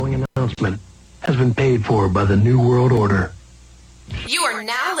announcement has been paid for by the New World Order. You are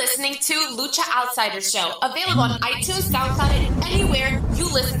now listening to Lucha Outsiders Show, available on iTunes, SoundCloud, and anywhere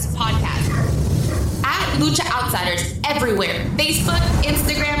you listen to podcasts. At Lucha Outsiders everywhere. Facebook,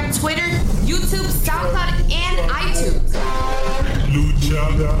 Instagram, Twitter, YouTube, SoundCloud, and iTunes. Lucha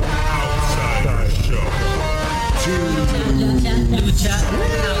Outsiders Show. Lucha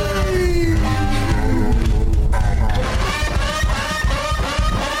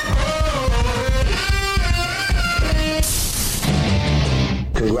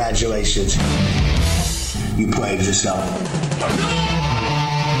Congratulations. You played yourself.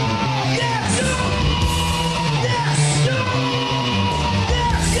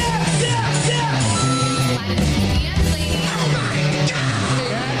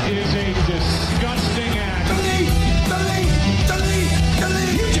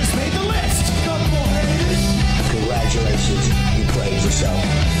 Congratulations, you played yourself.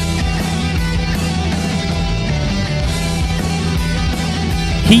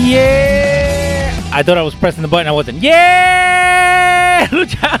 Yeah! I thought I was pressing the button. I wasn't. Yeah!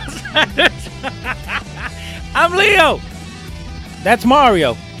 Lucha Outsiders. I'm Leo. That's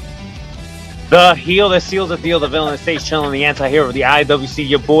Mario. The heel that seals the deal, the villain that stays chilling, the anti-hero of the IWC,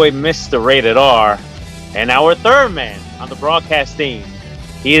 your boy, Mr. Rated R. And our third man on the broadcast team.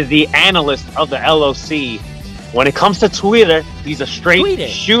 He is the analyst of the LOC. When it comes to Twitter, he's a straight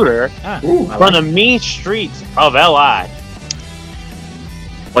shooter from the mean streets of LI.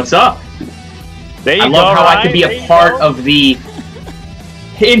 What's up? There you I go, love how Ryan. I could be a part of the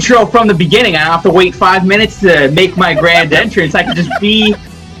intro from the beginning. I don't have to wait 5 minutes to make my grand entrance. I can just be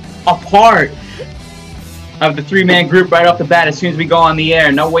a part of the three-man group right off the bat as soon as we go on the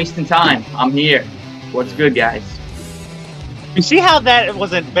air. No wasting time. I'm here. What's good, guys? You see how that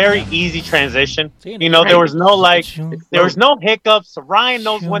was a very easy transition? You know, there was no hiccups. Ryan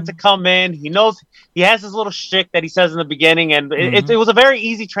knows when to come in. He knows he has his little shtick that he says in the beginning, and it was a very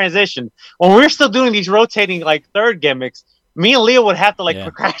easy transition. When we're still doing these rotating third gimmicks, me and Leo would have to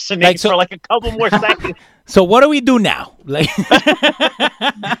procrastinate for a couple more seconds. So what do we do now?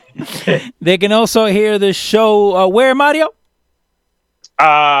 They can also hear the show where, Mario?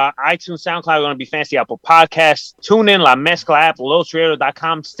 iTunes, SoundCloud, going to be Fancy Apple Podcasts, TuneIn, La Mezcla app,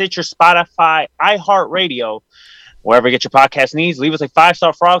 LosRiero.com, Stitcher, Spotify, iHeartRadio, wherever you get your podcast needs. Leave us a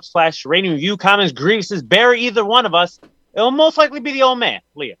 5-star frog / rating, review, comments, grievances, bury either one of us. It'll most likely be the old man,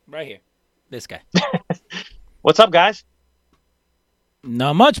 Leah. Right here. This guy. What's up, guys?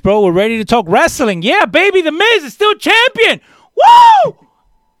 Not much, bro. We're ready to talk wrestling. Yeah, baby, The Miz is still champion. Woo!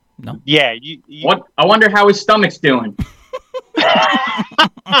 No. Yeah. What? I wonder how his stomach's doing.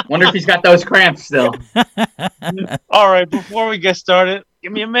 Wonder if he's got those cramps still. All right, before we get started,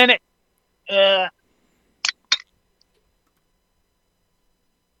 give me a minute.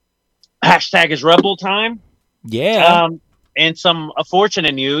 Hashtag is Rebel time. Yeah. And some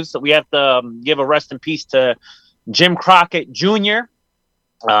unfortunate news that we have to give a rest in peace to Jim Crockett Jr.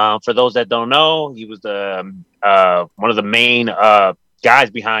 For those that don't know, he was the one of the main guys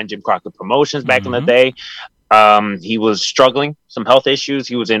behind Jim Crockett Promotions back in the day. He was struggling, some health issues.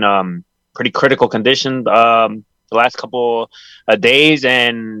 He was in pretty critical condition the last couple of days,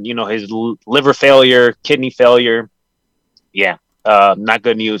 and his liver failure, kidney failure. Yeah, not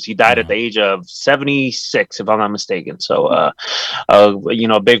good news. He died at the age of 76, if I'm not mistaken. So,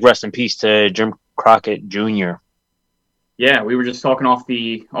 big rest in peace to Jim Crockett Jr. Yeah, we were just talking off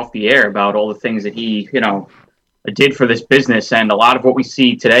the air about all the things that he, did for this business, and a lot of what we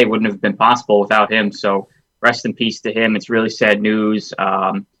see today wouldn't have been possible without him. So rest in peace to him. It's really sad news.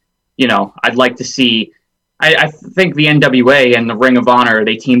 I'd like to see, I think the NWA and the Ring of Honor,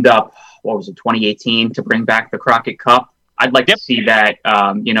 they teamed up, 2018 to bring back the Crockett Cup. I'd like to see that,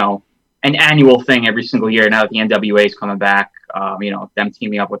 an annual thing every single year now that the NWA is coming back. Them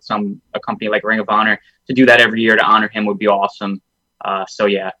teaming up with a company like Ring of Honor to do that every year to honor him would be awesome.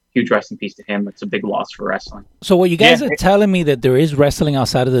 Huge rest in peace to him. It's a big loss for wrestling. So what you guys are telling me that there is wrestling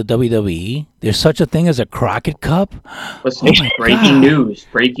outside of the WWE? There's such a thing as a Crockett Cup? Listen, breaking news.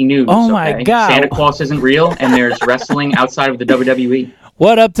 Oh, my God. Santa Claus isn't real, and there's wrestling outside of the WWE.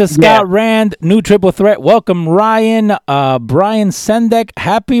 What up to Scott Rand, New Triple Threat. Welcome, Ryan. Brian Sendek,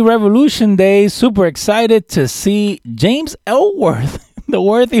 happy Revolution Day. Super excited to see James Ellsworth, the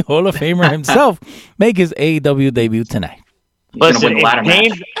worthy Hall of Famer himself, make his AEW debut tonight. Listen,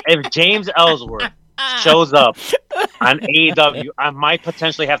 if James Ellsworth shows up on AEW, I might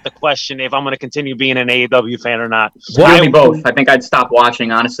potentially have to question if I'm going to continue being an AEW fan or not. Really both. I think I'd stop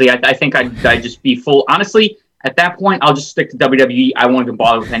watching, honestly. I think I'd just be full. Honestly, At that point, I'll just stick to WWE. I won't even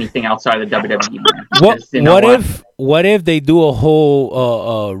bother with anything outside of the WWE. Man. Because, you know what if they do a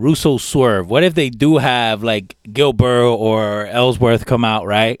whole Russo swerve? What if they do have like Gilbert or Ellsworth come out,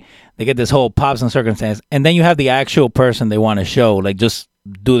 right? They get this whole pops and circumstance, and then you have the actual person they want to show, like just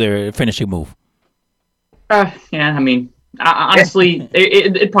do their finishing move. Yeah, I mean, honestly,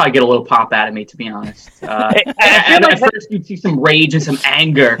 it'd probably get a little pop out of me, to be honest. At first, you'd see some rage and some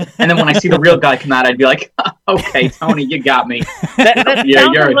anger, and then when I see the real guy come out, I'd be like, "Okay, Tony, you got me."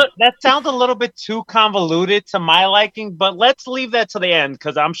 That sounds a little bit too convoluted to my liking, but let's leave that to the end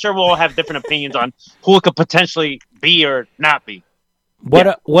because I'm sure we'll all have different opinions on who it could potentially be or not be.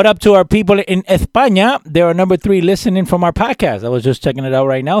 What up to our people in España? They are number 3 listening from our podcast. I was just checking it out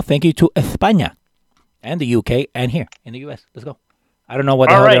right now. Thank you to España and the UK and here in the US. Let's go. I don't know what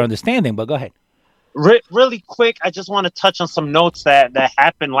the hell they're understanding, but go ahead. Really quick, I just want to touch on some notes that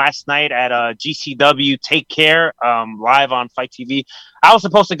happened last night at GCW Take Care live on Fight TV. I was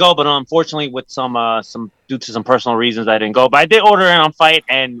supposed to go, but unfortunately, with some due to some personal reasons, I didn't go. But I did order it on Fight,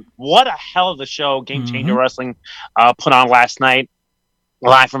 and what a hell of a show Game Changer Wrestling put on last night,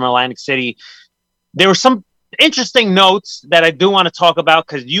 live from Atlantic City. There were some interesting notes that I do want to talk about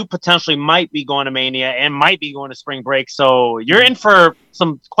because you potentially might be going to Mania and might be going to Spring Break, so you're in for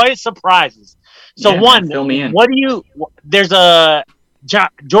some quite surprises. So fill me in. There's a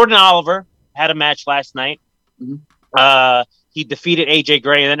Jordan Oliver had a match last night. He defeated AJ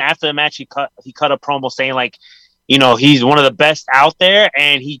Gray, and then after the match, he cut a promo saying like, you know, he's one of the best out there,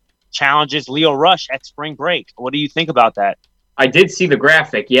 and he challenges Lio Rush at Spring Break. What do you think about that? I did see the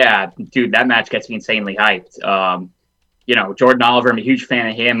graphic. Yeah, dude, that match gets me insanely hyped. You know, Jordan Oliver, I'm a huge fan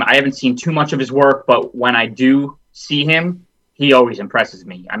of him. I haven't seen too much of his work, but when I do see him, he always impresses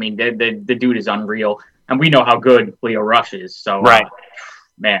me. I mean, the dude is unreal, and we know how good Lio Rush is. So,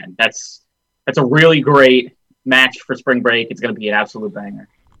 man, that's a really great match for Spring Break. It's going to be an absolute banger.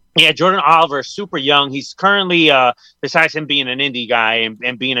 Yeah, Jordan Oliver is super young. He's currently, besides him being an indie guy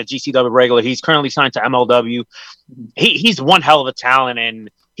and being a GCW regular, he's currently signed to MLW. He's one hell of a talent, and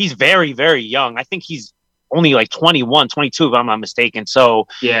he's very, very young. I think he's only like 21, 22, if I'm not mistaken. So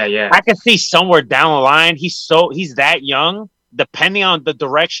yeah, I can see somewhere down the line, he's that young, depending on the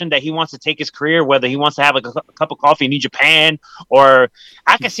direction that he wants to take his career, whether he wants to have a cup of coffee in New Japan, or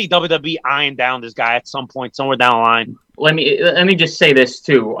I can see WWE eyeing down this guy at some point, somewhere down the line. Let me just say this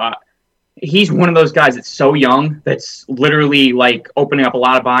too. He's one of those guys that's so young that's literally like opening up a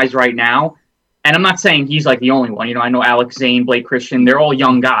lot of eyes right now. And I'm not saying he's like the only one. You know, I know Alex Zane, Blake Christian, they're all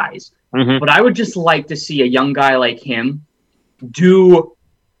young guys. But I would just like to see a young guy like him do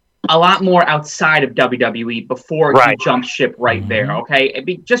a lot more outside of WWE before he jumps ship right there, okay?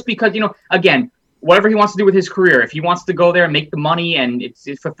 Just because, you know, again, whatever he wants to do with his career, if he wants to go there and make the money and it's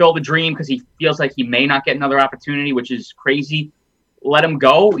fulfill the dream because he feels like he may not get another opportunity, which is crazy, let him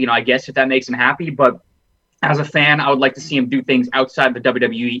go, you know, I guess if that makes him happy. But as a fan, I would like to see him do things outside the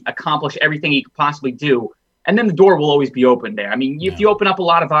WWE, accomplish everything he could possibly do, and then the door will always be open there. I mean, if you open up a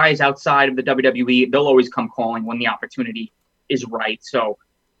lot of eyes outside of the WWE, they'll always come calling when the opportunity is right. So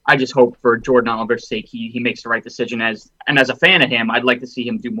I just hope for Jordan Oliver's sake he makes the right decision. As a fan of him, I'd like to see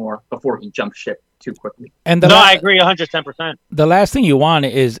him do more before he jumps ship too quickly. And I agree 110%. The last thing you want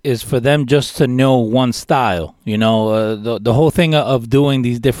is for them just to know one style. You know, the whole thing of doing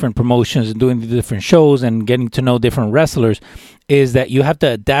these different promotions and doing the different shows and getting to know different wrestlers is that you have to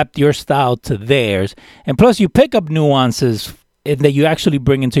adapt your style to theirs. And plus you pick up nuances that you actually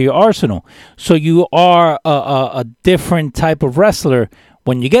bring into your arsenal. So you are a different type of wrestler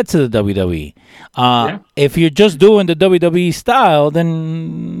when you get to the WWE. If you're just doing the WWE style,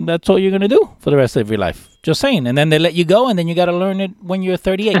 then that's all you're going to do for the rest of your life. Just saying. And then they let you go, and then you got to learn it when you're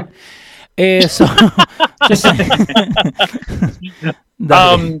 38. So, just saying.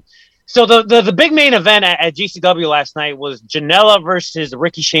 So the big main event at GCW last night was Janela versus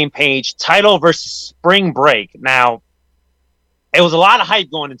Ricky Shane Page, title versus Spring Break. Now, it was a lot of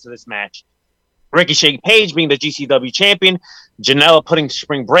hype going into this match. Ricky Shane Page being the GCW champion, Janela putting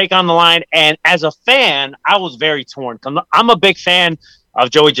Spring Break on the line. And as a fan, I was very torn. I'm a big fan of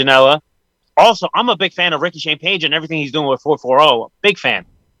Joey Janela. Also, I'm a big fan of Ricky Shane Page and everything he's doing with 440. Big fan.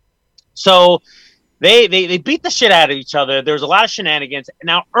 So they beat the shit out of each other. There was a lot of shenanigans.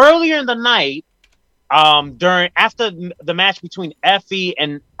 Now, earlier in the night, after the match between Effie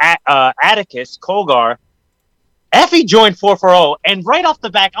and Atticus Colgar, Effie joined 440, and right off the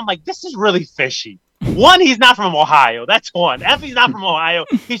back, I'm like, this is really fishy. One, he's not from Ohio. That's one. Effie's not from Ohio.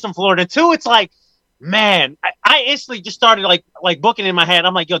 He's from Florida. Two, it's like, man, I instantly just started like booking in my head.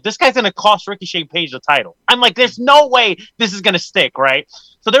 I'm like, yo, this guy's gonna cost Ricochet Page the title. I'm like, there's no way this is gonna stick, right?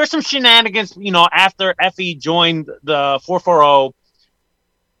 So there were some shenanigans, after Effie joined the 440.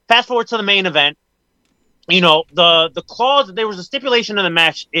 Fast forward to the main event. The clause, there was a stipulation in the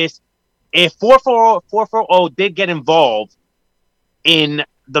match is if 440 did get involved in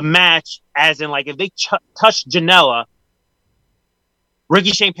the match, as in like if they touched Janela,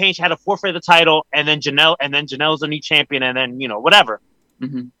 Ricky Shane Page had to forfeit the title, and then Janela's the new champion, and then whatever.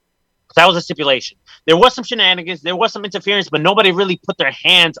 Mm-hmm. That was a stipulation. There was some shenanigans, there was some interference, but nobody really put their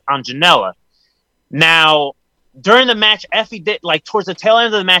hands on Janela. Now, during the match, Effie did towards the tail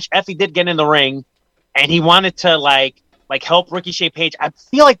end of the match, Effie did get in the ring, and he wanted to like help Ricochet Page. I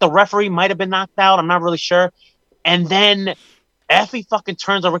feel like the referee might have been knocked out. I'm not really sure. And then Effie fucking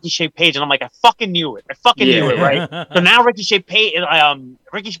turns on Ricochet Page, and I'm like, I fucking knew it. Knew it, right? So now Ricochet Page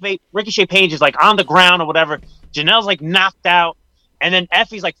is like on the ground or whatever. Janelle's like knocked out, and then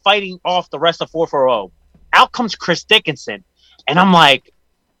Effie's like fighting off the rest of 440. Out comes Chris Dickinson, and I'm like,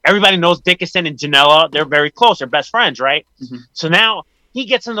 everybody knows Dickinson and Janela. They're very close. They're best friends, right? Mm-hmm. So now he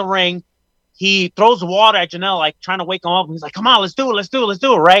gets in the ring. He throws water at Janela, like trying to wake him up. And he's like, come on, let's do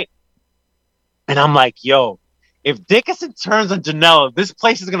it, right? And I'm like, yo, if Dickinson turns on Janela, this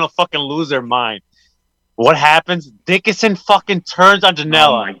place is going to fucking lose their mind. What happens? Dickinson fucking turns on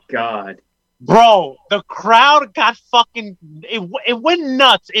Janela. Oh, my God. Bro, the crowd got fucking... It went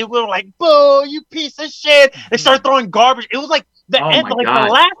nuts. It was like, boo, you piece of shit. They started throwing garbage. It was like the end. Like God.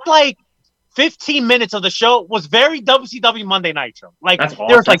 The last, 15 minutes of the show was very WCW Monday Nitro. There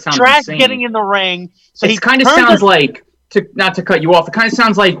was trash insane. Getting in the ring. So it kind of sounds like... Not to cut you off, it kind of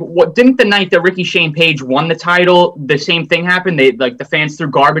sounds like didn't the night that Ricky Shane Page won the title, the same thing happened? They the fans threw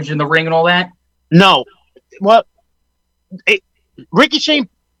garbage in the ring and all that. No, Ricky Shane,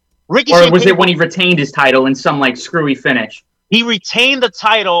 or was it when he retained his title in some screwy finish? He retained the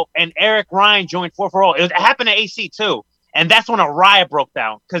title, and Eric Ryan joined 440. It happened to AC too, and that's when a riot broke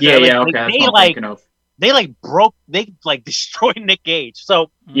down because they destroyed Nick Gage.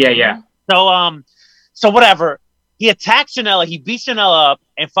 So so whatever. He attacks Janela, he beats Janela up,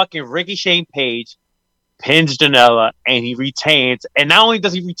 and fucking Ricky Shane Page pins Janela, and he retains. And not only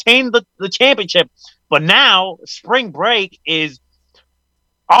does he retain the championship, but now Spring Break is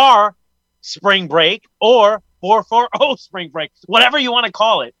our Spring Break or 440 Spring Break, whatever you want to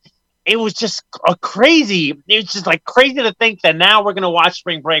call it. It was just crazy. It's just crazy to think that now we're going to watch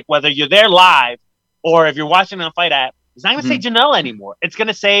Spring Break, whether you're there live or if you're watching it on Fight App. It's not going to say Janela anymore. It's going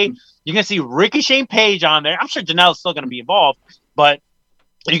to say, you're going to see Ricky Shane Page on there. I'm sure Janela's still going to be involved, but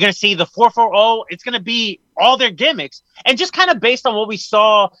you're going to see the 440. It's going to be all their gimmicks. And just kind of based on what we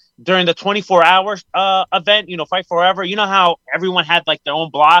saw during the 24-hour event, Fight Forever, you know how everyone had their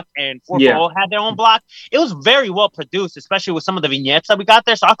own block and 440 had their own block? It was very well produced, especially with some of the vignettes that we got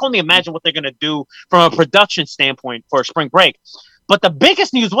there. So I can only imagine what they're going to do from a production standpoint for Spring Break. But the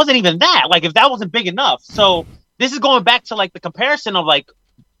biggest news wasn't even that. If that wasn't big enough. So this is going back to the comparison of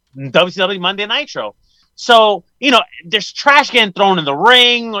WCW Monday Nitro. So, there's trash getting thrown in the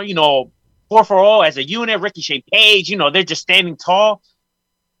ring, 440 as a unit, Ricky Shane Page, they're just standing tall.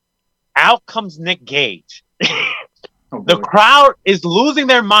 Out comes Nick Gage. The crowd is losing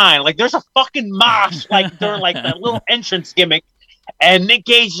their mind. There's a fucking mosh, during that little entrance gimmick. And Nick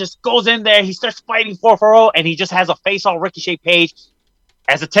Gage just goes in there, he starts fighting 440, and he just has a face on Ricky Shane Page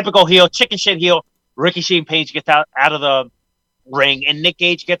as a typical heel, chicken shit heel. Ricky Shane Page gets out of the ring, and Nick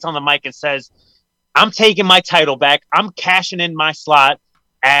Gage gets on the mic and says, I'm taking my title back. I'm cashing in my slot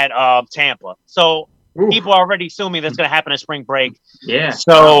at Tampa. So people are already assuming that's going to happen in Spring Break. Yeah.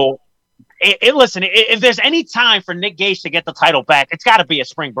 So, listen, if there's any time for Nick Gage to get the title back, it's got to be a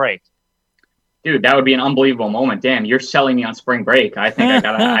Spring Break. Dude, that would be an unbelievable moment. Damn, you're selling me on Spring Break. I think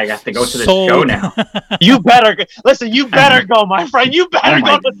I got to go to this show now. You better go, my friend. You better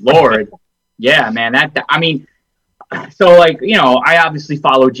go. Lord. Yeah, man. So I obviously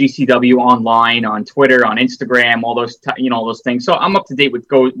follow GCW online on Twitter, on Instagram, all those all those things. So I'm up to date with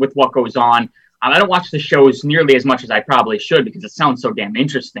what goes on. I don't watch the shows nearly as much as I probably should because it sounds so damn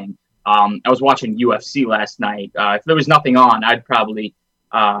interesting. I was watching UFC last night. If there was nothing on, I'd probably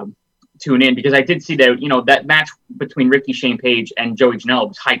tune in because I did see that that match between Ricky Shane Page and Joey Janela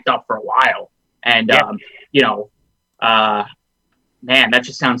was hyped up for a while, and man, that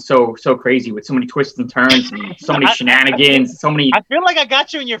just sounds so crazy with so many twists and turns and so many shenanigans. So many. I feel like I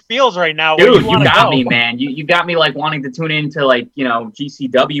got you in your feels right now. Dude, you got me, man. You got me wanting to tune into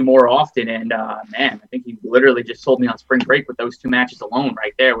GCW more often. And man, I think you literally just sold me on Spring Break with those two matches alone,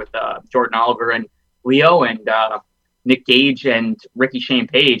 right there with Jordan Oliver and Leo and Nick Gage and Ricky Shane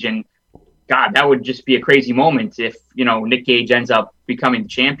Page. And God, that would just be a crazy moment if, Nick Gage ends up becoming the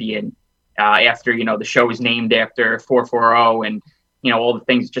champion after, the show is named after 440 and, all the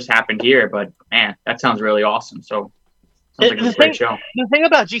things just happened here. But, man, that sounds really awesome. So, sounds like a great show. The thing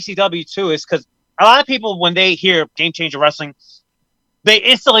about GCW, too, is because a lot of people, when they hear Game Changer Wrestling, they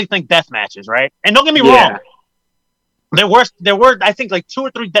instantly think death matches, right? And don't get me wrong. There were, I think, like two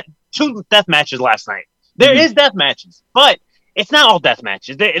death matches last night. There is death matches, but it's not all death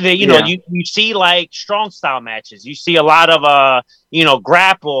matches. You see like strong style matches. You see a lot of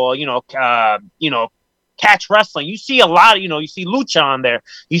grapple, catch wrestling. You see a lot of, you see lucha on there.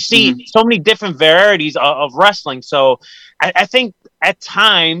 You see so many different varieties of wrestling. So I think at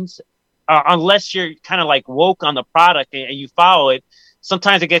times, unless you're kind of like woke on the product and you follow it,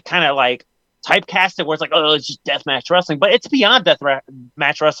 sometimes it gets kind of like typecasted where it's like, oh, it's just deathmatch wrestling, but it's beyond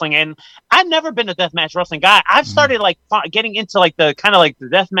deathmatch wrestling. And I've never been a deathmatch wrestling guy. I've started like getting into like the kind of like the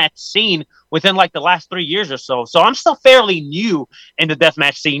deathmatch scene within like the last 3 years or so. So I'm still fairly new in the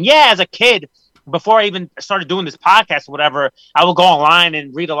deathmatch scene. Yeah, as a kid, before I even started doing this podcast or whatever, I would go online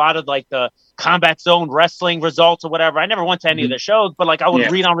and read a lot of like the Combat Zone wrestling results or whatever. I never went to any of their shows, but like I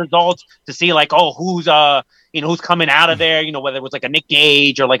would read on results to see like, oh, who's coming out of there, whether it was like a Nick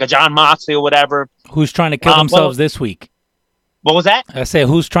Gage or like a John Moxley or whatever. Who's trying to kill themselves this week? What was that? I said,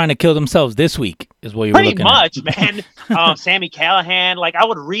 who's trying to kill themselves this week is what you were looking at. Pretty much, man. Sammy Callahan. Like I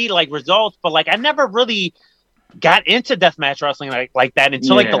would read like results, but like I never really got into deathmatch wrestling like that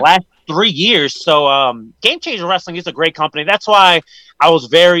until like the last 3 years. So Game Changer Wrestling is a great company. That's why I was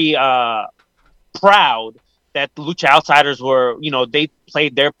very proud that the Lucha Outsiders were, they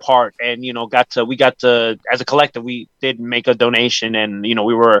played their part and, we got to, as a collective, we did make a donation and,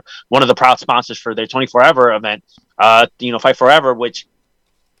 we were one of the proud sponsors for their 24 Ever event, Fight Forever, which,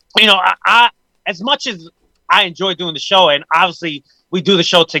 I as much as I enjoy doing the show, and obviously we do the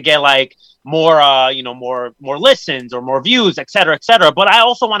show to get like more listens or more views, et cetera, but I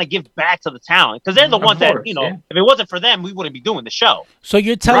also want to give back to the talent because they're the ones that, if it wasn't for them, we wouldn't be doing the show. So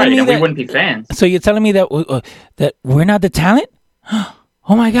you're telling me that we wouldn't be fans. So you're telling me that that we're not the talent?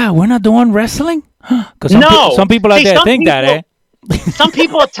 Oh my God, we're not doing wrestling? Because some people out there think that, eh? Some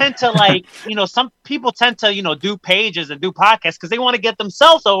people tend to do pages and do podcasts because they want to get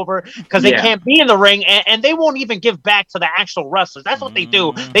themselves over because they can't be in the ring and they won't even give back to the actual wrestlers. That's what they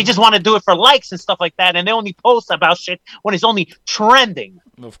do. They just want to do it for likes and stuff like that, and they only post about shit when it's only trending.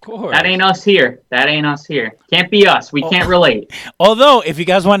 Of course. That ain't us here. Can't be us. We can't relate. Although, if you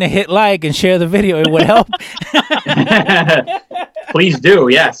guys want to hit like and share the video, it would help. Please do,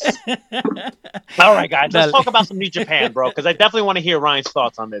 yes. All right, guys, let's talk about some New Japan, bro, because I definitely want to hear Ryan's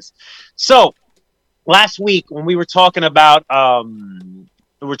thoughts on this. So, last week when we were talking about the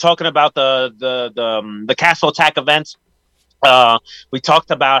Castle Attack events, we talked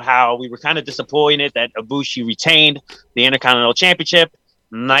about how we were kind of disappointed that Ibushi retained the Intercontinental Championship.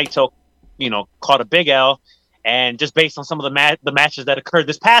 Naito, caught a big L, and just based on some of the matches that occurred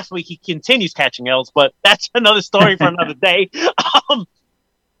this past week, he continues catching L's. But that's another story for another day.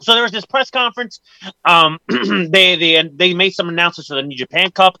 So there was this press conference. They made some announcements for the New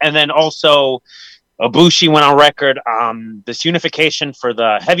Japan Cup, and then also Ibushi went on record this unification for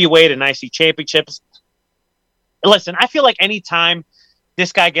the heavyweight and IC championships. Listen, I feel like anytime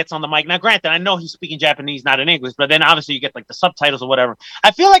this guy gets on the mic, now granted, I know he's speaking Japanese, not in English, but then obviously you get like the subtitles or whatever.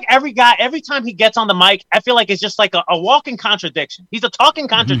 I feel like every time he gets on the mic, I feel like it's just like a walking contradiction. He's a talking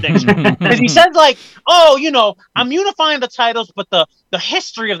contradiction because he says like, oh, I'm unifying the titles, but the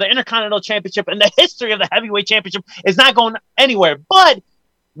history of the Intercontinental Championship and the history of the Heavyweight Championship is not going anywhere. But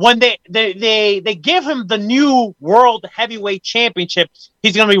when they give him the new World Heavyweight Championship,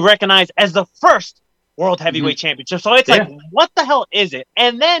 he's going to be recognized as the first World Heavyweight Championship. So it's like, what the hell is it?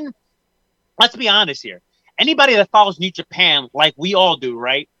 And then, let's be honest here. Anybody that follows New Japan, like we all do,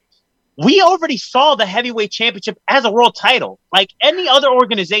 right? We already saw the Heavyweight Championship as a world title. Like any other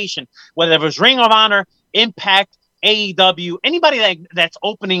organization, whether it was Ring of Honor, Impact, AEW, anybody that's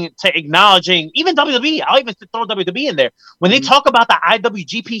opening to acknowledging, even WWE, I'll even throw WWE in there. When they talk about the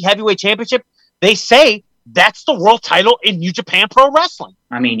IWGP Heavyweight Championship, they say that's the world title in New Japan Pro Wrestling.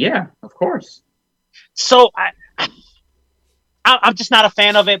 I mean, yeah, of course. So I'm just not a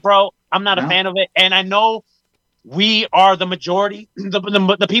fan of it, bro. I'm not a fan of it. And I know we are the majority.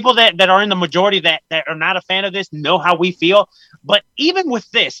 The people that are in the majority that are not a fan of this know how we feel. But even with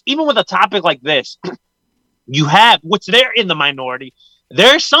a topic like this, you have, which they're in the minority,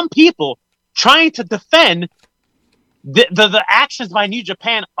 there's some people trying to defend the actions by New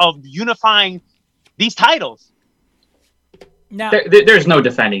Japan of unifying these titles. Now, there's no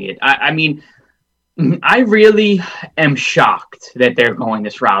defending it. I mean, I really am shocked that they're going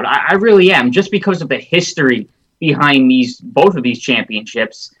this route. I really am, just because of the history behind both of these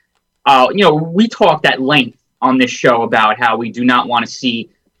championships. We talked at length on this show about how we do not want to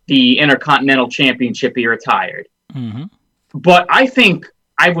see the Intercontinental Championship be retired. Mm-hmm. But I think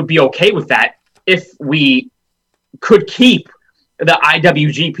I would be okay with that if we could keep the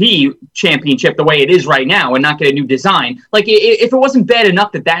IWGP Championship the way it is right now and not get a new design. Like, if it wasn't bad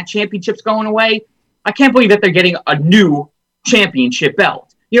enough that championship's going away, I can't believe that they're getting a new championship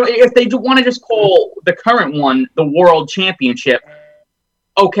belt. If they want to just call the current one the World Championship,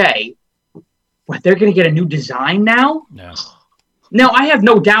 okay. But they're going to get a new design now? Yeah. Now, I have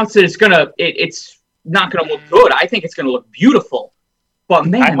no doubts that it's not going to look good. I think it's going to look beautiful. But,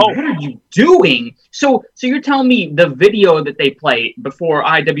 man, what are you doing? So you're telling me the video that they play before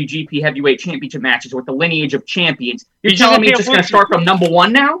IWGP Heavyweight Championship matches with the lineage of champions, you're telling me it's just going to start from number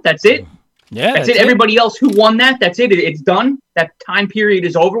one now? That's it? Yeah, that's it. Everybody else who won that's it. It's done. That time period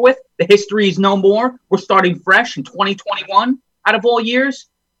is over with. The history is no more. We're starting fresh in 2021 out of all years.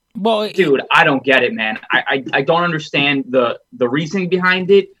 Well, dude, I don't get it, man. I don't understand the reasoning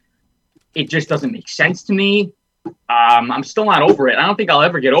behind it. It just doesn't make sense to me. I'm still not over it. I don't think I'll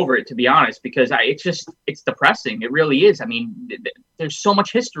ever get over it, to be honest, because it's depressing. It really is. I mean, there's so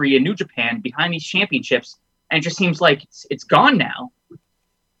much history in New Japan behind these championships, and it just seems like it's gone now.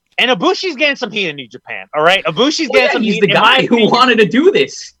 And Ibushi's getting some heat in New Japan, all right? Ibushi's getting some heat. He's the guy who wanted to do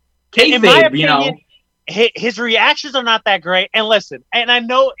this. Kayfabe, His reactions are not that great. And listen, and I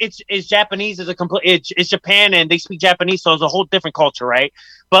know it's Japanese is it's Japan and they speak Japanese, so it's a whole different culture, right?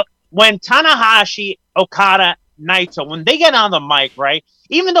 But when Tanahashi, Okada, Naito, when they get on the mic, right?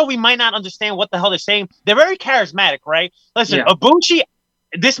 Even though we might not understand what the hell they're saying, they're very charismatic, right? Listen, Ibushi,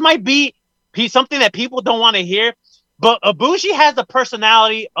 this might be something that people don't want to hear, but Ibushi has the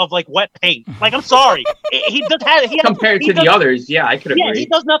personality of like wet paint. Like, I'm sorry, he compared to the others. Yeah, I could agree. Yeah, he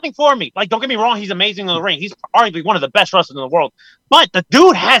does nothing for me. Like, don't get me wrong, he's amazing in the ring. He's arguably one of the best wrestlers in the world. But the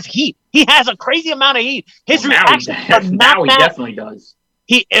dude has heat. He has a crazy amount of heat. His reactions are not he definitely does.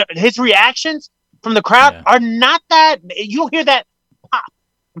 His reactions from the crowd are not that. You don't hear that pop.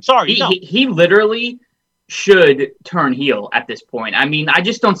 I'm sorry. He literally should turn heel at this point. I mean, I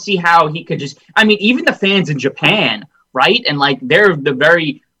just don't see how he could just. I mean, even the fans in Japan, right? And like, they're the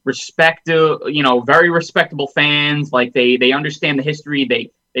very very respectable fans. Like, they understand the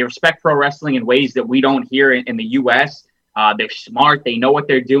history. They respect pro wrestling in ways that we don't hear in the U.S. They're smart. They know what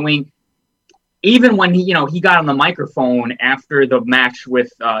they're doing. Even when he got on the microphone after the match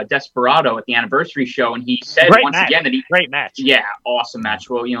with Desperado at the anniversary show, and he said again that great match. Yeah, awesome match.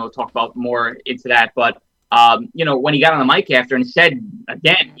 We'll talk about more into that. But when he got on the mic after and said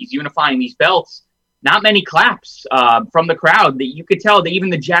again he's unifying these belts, not many claps from the crowd. That you could tell that even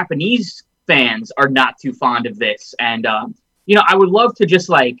the Japanese fans are not too fond of this. And I would love to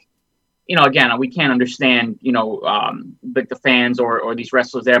just again, we can't understand, the fans or these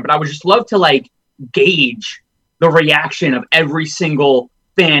wrestlers there, but I would just love to gauge the reaction of every single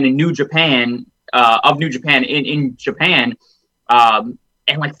fan in New Japan, in Japan,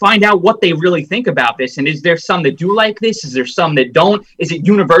 and find out what they really think about this. And is there some that do like this? Is there some that don't? Is it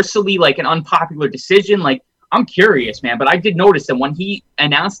universally an unpopular decision? I'm curious, man, but I did notice that when he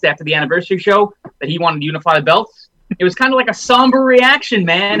announced after the anniversary show that he wanted to unify the belts, it was kind of like a somber reaction,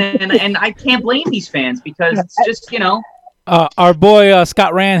 man, and I can't blame these fans because it's just, Our boy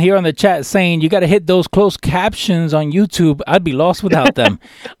Scott Rand here on the chat saying you got to hit those closed captions on YouTube. I'd be lost without them.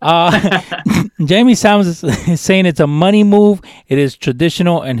 Jamie Sounds is saying it's a money move. It is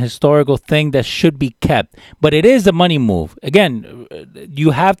traditional and historical thing that should be kept, but it is a money move. Again,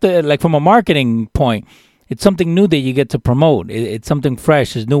 you have to from a marketing point. It's something new that you get to promote. It's something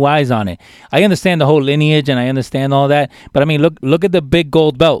fresh. There's new eyes on it. I understand the whole lineage and I understand all that. But I mean, look at the big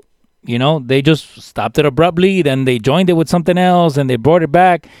gold belt. They just stopped it abruptly. Then they joined it with something else and they brought it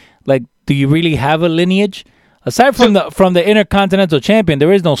back. Do you really have a lineage? Aside from the Intercontinental Champion,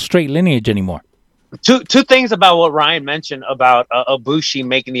 there is no straight lineage anymore. Two things about what Ryan mentioned about Ibushi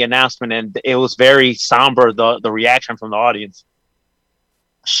making the announcement, and it was very somber, the reaction from the audience.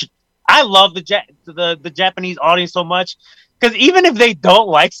 I love the Japanese audience so much because even if they don't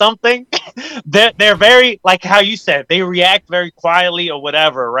like something, they're very, like how you said, they react very quietly or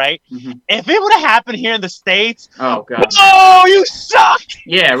whatever, right? Mm-hmm. If it would have happened here in the States, oh god, oh, you suck!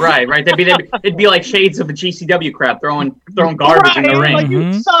 Yeah, right. It'd be like shades of the GCW crowd throwing garbage in the ring.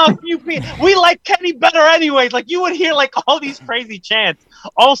 You suck. We like Kenny better anyways. You would hear all these crazy chants.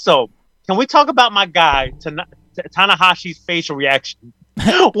 Also, can we talk about my guy Tanahashi's facial reaction?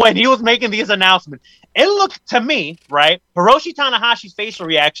 when he was making these announcements. It looked to me, right, Hiroshi Tanahashi's facial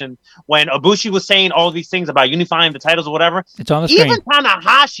reaction when Ibushi was saying all these things about unifying the titles or whatever. It's on the screen. Even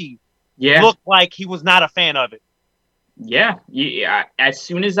Tanahashi looked like he was not a fan of it. Yeah. As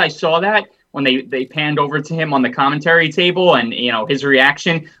soon as I saw that, when they panned over to him on the commentary table and, his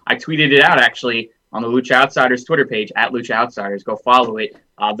reaction, I tweeted it out, actually, on the Lucha Outsiders Twitter page, at Lucha Outsiders. Go follow it.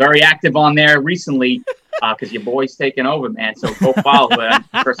 Very active on there recently because your boy's taking over, man. So go follow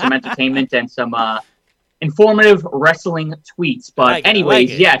it for some entertainment and some informative wrestling tweets. But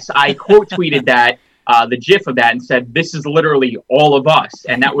yes, I quote tweeted that, the GIF of that, and said, this is literally all of us.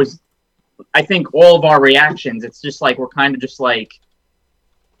 And that was, I think, all of our reactions. It's just like we're kind of just like,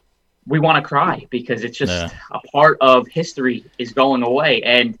 we want to cry because it's just a part of history is going away.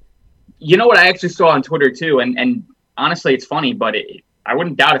 And you know what I actually saw on Twitter too, and honestly, it's funny, but I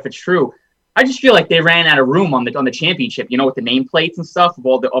wouldn't doubt if it's true. I just feel like they ran out of room on the championship, with the nameplates and stuff of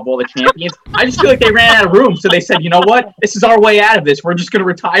all the champions. I just feel like they ran out of room, so they said, you know what, this is our way out of this. We're just going to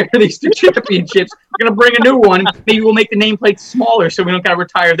retire these 2 championships. We're going to bring a new one. Maybe we'll make the nameplates smaller, so we don't got to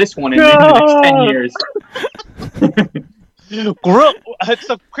retire this one in the next 10 years. It's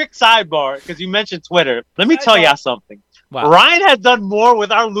a quick sidebar because you mentioned Twitter. Let me tell y'all something. Wow. Ryan has done more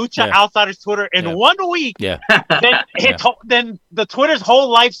with our Lucha Outsiders Twitter in 1 week than the Twitter's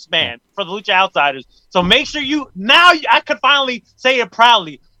whole lifespan for the Lucha Outsiders. So make sure I could finally say it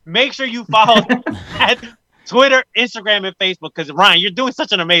proudly. Make sure you follow at Twitter, Instagram, and Facebook because, Ryan, you're doing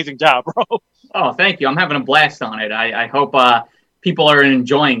such an amazing job, bro. Oh, thank you. I'm having a blast on it. I hope people are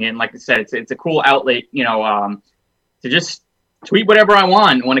enjoying it. And like I said, it's a cool outlet, to just tweet whatever I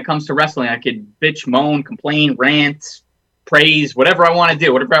want when it comes to wrestling. I could bitch, moan, complain, rant, praise, whatever I want to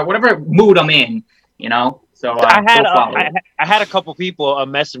do, whatever mood I'm in, So I had a couple people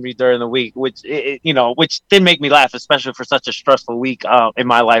message me during the week, which did make me laugh, especially for such a stressful week in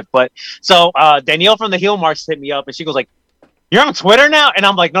my life. But so Danielle from the Heel Marks hit me up, and she goes like, "You're on Twitter now?" And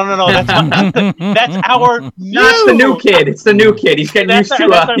I'm like, "No, that's our That's the new kid. It's the new kid. He's getting used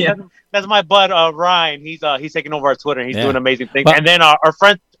to That's my bud Ryan. He's taking over our Twitter. And he's doing amazing things. And then our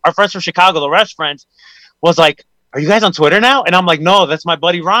friends from Chicago, the Rest Friends, was like, "Are you guys on Twitter now?" And I'm like, "No, that's my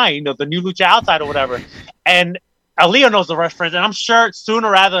buddy Ryan, the new Lucha Outside or whatever." And Leo knows the Rest Friends, and I'm sure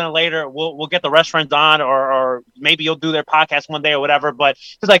sooner rather than later we'll get the Rest Friends on, or maybe you'll do their podcast one day or whatever. But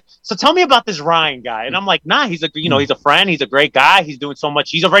he's like, "So tell me about this Ryan guy." And I'm like, "Nah, he's he's a friend. He's a great guy. He's doing so much.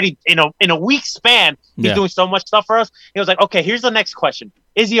 He's already in a week span. He's doing so much stuff for us." He was like, "Okay, here's the next question.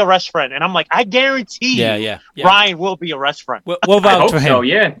 Is he a Rest Friend?" And I'm like, "I guarantee you, Ryan will be a Rest Friend." We'll vouch for him. So,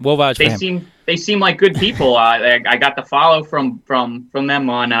 yeah, we'll vouch for him. They seem like good people. I got the follow from them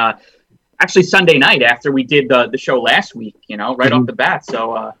on actually Sunday night after we did the show last week. Right off the bat.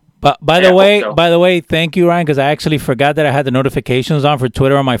 So. But by the way, thank you, Ryan, because I actually forgot that I had the notifications on for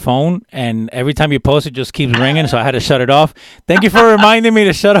Twitter on my phone, and every time you post, it just keeps ringing, so I had to shut it off. Thank you for reminding me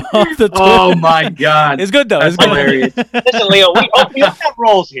to shut off the Twitter. Oh my God, it's good though. That's it's hilarious. Listen, Leo, we all have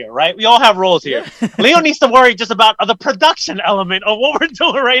roles here, right? We all have roles here. Leo needs to worry just about the production element of what we're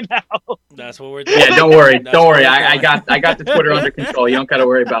doing right now. That's what we're doing. Yeah, don't worry. I got the Twitter under control. You don't got to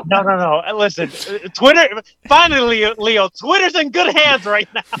worry about that. No. Listen, Twitter. Finally, Leo, Twitter's in good hands right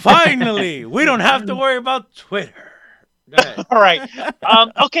now. Finally, we don't have to worry about Twitter. All right.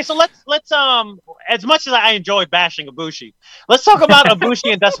 Okay, so let's as much as I enjoy bashing Ibushi, let's talk about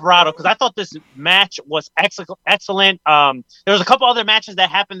Ibushi and Desperado, because I thought this match was excellent. There was a couple other matches that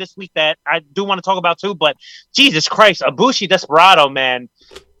happened this week that I do want to talk about too, but Jesus Christ, Ibushi Desperado, man.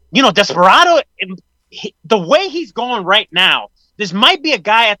 Desperado, the way he's going right now, this might be a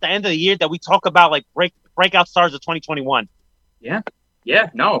guy at the end of the year that we talk about like breakout stars of 2021. Yeah,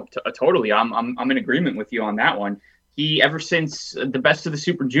 no, totally. I'm in agreement with you on that one. He, ever since the Best of the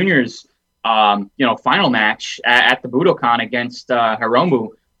Super Juniors, final match at the Budokan against Hiromu,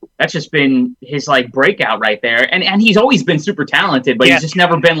 that's just been his like breakout right there. And he's always been super talented, but he's just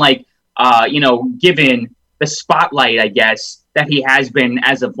never been like, given the spotlight, I guess, that he has been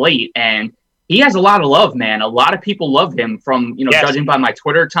as of late. And he has a lot of love, man. A lot of people love him from, judging by my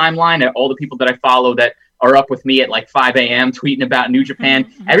Twitter timeline, all the people that I follow that are up with me at like 5 a.m. tweeting about New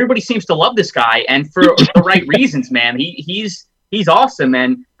Japan. Everybody seems to love this guy, and for the right reasons, man. He's awesome,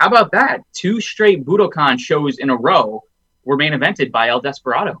 and how about that? 2 straight Budokan shows in a row were main evented by El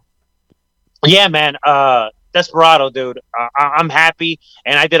Desperado. Yeah, man. Desperado, dude. I'm happy,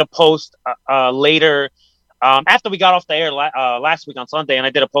 and I did a post later after we got off the air last week on Sunday, and I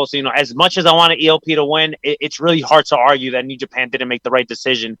did a post, as much as I wanted ELP to win, it's really hard to argue that New Japan didn't make the right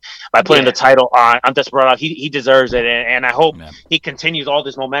decision by putting the title on Desperado. He deserves it, and I hope he continues all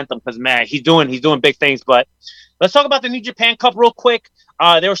this momentum because, man, he's doing big things. But Let's talk about the New Japan Cup real quick.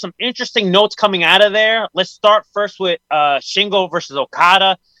 There were some interesting notes coming out of there. Let's start first with Shingo versus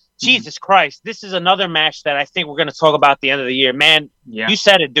Okada. Jesus Christ, this is another match that I think we're going to talk about at the end of the year. Man, you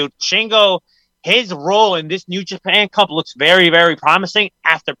said it, dude. Shingo, his role in this New Japan Cup looks very, very promising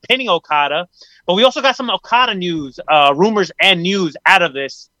after pinning Okada. But we also got some Okada news, rumors and news out of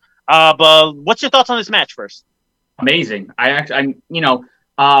this. But what's your thoughts on this match first? Amazing. I'm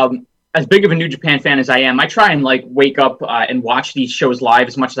as big of a New Japan fan as I am, I try and like wake up and watch these shows live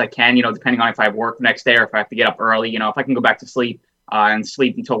as much as I can, depending on if I have work the next day or if I have to get up early, if I can go back to sleep and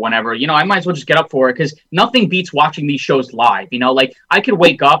sleep until whenever, I might as well just get up for it because nothing beats watching these shows live, like I could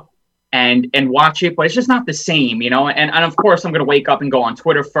wake up and watch it, but it's just not the same, and of course I'm going to wake up and go on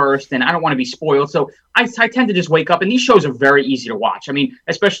Twitter first and I don't want to be spoiled. So I tend to just wake up, and these shows are very easy to watch. I mean,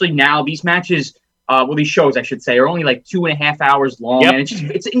 especially now, these matches, these shows, I should say, are only like 2.5 hours long, and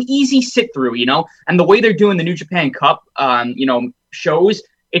it's an easy sit through, and the way they're doing the New Japan Cup, shows,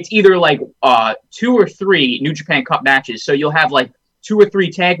 it's either like 2 or 3 New Japan Cup matches. So you'll have like 2 or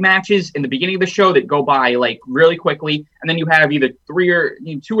 3 tag matches in the beginning of the show that go by like really quickly, and then you have either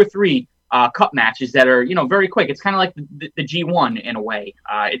 2 or 3 cup matches that are very quick. It's kind of like the G1 in a way.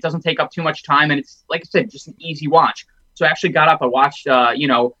 It doesn't take up too much time, and it's, like I said, just an easy watch. So I actually got up, I watched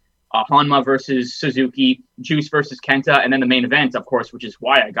Hanma versus Suzuki, Juice versus Kenta, and then the main event, of course, which is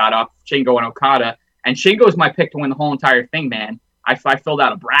why I got up, Shingo and Okada. And Shingo is my pick to win the whole entire thing, man. I filled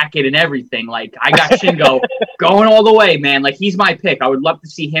out a bracket and everything. Like, I got Shingo going all the way, man. Like, he's my pick. I would love to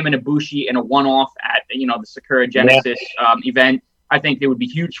see him and Ibushi in a one-off at, the Sakura Genesis event. I think it would be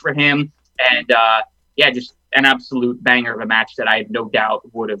huge for him. And, just an absolute banger of a match that I have no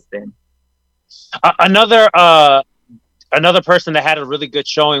doubt would have been. Another person that had a really good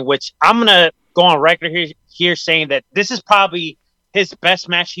showing, which I'm going to go on record here saying that this is probably his best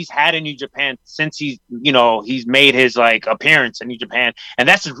match he's had in New Japan since he's made his like appearance in New Japan. And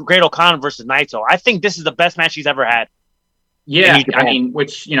that's Great O'Connor versus Naito. I think this is the best match he's ever had. Yeah, I mean,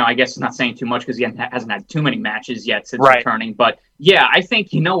 which, I guess is not saying too much because he hasn't had too many matches yet since returning. But yeah, I think,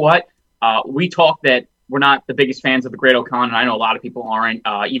 what? We talked that we're not the biggest fans of the Great O'Connor. I know a lot of people aren't,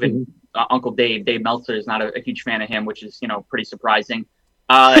 even Uncle Dave Meltzer is not a huge fan of him, which is, pretty surprising.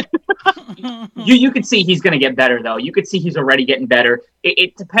 You could see he's going to get better, though. You could see he's already getting better.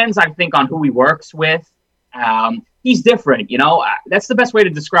 It depends, I think, on who he works with. He's different, That's the best way to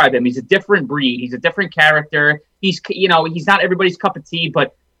describe him. He's a different breed. He's a different character. He's not everybody's cup of tea,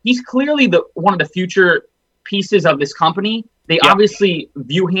 but he's clearly one of the future pieces of this company. They obviously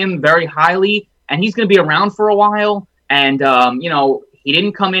view him very highly, and he's going to be around for a while. And, he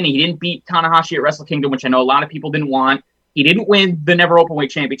didn't come in. He didn't beat Tanahashi at Wrestle Kingdom, which I know a lot of people didn't want. He didn't win the Never Openweight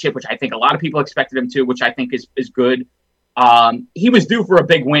Championship, which I think a lot of people expected him to, which I think is good. He was due for a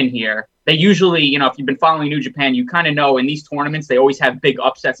big win here. They usually, if you've been following New Japan, you kind of know in these tournaments, they always have big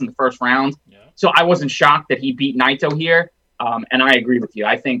upsets in the first round. Yeah. So I wasn't shocked that he beat Naito here. And I agree with you.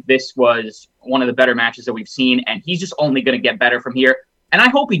 I think this was one of the better matches that we've seen, and he's just only going to get better from here. And I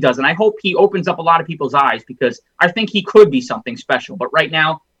hope he does, and I hope he opens up a lot of people's eyes because I think he could be something special. But right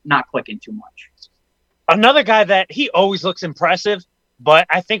now, not clicking too much. Another guy that he always looks impressive, but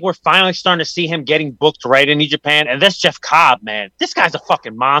I think we're finally starting to see him getting booked right in New Japan, and that's Jeff Cobb, man. This guy's a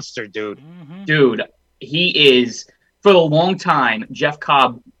fucking monster, dude. Mm-hmm. Dude, he is, for a long time, Jeff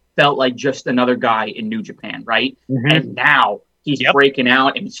Cobb felt like just another guy in New Japan, right? Mm-hmm. And now he's breaking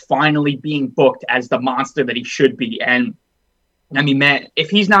out, and he's finally being booked as the monster that he should be. And I mean, man, if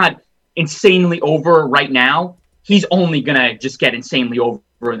he's not insanely over right now, he's only going to just get insanely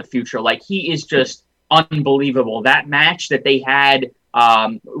over in the future. Like, he is just unbelievable. That match that they had, it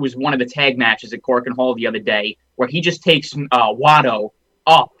was one of the tag matches at Cork and Hall the other day, where he just takes Wato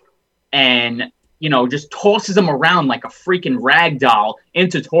up and, just tosses him around like a freaking rag doll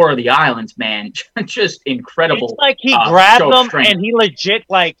into Tour of the Islands, man. Just incredible. It's like he grabbed him and he legit,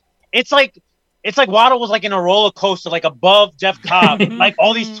 like, it's like Waddle was like in a roller coaster, like above Jeff Cobb, like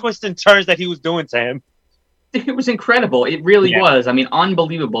all these twists and turns that he was doing to him. It was incredible. It really was. I mean,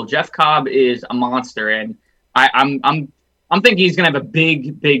 unbelievable. Jeff Cobb is a monster, and I'm thinking he's gonna have a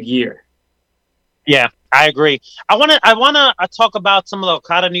big year. Yeah, I agree. I wanna talk about some of the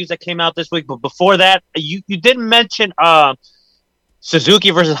Okada news that came out this week, but before that, you did mention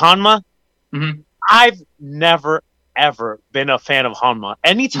Suzuki versus Hanma. Mm-hmm. I've never ever been a fan of Hanma.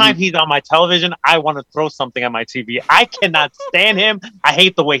 Anytime he's on my television, I want to throw something at my TV. I cannot stand him. I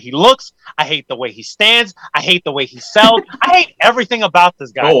hate the way he looks. I hate the way he stands. I hate the way he sells. I hate everything about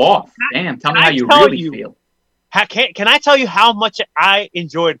this guy. Go off. Damn, tell me how you really feel. Can I tell you how much I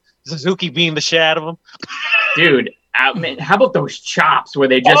enjoyed Suzuki being the shit out of him? Dude, man, how about those chops where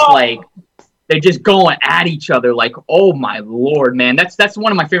they just They're just going at each other like, oh my Lord, man. That's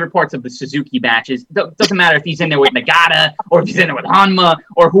one of my favorite parts of the Suzuki matches. Doesn't matter if he's in there with Nagata or if he's in there with Hanma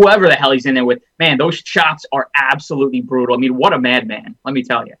or whoever the hell he's in there with. Man, those shots are absolutely brutal. I mean, what a madman, let me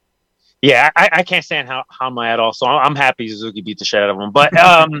tell you. Yeah, I can't stand Hanma at all, so I'm happy Suzuki beat the shit out of him. But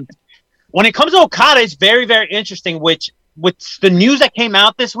when it comes to Okada, it's very, very interesting, which with the news that came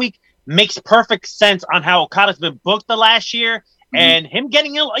out this week makes perfect sense on how Okada's been booked the last year. And him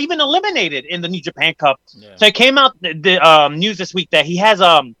getting even eliminated in the New Japan Cup. Yeah. So it came out the news this week that he has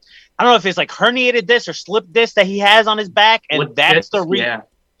I don't know if it's like herniated disc or slipped disc that he has on his back, and that's the reason.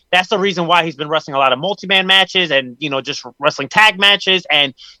 That's the reason why he's been wrestling a lot of multi-man matches and just wrestling tag matches,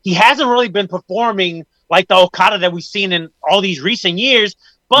 and he hasn't really been performing like the Okada that we've seen in all these recent years.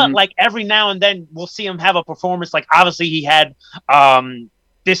 But like every now and then we'll see him have a performance. Like obviously he had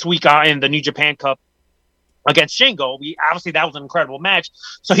this week in the New Japan Cup against Shingo. Obviously that was an incredible match.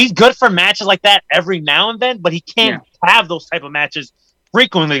 So he's good for matches like that every now and then, but he can't have those type of matches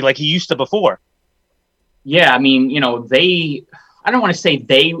frequently like he used to before. Yeah, I mean, I don't want to say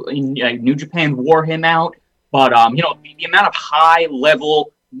New Japan wore him out, but the amount of high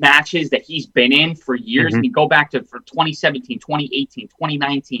level matches that he's been in for years, and you go back to for 2017, 2018,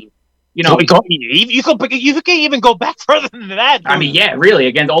 2019. You can even go back further than that. Dude. I mean, yeah, really.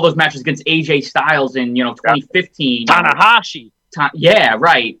 Against all those matches against AJ Styles in 2015, Tanahashi. Yeah,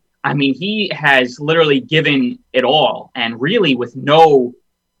 right. I mean, he has literally given it all, and really with no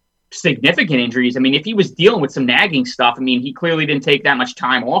significant injuries. I mean, if he was dealing with some nagging stuff, I mean, he clearly didn't take that much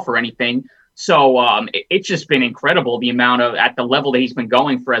time off or anything. So it's just been incredible the amount of at the level that he's been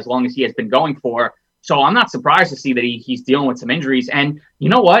going for as long as he has been going for. So I'm not surprised to see that he's dealing with some injuries. And you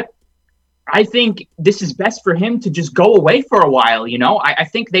know what? I think this is best for him to just go away for a while. I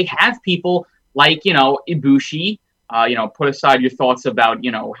think they have people like, Ibushi, put aside your thoughts about,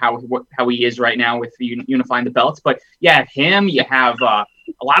 how he is right now with unifying the belts. But yeah, him, you have a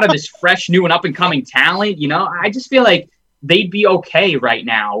lot of this fresh, new and up and coming talent. I just feel like they'd be okay right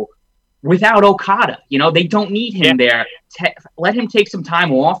now without Okada. They don't need him there. Let him take some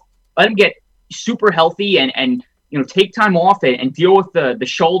time off. Let him get super healthy and take time off and deal with the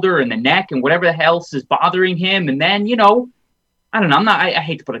shoulder and the neck and whatever the hell else is bothering him. And then, I don't know. I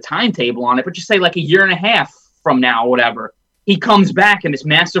hate to put a timetable on it, but just say like a year and a half from now, whatever, he comes back in this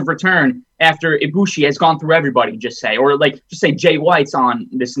massive return after Ibushi has gone through everybody, just say Jay White's on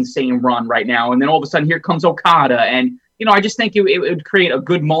this insane run right now. And then all of a sudden here comes Okada. And, I just think it would create a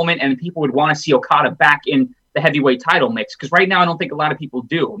good moment and people would want to see Okada back in the heavyweight title mix. Because right now I don't think a lot of people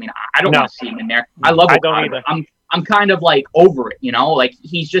do. I mean, I don't want to see him in there. I love Okada. I'm kind of like over it, like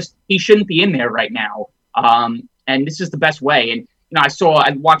he shouldn't be in there right now. And this is the best way. And, I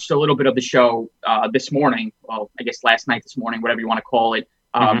watched a little bit of the show this morning. Well, I guess last night, this morning, whatever you want to call it.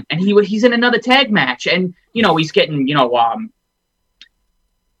 And he's in another tag match and, he's getting,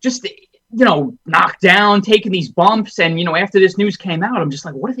 knocked down, taking these bumps. And, after this news came out, I'm just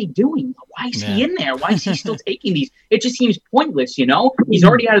like, what are they doing? Why is he in there? Why is he still taking these? It just seems pointless, He's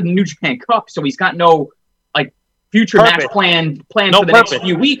already out of the New Japan Cup, so he's got no future match plan for the next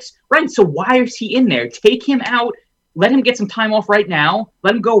few weeks. Right. So why is he in there? Take him out. Let him get some time off right now.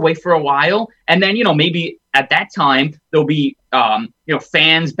 Let him go away for a while. And then, maybe at that time, there'll be,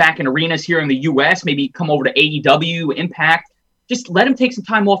 fans back in arenas here in the U.S., maybe come over to AEW, Impact. Just let him take some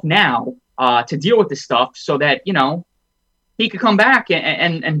time off now to deal with this stuff so that, he could come back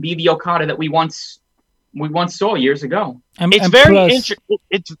and be the Okada that we once saw years ago. It's very interesting.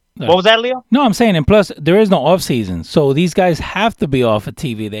 What was that, Leo? No, I'm saying, and plus, there is no off season, so these guys have to be off of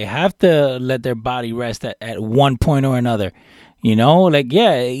TV. They have to let their body rest at one point or another.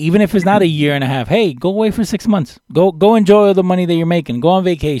 Even if it's not a year and a half, hey, go away for 6 months. Go enjoy the money that you're making. Go on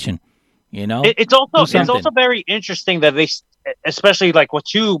vacation. It's also very interesting that they, especially like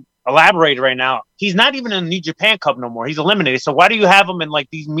what you elaborated right now, he's not even in the New Japan Cup no more. He's eliminated. So why do you have him in like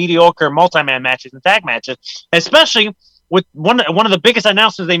these mediocre multi-man matches and tag matches, especially with one of the biggest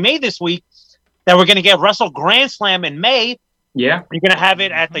announcements they made this week that we're going to get Wrestle Grand Slam in May. Yeah. You're going to have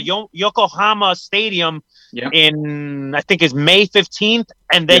it at the Yokohama Stadium in, I think it's May 15th.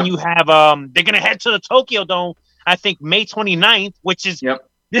 And then you have, they're going to head to the Tokyo Dome, I think May 29th, which is,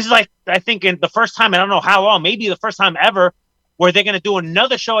 this is like, I think in the first time, I don't know how long, maybe the first time ever, where they're going to do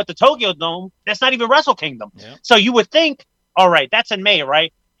another show at the Tokyo Dome. That's not even Wrestle Kingdom. Yeah. So you would think, all right, that's in May,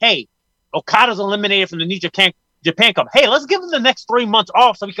 right? Hey, Okada's eliminated from the New Japan Cup. Hey, let's give him the next 3 months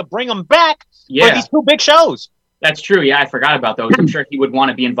off so we can bring him back for these two big shows. That's true. Yeah, I forgot about those. I'm sure he would want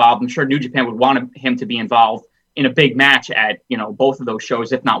to be involved. I'm sure New Japan would want him to be involved in a big match at, both of those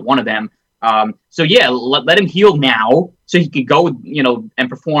shows, if not one of them. So yeah, let him heal now so he could go, and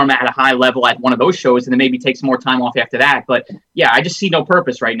perform at a high level at one of those shows, and then maybe take some more time off after that. But yeah, I just see no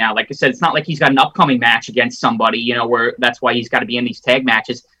purpose right now. Like I said, it's not like he's got an upcoming match against somebody, where that's why he's got to be in these tag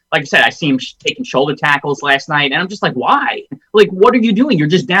matches. Like I said, I see him taking shoulder tackles last night, and I'm just like, why? Like, what are you doing? You're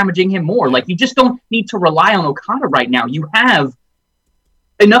just damaging him more. Like, you just don't need to rely on Okada right now. You have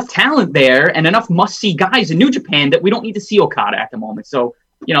enough talent there and enough must-see guys in New Japan that we don't need to see Okada at the moment. So,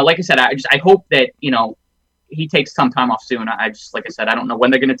 like I said, I hope that, he takes some time off soon. Like I said, I don't know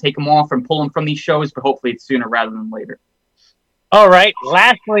when they're going to take him off and pull him from these shows, but hopefully it's sooner rather than later. All right.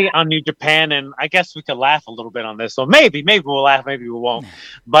 Lastly, on New Japan, and I guess we could laugh a little bit on this. So maybe we'll laugh, maybe we won't.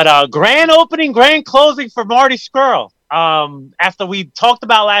 But grand opening, grand closing for Marty Scurll. After we talked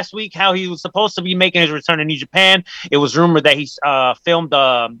about last week how he was supposed to be making his return to New Japan, it was rumored that he filmed,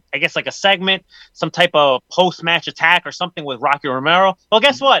 I guess, like a segment, some type of post-match attack or something with Rocky Romero. Well,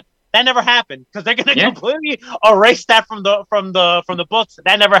 guess what? That never happened because they're going to completely erase that from the books.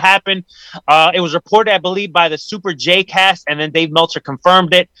 That never happened. It was reported, I believe, by the Super J Cast, and then Dave Meltzer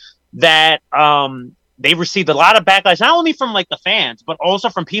confirmed it, that they received a lot of backlash, not only from like the fans, but also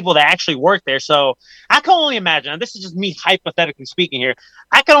from people that actually work there. So I can only imagine, and this is just me hypothetically speaking here,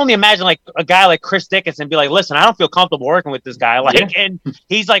 I can only imagine like a guy like Chris Dickinson be like, listen, I don't feel comfortable working with this guy. Like, and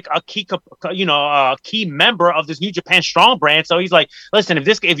he's like a key member of this New Japan Strong brand. So he's like, listen,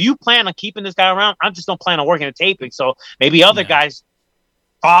 if you plan on keeping this guy around, I just don't plan on working a taping. So maybe other guys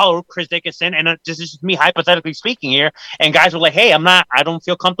follow Chris Dickinson, and this is just me hypothetically speaking here. And guys were like, hey, I don't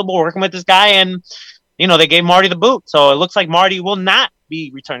feel comfortable working with this guy. And they gave Marty the boot. So it looks like Marty will not be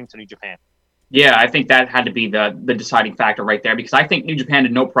returning to New Japan. Yeah, I think that had to be the deciding factor right there, because I think New Japan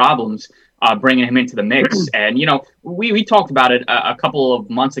had no problems bringing him into the mix. And, we talked about it a couple of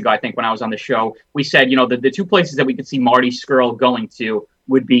months ago, I think, when I was on the show. We said, the two places that we could see Marty Scurll going to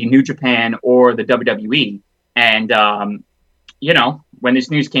would be New Japan or the WWE. And, when this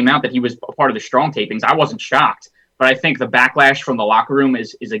news came out that he was a part of the Strong tapings, I wasn't shocked. But I think the backlash from the locker room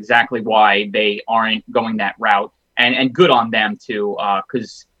is exactly why they aren't going that route. And good on them, too,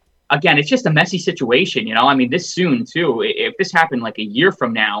 because, again, it's just a messy situation, I mean, this soon, too. If this happened like a year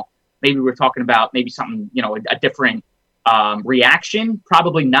from now, maybe we're talking about maybe something, a different reaction.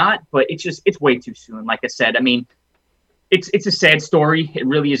 Probably not, but it's way too soon. Like I said, I mean, it's a sad story. It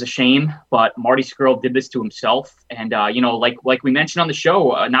really is a shame, but Marty Scurll did this to himself. And, like we mentioned on the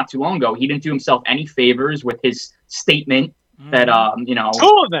show not too long ago, he didn't do himself any favors with his statement that,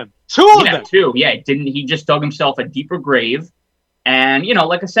 Two of them. Yeah, he just dug himself a deeper grave. And,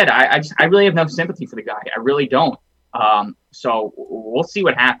 like I said, I really have no sympathy for the guy. I really don't. So we'll see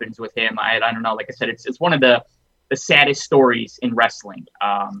what happens with him. I don't know. Like I said, it's one of the saddest stories in wrestling.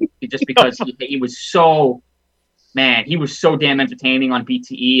 Just because he was so damn entertaining on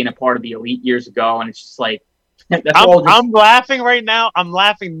BTE and a part of the Elite years ago. And it's just like, I'm laughing right now. I'm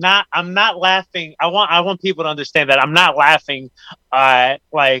not laughing. I want people to understand that I'm not laughing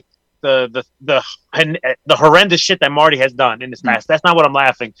like the horrendous shit that Marty has done in his past. That's not what I'm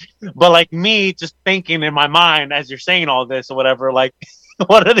laughing. But like me just thinking in my mind as you're saying all this or whatever, like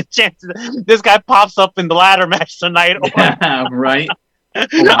what are the chances this guy pops up in the ladder match tonight? Right. Oh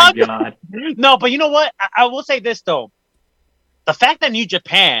my God. No, but you know what? I will say this though. The fact that New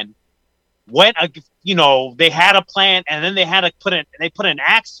Japan went, they had a plan and then they had to put an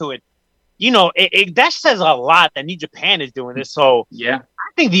axe to it. That says a lot that New Japan is doing this. So yeah,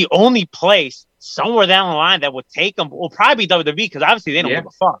 I think the only place somewhere down the line that would take them will probably be WWE, because obviously they don't give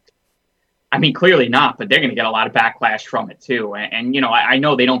a fuck. I mean, clearly not, but they're going to get a lot of backlash from it too. And I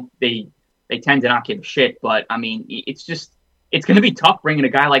know they tend to not give a shit, but I mean, it's going to be tough bringing a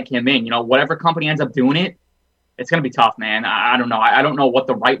guy like him in. Whatever company ends up doing it, it's going to be tough, man. I don't know. I don't know what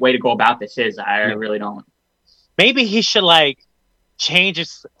the right way to go about this is. I really don't. Maybe he should change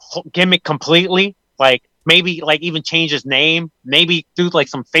his gimmick completely. Maybe even change his name. Maybe do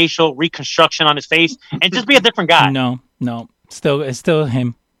some facial reconstruction on his face and just be a different guy. No. It's still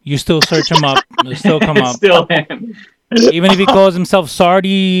him. You still search him up. It'll still come up. Still him. Even if he calls himself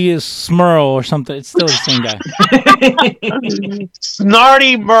Sardi Smurl or something, it's still the same guy.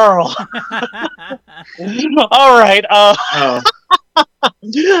 Snarty Merle. All right.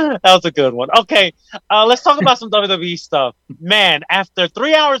 That was a good one. Okay, let's talk about some WWE stuff. Man, after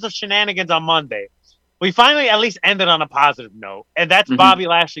 3 hours of shenanigans on Monday, we finally at least ended on a positive note, and that's Bobby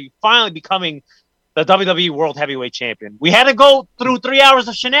Lashley finally becoming the WWE World Heavyweight Champion. We had to go through 3 hours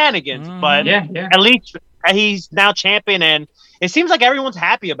of shenanigans, but at least he's now champion, and it seems like everyone's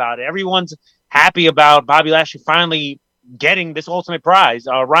happy about it. Everyone's happy about Bobby Lashley finally getting this ultimate prize.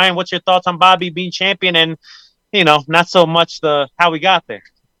 Ryan, what's your thoughts on Bobby being champion and, not so much how we got there?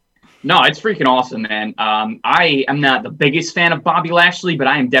 No, it's freaking awesome, man. I am not the biggest fan of Bobby Lashley, but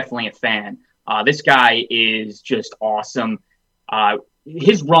I am definitely a fan. This guy is just awesome.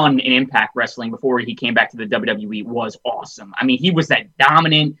 His run in Impact Wrestling before he came back to the WWE was awesome. I mean, he was that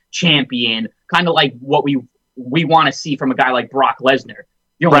dominant champion, kind of like what we want to see from a guy like Brock Lesnar.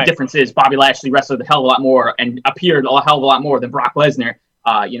 The only difference is Bobby Lashley wrestled a hell of a lot more and appeared a hell of a lot more than Brock Lesnar,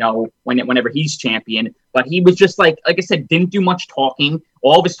 whenever he's champion. But he was just like I said, didn't do much talking.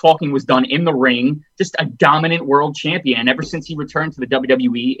 All of his talking was done in the ring, just a dominant world champion. And ever since he returned to the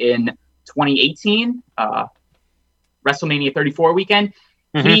WWE in 2018, WrestleMania 34 weekend,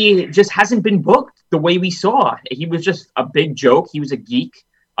 he just hasn't been booked the way we saw. He was just a big joke. He was a geek,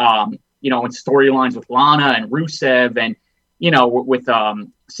 in storylines with Lana and Rusev and, with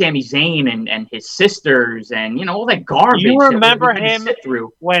Sami Zayn and his sisters and, all that garbage. You remember him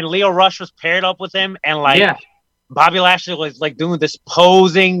when Leo Rush was paired up with him and Bobby Lashley was doing this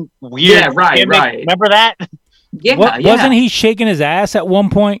posing weird. Yeah, right. Remember that? Yeah, Wasn't he shaking his ass at one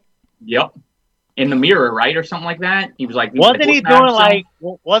point? Yep. In the mirror, right, or something like that. He was like, wasn't he doing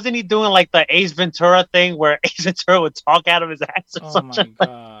like the Ace Ventura thing where Ace Ventura would talk out of his ass or something?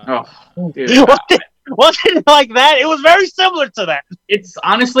 My God. Oh, dude. Wasn't it like that? It was very similar to that. It's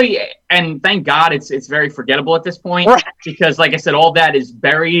honestly, and thank God, it's very forgettable at this point, because, like I said, all that is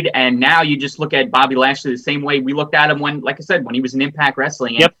buried, and now you just look at Bobby Lashley the same way we looked at him when he was in Impact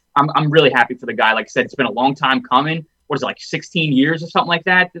Wrestling. And I'm really happy for the guy. Like I said, it's been a long time coming. What is it, like 16 years or something like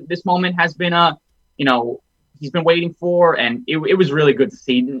that? This moment has been he's been waiting for, and it was really good to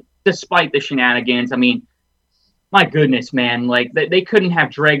see, despite the shenanigans. I mean, my goodness, man, like they couldn't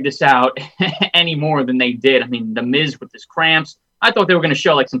have dragged this out any more than they did. I mean, The Miz with his cramps, I thought they were going to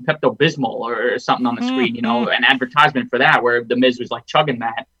show like some Pepto-Bismol or something on the screen, an advertisement for that where The Miz was like chugging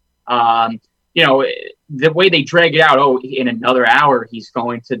that. The way they drag it out, in another hour he's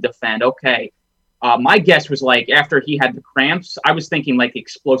going to defend. Okay. My guess was like after he had the cramps, I was thinking like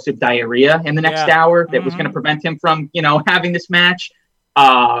explosive diarrhea in the next hour that was going to prevent him from, having this match.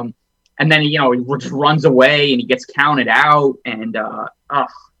 And then, he just runs away and he gets counted out. And,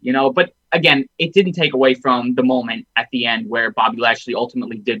 but again, it didn't take away from the moment at the end where Bobby Lashley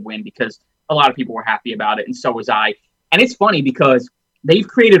ultimately did win, because a lot of people were happy about it. And so was I. And it's funny because they've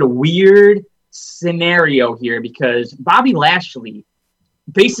created a weird scenario here, because Bobby Lashley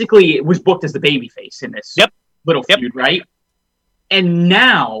basically was booked as the babyface in this little feud, right? And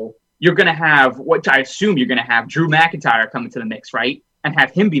now you're going to have, which I assume you're going to have, Drew McIntyre coming to the mix, right? And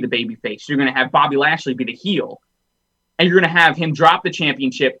have him be the babyface. You're going to have Bobby Lashley be the heel. And you're going to have him drop the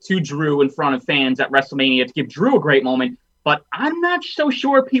championship to Drew in front of fans at WrestleMania to give Drew a great moment. But I'm not so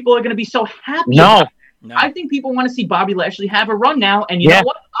sure people are going to be so happy. No. I think people want to see Bobby Lashley have a run now. And you know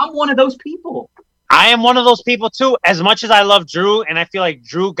what? I'm one of those people. I am one of those people too. As much as I love Drew, and I feel like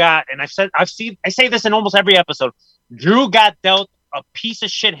Drew got, and I say this in almost every episode, Drew got dealt a piece of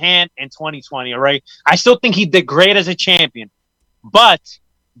shit hand in 2020. All right, I still think he did great as a champion, but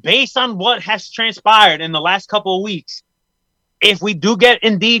based on what has transpired in the last couple of weeks, if we do get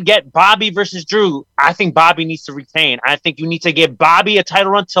Bobby versus Drew, I think Bobby needs to retain. I think you need to give Bobby a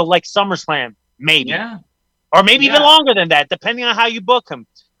title run till like SummerSlam, maybe, or maybe even longer than that, depending on how you book him.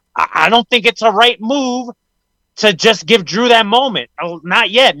 I don't think it's a right move to just give Drew that moment. Not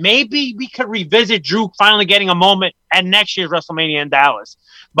yet. Maybe we could revisit Drew finally getting a moment at next year's WrestleMania in Dallas.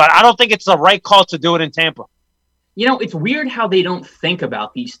 But I don't think it's the right call to do it in Tampa. It's weird how they don't think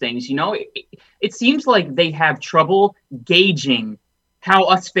about these things. It seems like they have trouble gauging how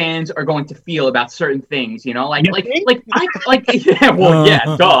us fans are going to feel about certain things. Duh.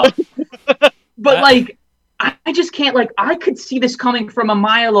 But I just can't, I could see this coming from a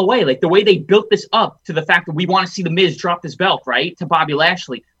mile away. Like, the way they built this up to the fact that we want to see The Miz drop this belt, right, to Bobby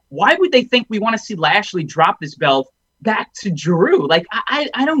Lashley. Why would they think we want to see Lashley drop this belt back to Drew?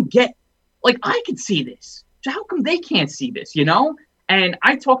 I don't get, I could see this. So how come they can't see this, And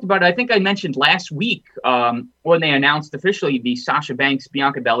I talked about it, I think I mentioned last week when they announced officially the Sasha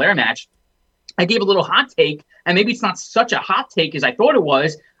Banks-Bianca Belair match. I gave a little hot take, and maybe it's not such a hot take as I thought it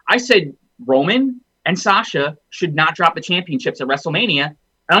was. I said Roman and Sasha should not drop the championships at WrestleMania. And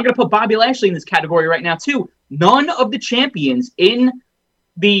I'm going to put Bobby Lashley in this category right now, too. None of the champions in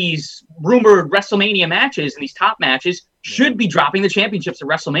these rumored WrestleMania matches and these top matches should be dropping the championships at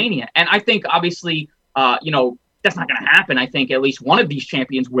WrestleMania. And I think, obviously, that's not going to happen. I think at least one of these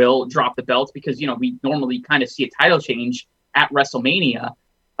champions will drop the belts because, we normally kind of see a title change at WrestleMania.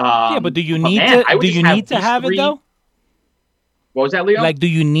 But do you need to have it, though? What was that, Leo? Do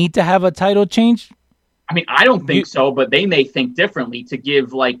you need to have a title change? I mean, I don't think so, but they may think differently to give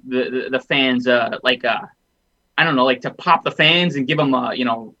the fans I don't know, like to pop the fans and give them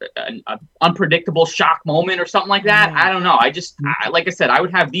an unpredictable shock moment or something like that. I don't know. Like I said, I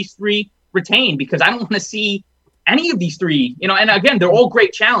would have these three retained because I don't want to see any of these three, and again, they're all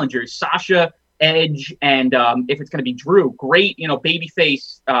great challengers. Sasha, Edge, and if it's going to be Drew, great,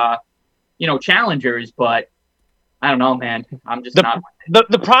 babyface, challengers, but I don't know, man. I'm just not.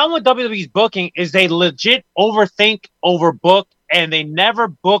 The problem with WWE's booking is they legit overthink, overbook, and they never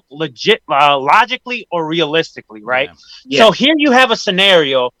book legit logically or realistically, right? Yeah. So here you have a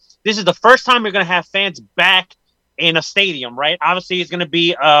scenario. This is the first time you're going to have fans back in a stadium, right? Obviously, it's going to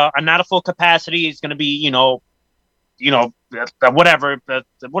be not a full capacity. It's going to be, whatever.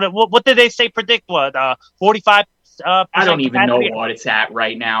 What did they say? Predict what? 45. I don't even know capacity? what it's at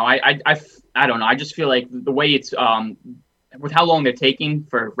right now. I don't know. I just feel like the way it's with how long they're taking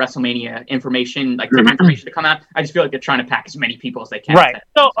for WrestleMania information, like different information to come out, I just feel like they're trying to pack as many people as they can. Right.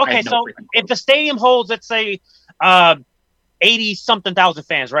 So So if the stadium holds, let's say, 80-something thousand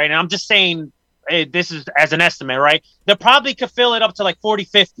fans, right? And I'm just saying this is as an estimate, right? They probably could fill it up to like 40,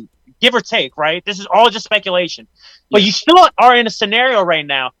 50, give or take, right? This is all just speculation. But you still are in a scenario right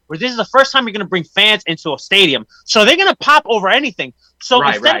now where this is the first time you're going to bring fans into a stadium. So they're going to pop over anything. So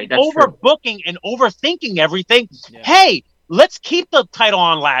instead of overbooking and overthinking everything, hey, let's keep the title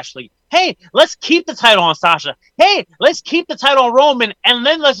on Lashley. Hey, let's keep the title on Sasha. Hey, let's keep the title on Roman. And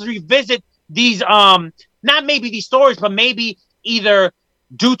then let's revisit these, not maybe these stories, but maybe either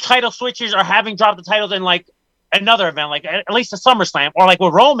do title switches or having dropped the titles in like another event, like at least a SummerSlam, or like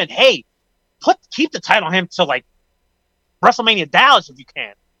with Roman, hey, keep the title on him to like WrestleMania Dallas if you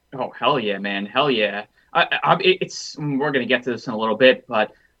can. Oh, hell yeah, man. Hell yeah. We're going to get to this in a little bit,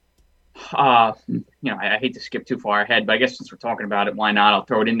 but I hate to skip too far ahead, but I guess since we're talking about it, why not? I'll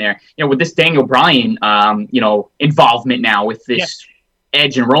throw it in there. With this Daniel Bryan, involvement now with this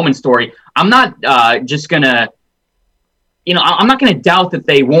Edge and Roman story, I'm not just going to, I'm not going to doubt that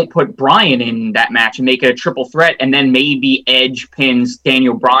they won't put Bryan in that match and make it a triple threat, and then maybe Edge pins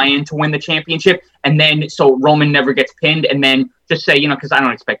Daniel Bryan to win the championship, and then so Roman never gets pinned, and then just say, because I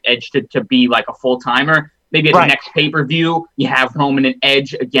don't expect Edge to be like a full-timer. Maybe at the next pay-per-view, you have Roman and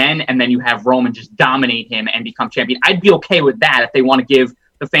Edge again, and then you have Roman just dominate him and become champion. I'd be okay with that if they want to give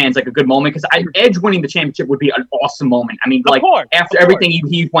the fans like a good moment, because Edge winning the championship would be an awesome moment. I mean, after everything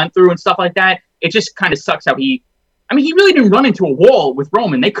he went through and stuff like that, it just kind of sucks how he really didn't run into a wall with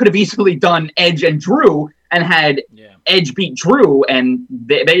Roman. They could have easily done Edge and Drew and had Edge beat Drew, and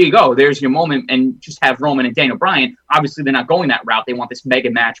there you go. There's your moment, and just have Roman and Daniel Bryan. Obviously, they're not going that route. They want this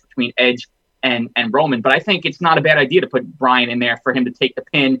mega match between Edge and Roman. But I think it's not a bad idea to put Bryan in there for him to take the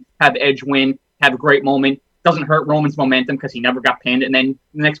pin, have Edge win, have a great moment. Doesn't hurt Roman's momentum because he never got pinned. And then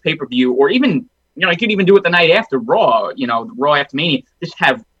the next pay-per-view, or even, you could even do it the night after Raw, Raw after Mania, just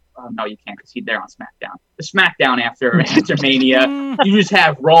have no, you can't because he's there on SmackDown. The SmackDown after Mania, you just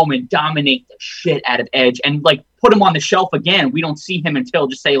have Roman dominate the shit out of Edge and like put him on the shelf again. We don't see him until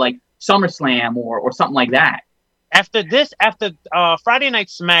just say like SummerSlam or something like that. After Friday Night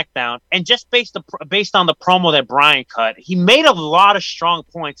SmackDown, and just based on the promo that Bryan cut, he made a lot of strong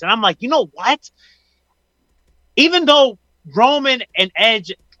points, and I'm like, you know what? Even though Roman and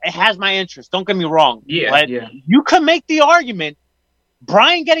Edge has my interest, don't get me wrong, you can make the argument.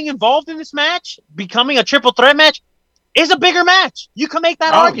 Bryan getting involved in this match, becoming a triple threat match, is a bigger match. You can make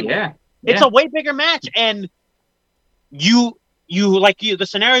that argument. Yeah. It's a way bigger match. And the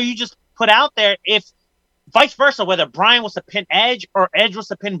scenario you just put out there, if vice versa, whether Bryan was to pin Edge or Edge was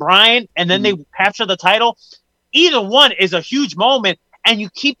to pin Bryan, and then they capture the title, either one is a huge moment, and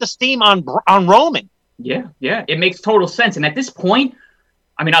you keep the steam on Roman. Yeah. It makes total sense. And at this point,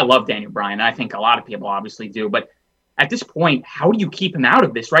 I love Daniel Bryan. I think a lot of people obviously do, but at this point, how do you keep him out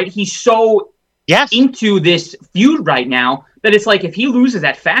of this, right? He's so into this feud right now that it's like if he loses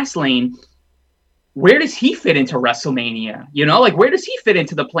at Fastlane, where does he fit into WrestleMania? Where does he fit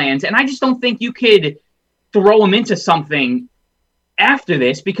into the plans? And I just don't think you could throw him into something after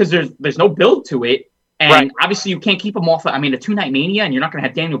this because there's no build to it. And obviously you can't keep him off a 2-night Mania, and you're not going to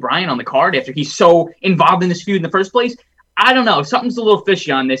have Daniel Bryan on the card after he's so involved in this feud in the first place. I don't know. Something's a little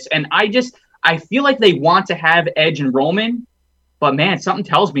fishy on this. And I feel like they want to have Edge and Roman, but man, something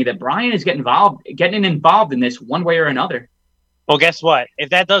tells me that Bryan is getting involved in this one way or another. Well, guess what?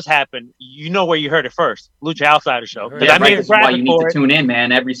 If that does happen, you know where you heard it first. Lucha Outsider Show. That's why you need to tune in,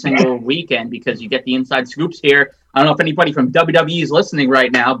 man, every single weekend, because you get the inside scoops here. I don't know if anybody from WWE is listening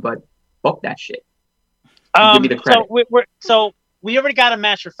right now, but book that shit. Give me the credit. So we already got a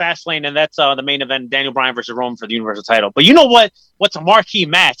match for Fastlane, and that's the main event, Daniel Bryan versus Roman for the Universal title. But you know what? What's a marquee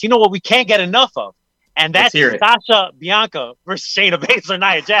match? You know what we can't get enough of? And that's Sasha Bianca versus Shayna Baszler,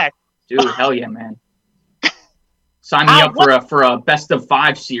 Nia Jax. Dude, hell yeah, man. Sign me up for a best of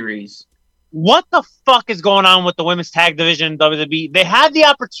 5 series. What the fuck is going on with the women's tag division in WWE? They had the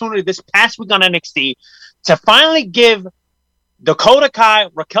opportunity this past week on NXT to finally give Dakota Kai,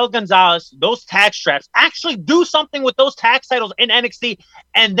 Raquel Gonzalez, those tag straps, actually do something with those tag titles in NXT,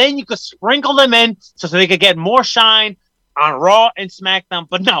 and then you could sprinkle them in so they could get more shine on Raw and SmackDown.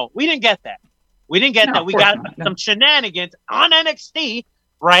 But no, we didn't get that. We got some shenanigans on NXT,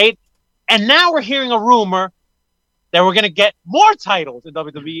 right? And now we're hearing a rumor that we're going to get more titles in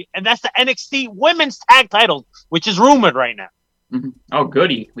WWE, and that's the NXT women's tag titles, which is rumored right now. Mm-hmm. Oh,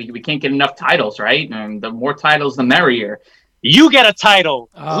 goody. We can't get enough titles, right? And the more titles, the merrier. You get a title.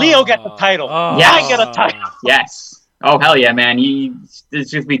 Leo gets a title. I get a title. Yes. Oh, hell yeah, man. There's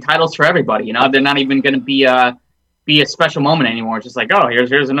just be titles for everybody, you know? They're not even going to be a special moment anymore. It's just like, oh,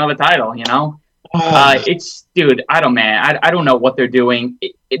 here's another title, you know? Dude, I don't know what they're doing.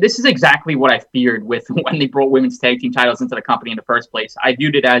 This is exactly what I feared with when they brought women's tag team titles into the company in the first place. I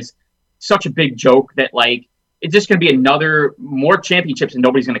viewed it as such a big joke that, like, it's just going to be more championships and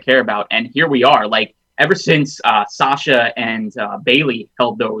nobody's going to care about. And here we are. Like, ever since Sasha and Bayley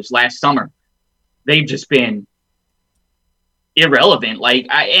held those last summer, they've just been irrelevant. Like,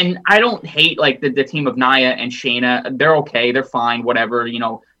 I don't hate, like, the team of Nia and Shayna. They're okay. They're fine. Whatever, you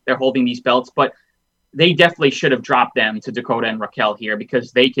know, they're holding these belts. But they definitely should have dropped them to Dakota and Raquel here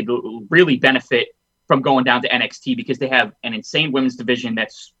because they could really benefit from going down to NXT because they have an insane women's division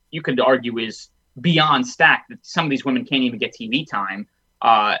that's, you could argue, is beyond stacked. Some of these women can't even get TV time.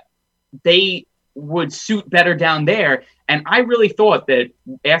 They would suit better down there. And I really thought that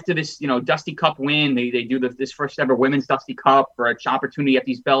after this, you know, Dusty Cup win, they do this first ever women's Dusty Cup for an opportunity at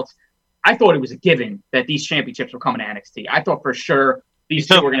these belts. I thought it was a given that these championships were coming to NXT. I thought for sure these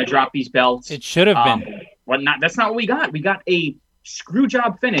two were going to drop these belts. It should have been. But that's not what we got. We got a screw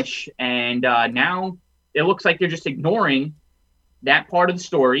job finish. And now it looks like they're just ignoring that part of the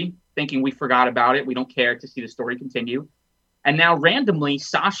story, thinking we forgot about it. We don't care to see the story continue. And now randomly,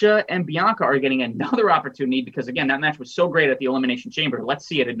 Sasha and Bianca are getting another opportunity because, again, that match was so great at the Elimination Chamber. Let's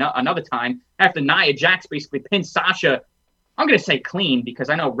see it another time. After Nia Jax basically pinned Sasha, I'm going to say clean because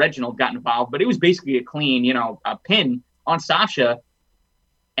I know Reginald got involved, but it was basically a clean, you know, a pin on Sasha.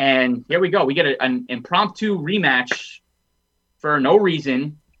 And here we go. We get an impromptu rematch for no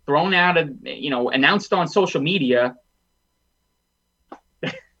reason, thrown out of, you know, announced on social media.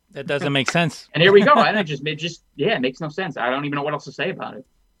 That doesn't make sense. And here we go. And it makes no sense. I don't even know what else to say about it.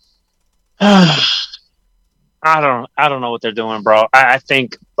 I don't know what they're doing, bro. I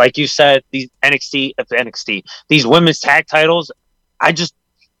think, like you said, these these women's tag titles,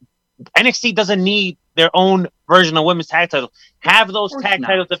 NXT doesn't need their own version of women's tag titles. Have those tag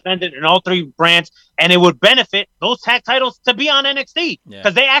titles defended in all 3 brands, and it would benefit those tag titles to be on NXT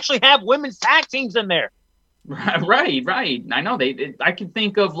because they actually have women's tag teams in there. Right. I know I can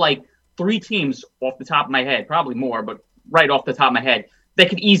think of like 3 teams off the top of my head, probably more, but right off the top of my head, that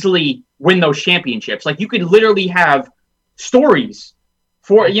could easily win those championships. Like, you could literally have stories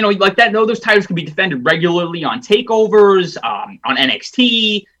for, you know, like that. No, those titles could be defended regularly on takeovers, on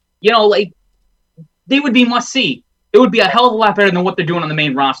NXT. You know, like, they would be must see. It would be a hell of a lot better than what they're doing on the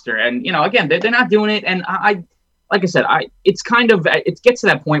main roster. And, you know, again, they're not doing it. And like I said, it gets to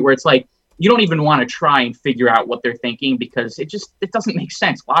that point where it's like, you don't even want to try and figure out what they're thinking because it doesn't make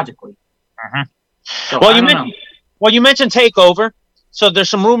sense logically. Uh-huh. So you mentioned TakeOver. So there's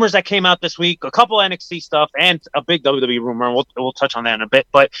some rumors that came out this week, a couple NXT stuff and a big WWE rumor. We'll touch on that in a bit.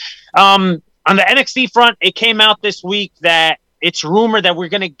 But on the NXT front, it came out this week that it's rumored that we're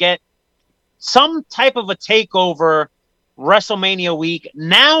going to get some type of a TakeOver WrestleMania week.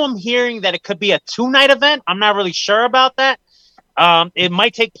 Now I'm hearing that it could be a 2-night event. I'm not really sure about that. It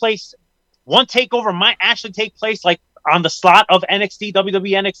might take place. One TakeOver might actually take place like on the slot of NXT,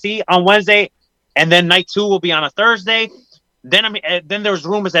 WWE NXT on Wednesday, and then night 2 will be on a Thursday. Then there's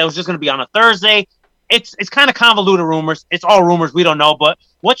rumors that it was just going to be on a Thursday. It's kind of convoluted rumors. It's all rumors. We don't know. But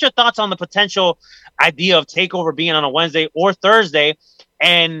what's your thoughts on the potential idea of TakeOver being on a Wednesday or Thursday?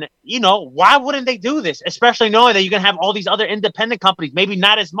 And, you know, why wouldn't they do this? Especially knowing that you're going to have all these other independent companies, maybe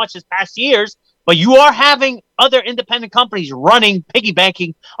not as much as past years, but you are having other independent companies running,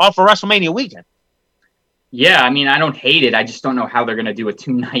 piggybacking off of WrestleMania weekend. Yeah, I mean, I don't hate it. I just don't know how they're going to do a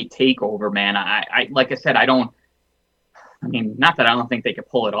 2-night TakeOver, man. I like I said, not that I don't think they could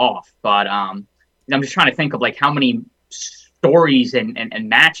pull it off, but I'm just trying to think of like how many stories and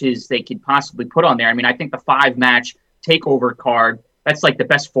matches they could possibly put on there. I mean, I think the 5-match TakeOver card, that's like the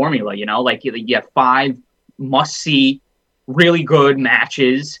best formula, you know, like you have 5 must-see, really good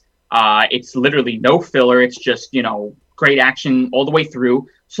matches. It's literally no filler. It's just, you know, great action all the way through.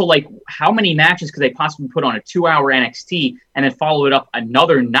 So, like, how many matches could they possibly put on a 2-hour NXT and then follow it up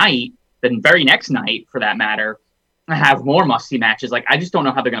another night, the very next night, for that matter, and have more must-see matches? Like, I just don't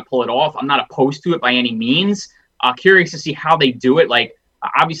know how they're going to pull it off. I'm not opposed to it by any means. Curious to see how they do it. Like,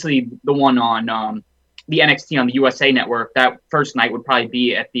 obviously, the one on the NXT on the USA Network, that first night would probably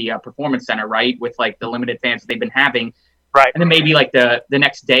be at the Performance Center, right, with, like, the limited fans they've been having. Right. And then maybe, like, the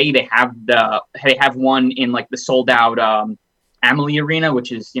next day they have one in, like, the sold-out Amalie Arena,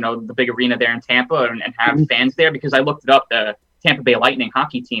 which is, you know, the big arena there in Tampa, and have fans there, because I looked it up. The Tampa Bay Lightning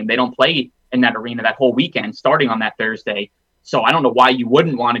hockey team, they don't play in that arena that whole weekend starting on that Thursday. So I don't know why you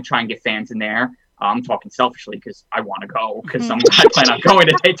wouldn't want to try and get fans in there. I'm talking selfishly because I want to go, because I plan on going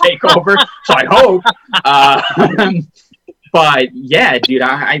to take over. So I hope. But yeah, dude,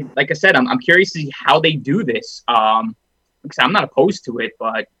 I like I said, I'm curious to see how they do this. Because I'm not opposed to it,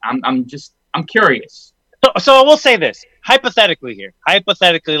 but I'm curious. So I will say this, hypothetically,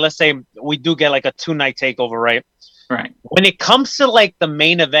 let's say we do get like a 2-night takeover, right? Right. When it comes to like the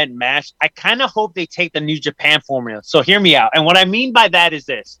main event match, I kind of hope they take the New Japan formula. So hear me out. And what I mean by that is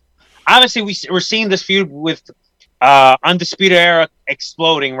this. Obviously, we're seeing this feud with Undisputed Era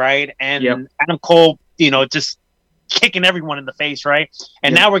exploding, right? And Adam Cole, you know, just kicking everyone in the face, right?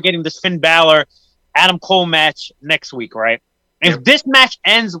 And now we're getting this Finn Balor Adam Cole match next week, right? If this match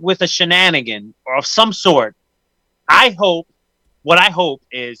ends with a shenanigan or of some sort, what I hope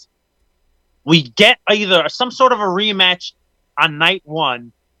is we get either some sort of a rematch on night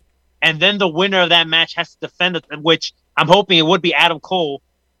one, and then the winner of that match has to defend it, which I'm hoping it would be Adam Cole,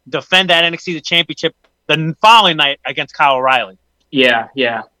 defend that NXT Championship the following night against Kyle O'Reilly. Yeah,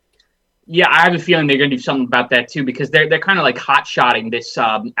 I have a feeling they're going to do something about that too, because they're kind of like hot-shotting this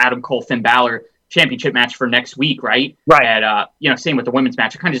Adam Cole Finn Balor championship match for next week, right? Right. And same with the women's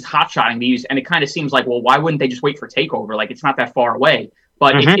match. They're kind of just hot-shotting these, and it kind of seems like, well, why wouldn't they just wait for TakeOver? Like, it's not that far away,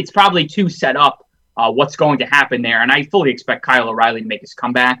 but it's probably to set up what's going to happen there. And I fully expect Kyle O'Reilly to make his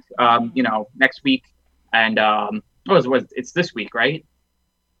comeback, next week. And it's this week, right?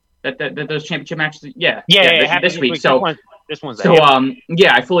 That those championship matches, this week. So this one's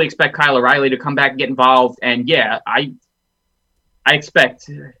I fully expect Kyle O'Reilly to come back and get involved. And I expect.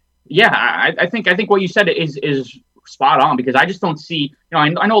 I think what you said is spot on, because I just don't see. I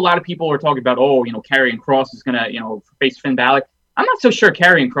know a lot of people are talking about, Karrion Kross is gonna face Finn Balor. I'm not so sure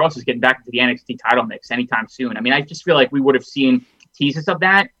Karrion Kross is getting back into the NXT title mix anytime soon. I mean, I just feel like we would have seen teases of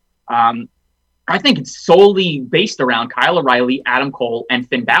that. I think it's solely based around Kyle O'Reilly, Adam Cole, and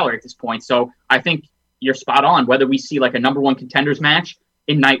Finn Balor at this point. So I think you're spot on. Whether we see like a number one contenders match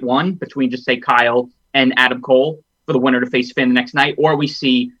in night one between just say Kyle and Adam Cole for the winner to face Finn the next night, or we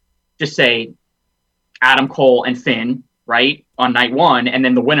see just say Adam Cole and Finn, right, on night one, and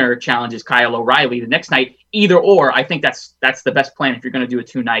then the winner challenges Kyle O'Reilly the next night. Either or, I think that's the best plan if you're going to do a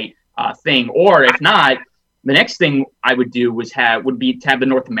 2-night thing. Or if not, the next thing I would do would be to have the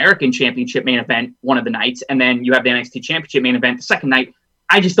North American Championship main event one of the nights, and then you have the NXT Championship main event the second night.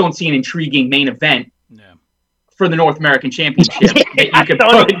 I just don't see an intriguing main event for the North American Championship that you could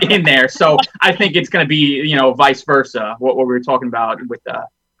put in there. So I think it's going to be, vice versa, what we were talking about with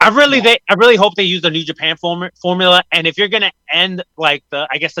I really hope they use the New Japan formula. And if you're going to end like the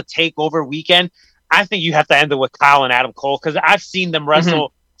TakeOver weekend, I think you have to end it with Kyle and Adam Cole, because I've seen them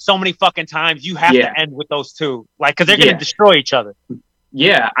wrestle so many fucking times. You have to end with those two, like, because they're going to destroy each other.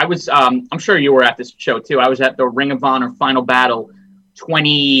 Yeah, I was. I'm sure you were at this show too. I was at the Ring of Honor Final Battle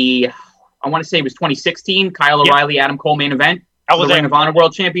 20. I want to say it was 2016. Kyle O'Reilly, Adam Cole main event. That was the Ring of Honor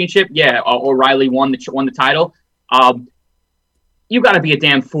World Championship. Yeah, O'Reilly won the title. You got to be a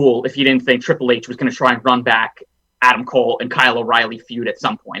damn fool if you didn't think Triple H was going to try and run back Adam Cole and Kyle O'Reilly feud at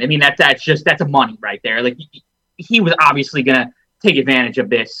some point. I mean, that's a money right there. Like, he was obviously going to take advantage of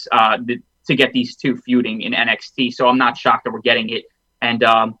this to get these two feuding in NXT. So I'm not shocked that we're getting it. And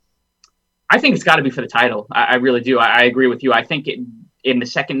I think it's got to be for the title. I really do. I agree with you. I think in the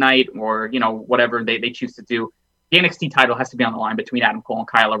second night, or whatever they choose to do, the NXT title has to be on the line between Adam Cole and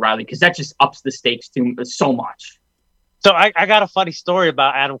Kyle O'Reilly, because that just ups the stakes so much. So I got a funny story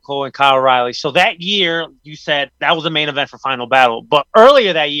about Adam Cole and Kyle O'Reilly. So that year, you said that was the main event for Final Battle. But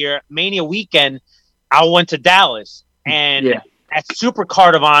earlier that year, Mania weekend, I went to Dallas. And at Super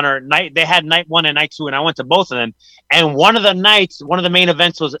Card of Honor, they had night one and night two, and I went to both of them. And one of the main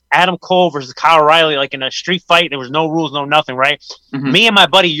events was Adam Cole versus Kyle O'Reilly, like in a street fight. There was no rules, no nothing, right? Mm-hmm. Me and my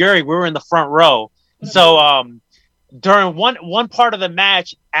buddy Yuri, we were in the front row. So during one part of the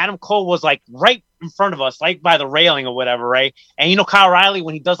match, Adam Cole was like right in front of us, like by the railing or whatever, right? And Kyle O'Reilly,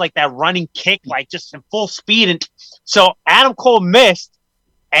 when he does like that running kick, like just in full speed, and so Adam Cole missed,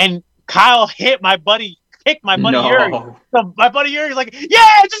 and Kyle hit my buddy kicked my buddy No. Yuri. So my buddy Yuri's like, yeah,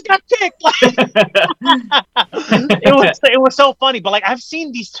 I just got kicked. Like, it was so funny. But like I've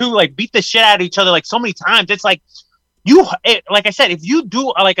seen these two like beat the shit out of each other like so many times. It's like like I said, if you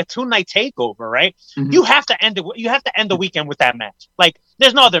do like a 2-night takeover, right? Mhm. You have to end it. You have to end the weekend with that match. Like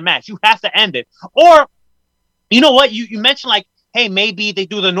there's no other match. You have to end it. Or you know what? You mentioned like, hey, maybe they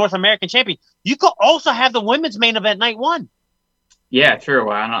do the North American champion. You could also have the women's main event night 1. Yeah,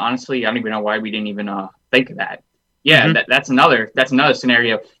 true. Honestly, I don't even know why we didn't even think of that. Yeah, Mhm. that's another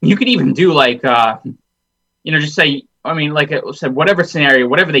scenario. You could even do like just say, I mean, like I said, whatever scenario,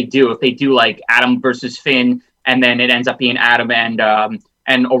 whatever they do, if they do like Adam versus Finn, and then it ends up being Adam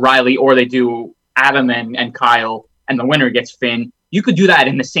and O'Reilly, or they do Adam and Kyle, and the winner gets Finn. You could do that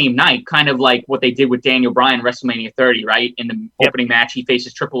in the same night, kind of like what they did with Daniel Bryan WrestleMania 30, right? In the opening match, he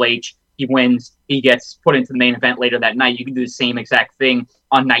faces Triple H. He wins. He gets put into the main event later that night. You can do the same exact thing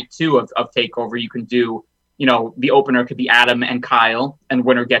on night 2 of TakeOver. You can do, the opener could be Adam and Kyle, and the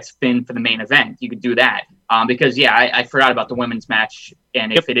winner gets Finn for the main event. You could do that. Because, I forgot about the women's match.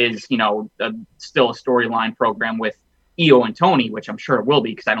 And if it is, still a storyline program with Io and Tony, which I'm sure it will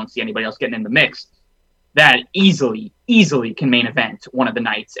be because I don't see anybody else getting in the mix, that easily can main event one of the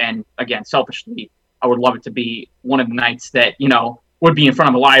nights. And again, selfishly, I would love it to be one of the nights that, would be in front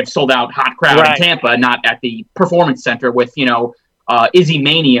of a live sold out hot crowd in Tampa, not at the Performance Center with, Izzy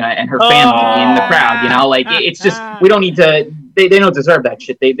Mania and her family in the crowd. It's just, we don't need to, they don't deserve that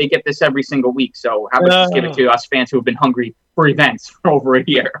shit. They get this every single week. So how about just give it to us fans who have been hungry for events for over a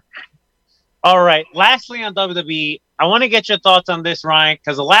year? All right. Lastly, on WWE, I want to get your thoughts on this, Ryan,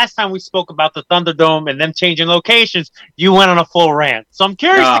 because the last time we spoke about the Thunderdome and them changing locations, you went on a full rant. So I'm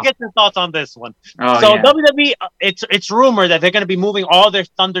curious to get your thoughts on this one. WWE, it's rumored that they're going to be moving all their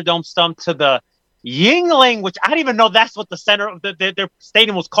Thunderdome stuff to the Yingling, which I don't even know that's what the center of their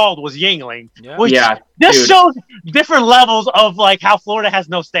stadium was called, was Yingling. Yeah. This shows different levels of like how Florida has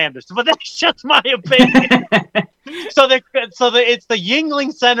no standards. But that's just my opinion. It's the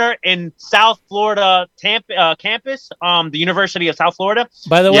Yingling Center in South Florida campus, the University of South Florida.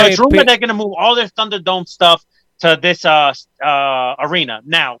 By the way, it's rumored they're going to move all their Thunderdome stuff to this arena.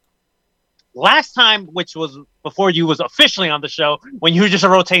 Now, last time, which was before you was officially on the show, when you were just a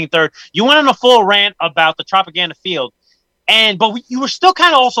rotating third, you went on a full rant about the Tropicana Field, but you were still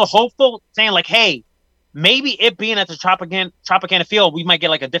kind of also hopeful, saying like, hey, maybe it being at the Tropicana Field, we might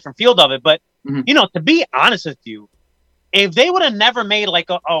get like a different field of it. But to be honest with you, if they would have never made like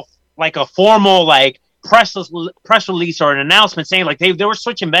a formal like press release or an announcement saying like they were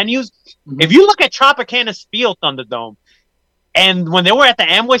switching venues, if you look at Tropicana's Field Thunderdome, and when they were at the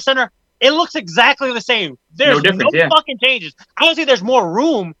Amway Center, it looks exactly the same. There's no fucking changes. Honestly, there's more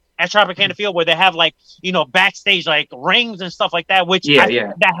room at Tropicana Field where they have like, backstage like rings and stuff like that, which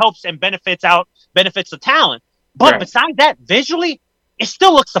that helps and benefits the talent. But besides that, visually, it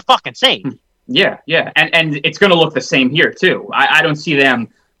still looks the fucking same. Yeah. And it's going to look the same here too. I don't see them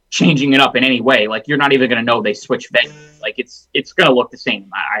changing it up in any way. Like, you're not even going to know they switched venues. Like, it's going to look the same.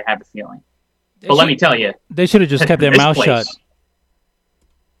 I have a feeling. But let me tell you, they should have just kept their mouth shut.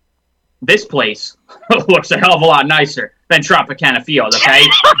 This place looks a hell of a lot nicer than Tropicana Field, okay?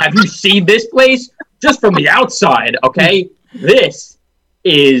 Have you seen this place? Just from the outside, okay? This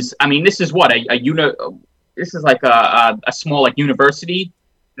is what, this is like a small, like, university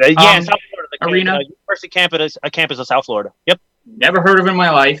South Florida, arena? University campus of South Florida. Yep. Never heard of it in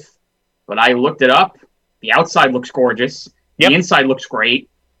my life, but I looked it up. The outside looks gorgeous. The inside looks great.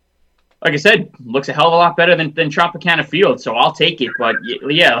 Like I said, looks a hell of a lot better than Tropicana Field, so I'll take it. But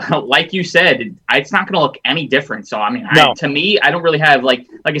yeah, like you said, it's not going to look any different. So to me, I don't really have like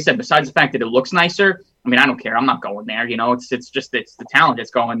I said, besides the fact that it looks nicer. I don't care. I'm not going there. It's the talent that's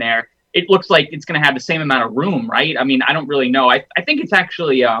going there. It looks like it's going to have the same amount of room, right? I don't really know. I think it's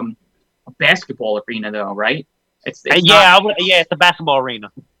actually a basketball arena, though, right? It's a basketball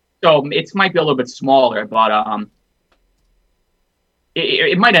arena. So it might be a little bit smaller, but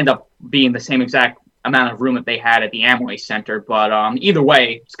it might end up being the same exact amount of room that they had at the Amway Center. But either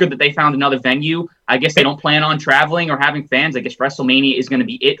way, it's good that they found another venue. I guess they don't plan on traveling or having fans. I guess WrestleMania is going to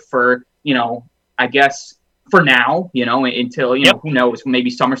be it for, I guess for now, until, who knows,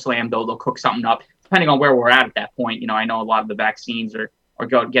 maybe SummerSlam, they'll cook something up, depending on where we're at that point. I know a lot of the vaccines are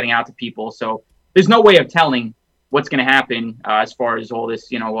getting out to people. So there's no way of telling what's going to happen as far as all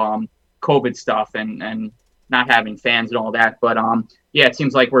this, COVID stuff and not having fans and all that. But it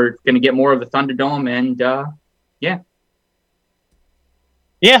seems like we're going to get more of the Thunderdome, and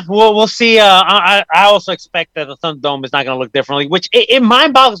we'll see. I also expect that the Thunderdome is not going to look differently, which it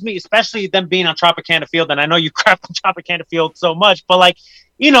mind boggles me, especially them being on Tropicana Field. And I know you crap on Tropicana Field so much, but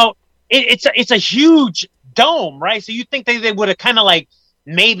it's a huge dome, right? So you think they would have kind of like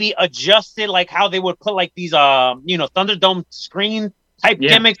maybe adjusted like how they would put like these Thunderdome screen type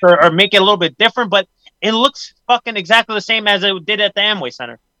gimmicks or make it a little bit different, but it looks fucking exactly the same as it did at the Amway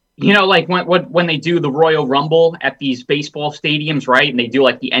Center. You know, like when they do the Royal Rumble at these baseball stadiums, right? And they do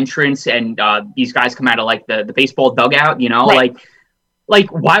like the entrance, and these guys come out of like the baseball dugout. You know, right. like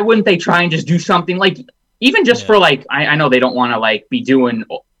why wouldn't they try and just do something like even just for like I know they don't want to like be doing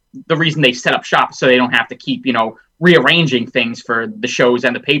the reason they set up shop so they don't have to keep rearranging things for the shows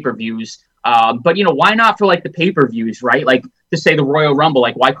and the pay-per-views. But why not for like the pay-per-views, right? Like to say the Royal Rumble,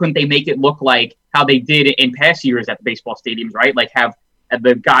 like why couldn't they make it look like how they did in past years at the baseball stadiums, right? Like have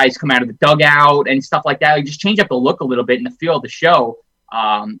the guys come out of the dugout and stuff like that. Like just change up the look a little bit in the feel of the show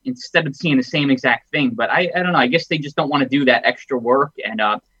instead of seeing the same exact thing. But I don't know. I guess they just don't want to do that extra work. And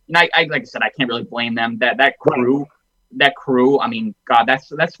I like I said, I can't really blame them. That crew. I mean, God,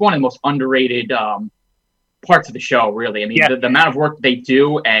 that's one of the most underrated parts of the show. Really, I mean, the amount of work they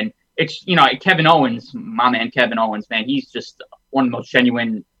do, and it's Kevin Owens, my man, Kevin Owens, man, he's just one of the most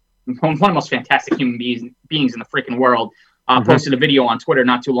genuine, one of the most fantastic human beings in the freaking world. Posted a video on Twitter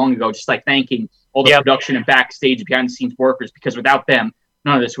not too long ago, just like thanking all the production and backstage behind the scenes workers, because without them,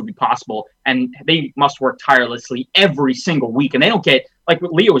 none of this would be possible. And they must work tirelessly every single week. And they don't get, like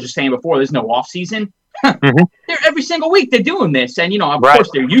what Leo was just saying before, there's no off season. They're every single week they're doing this. And, of course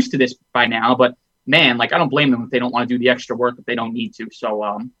they're used to this by now, but man, like I don't blame them if they don't want to do the extra work if they don't need to.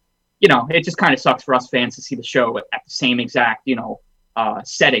 So, it just kind of sucks for us fans to see the show at the same exact,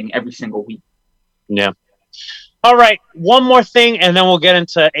 setting every single week. Yeah. All right, one more thing, and then we'll get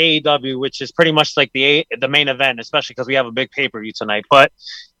into AEW, which is pretty much like the main event, especially because we have a big pay-per-view tonight. But,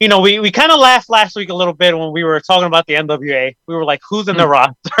 we kind of laughed last week a little bit when we were talking about the NWA. We were like, who's in the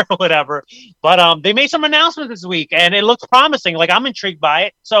roster or whatever. But they made some announcements this week, and it looks promising. Like, I'm intrigued by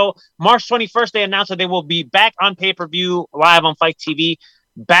it. So, March 21st, they announced that they will be back on pay-per-view live on Fight TV.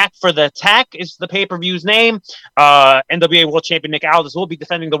 Back for the Attack is the pay-per-view's name. NWA World Champion Nick Aldis will be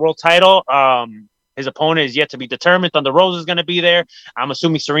defending the world title. His opponent is yet to be determined. Thunder Rosa is going to be there. I'm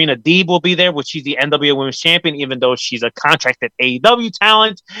assuming Serena Deeb will be there, which she's the NWA Women's Champion, even though she's a contracted AEW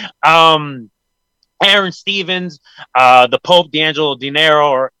talent. Aaron Stevens, the Pope, D'Angelo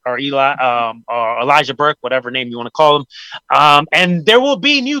Dinero, or Eli, or Elijah Burke, whatever name you want to call him. And there will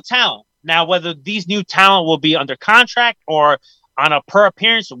be new talent. Now, whether these new talent will be under contract or on a per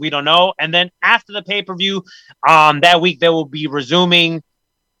appearance, we don't know. And then after the pay-per-view, that week, they will be resuming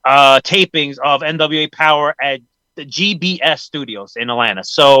tapings of NWA Power at the GBS Studios in Atlanta.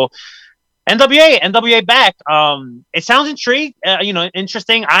 So NWA back. It sounds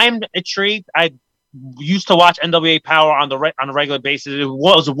interesting. I'm intrigued. I used to watch NWA Power on a regular basis. It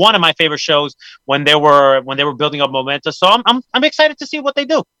was one of my favorite shows when they were building up momentum. So I'm excited to see what they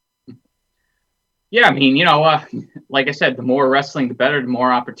do. Yeah, I mean, like I said, the more wrestling, the better. The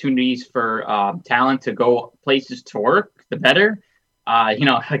more opportunities for talent to go places to work, the better.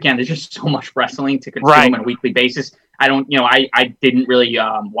 Again, there's just so much wrestling to consume on a weekly basis. I didn't really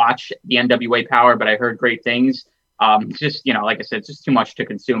watch the NWA Power, but I heard great things. Just, like I said, it's just too much to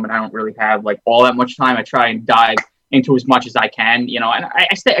consume, and I don't really have like all that much time. I try and dive into as much as I can, and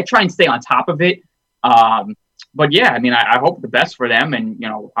I try and stay on top of it. But yeah, I mean, I hope the best for them, and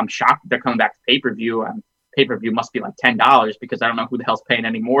I'm shocked that they're coming back to pay-per-view. Pay-per-view must be like $10 because I don't know who the hell's paying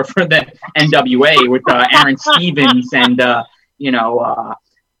any more for the NWA with Aaron Stevens and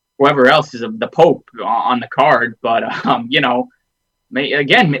whoever else is the Pope on the card. But,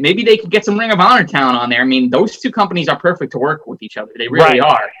 maybe they could get some Ring of Honor talent on there. I mean, those two companies are perfect to work with each other. They really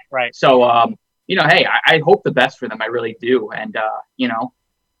are. Right. So, hey, I hope the best for them. I really do. And,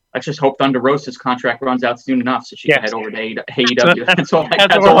 let's just hope Thunder Rosa's contract runs out soon enough so she can head over to AEW. That's all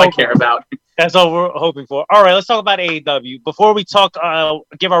I care about. That's all we're hoping for. All right, let's talk about AEW. Before we talk,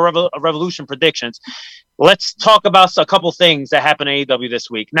 give our Revolution predictions, let's talk about a couple things that happened at AEW this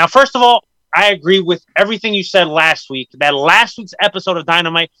week. Now, first of all, I agree with everything you said last week, that last week's episode of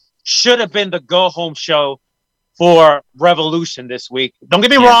Dynamite should have been the go-home show for Revolution this week. Don't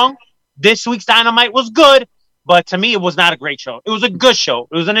get me wrong. This week's Dynamite was good, but to me, it was not a great show. It was a good show.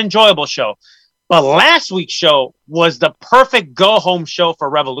 It was an enjoyable show. But last week's show was the perfect go-home show for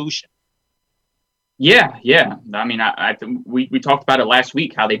Revolution. Yeah. I mean, we talked about it last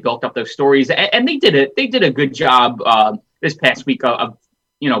week, how they built up those stories, and they did it. They did a good job this past week of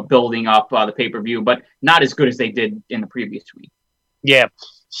building up the pay-per-view, but not as good as they did in the previous week. Yeah.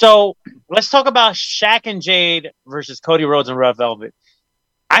 So let's talk about Shaq and Jade versus Cody Rhodes and Red Velvet.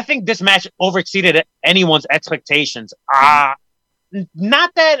 I think this match overexceeded anyone's expectations.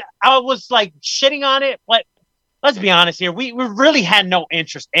 Not that I was like shitting on it, but let's be honest here. We really had no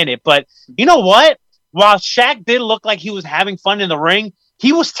interest in it. But you know what? While Shaq did look like he was having fun in the ring,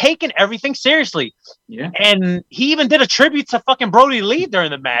 he was taking everything seriously. Yeah. And he even did a tribute to fucking Brody Lee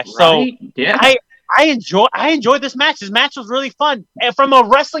during the match. Right? So Yeah. I enjoyed this match. This match was really fun. And from a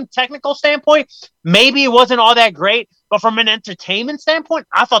wrestling technical standpoint, maybe it wasn't all that great, but from an entertainment standpoint,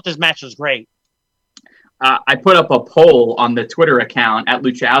 I thought this match was great. I put up a poll on the Twitter account at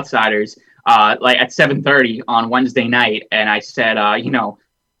Lucha Outsiders, like at 7:30 on Wednesday night, and I said, at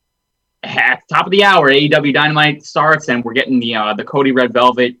the top of the hour, AEW Dynamite starts, and we're getting the Cody Red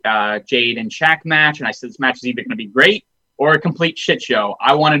Velvet, Jade and Shaq match, and I said this match is either going to be great or a complete shit show.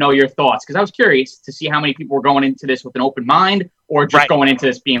 I want to know your thoughts, because I was curious to see how many people were going into this with an open mind, or just going into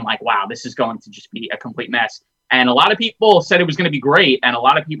this being like, wow, this is going to just be a complete mess. And a lot of people said it was going to be great, and a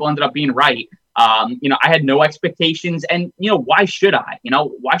lot of people ended up being right. I had no expectations, and why should I?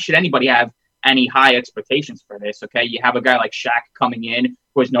 Why should anybody have any high expectations for this? Okay, you have a guy like Shaq coming in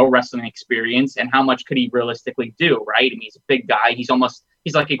who has no wrestling experience, and how much could he realistically do? Right? I mean, he's a big guy. He's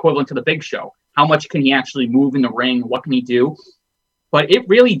like equivalent to the Big Show. How much can he actually move in the ring? What can he do? But it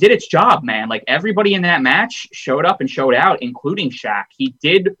really did its job, man. Like, everybody in that match showed up and showed out, including Shaq. He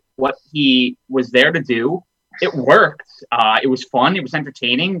did what he was there to do. It worked. It was fun. It was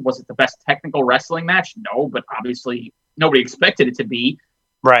entertaining. Was it the best technical wrestling match? No, but obviously nobody expected it to be.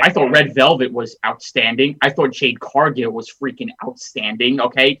 Right. I thought Red Velvet was outstanding. I thought Jade Cargill was freaking outstanding.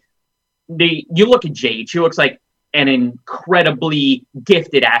 Okay. You look at Jade, she looks like an incredibly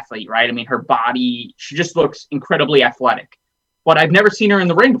gifted athlete, right? I mean, her body, she just looks incredibly athletic. But I've never seen her in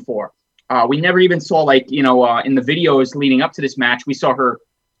the ring before. We never even saw, in the videos leading up to this match, we saw her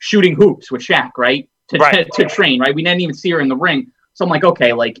shooting hoops with Shaq, right? To train, right? We didn't even see her in the ring. So I'm like,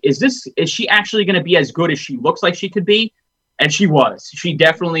 okay, is she actually going to be as good as she looks like she could be? And she was. She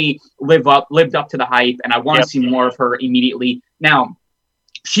definitely lived up to the hype, and I want to see more of her immediately. Now,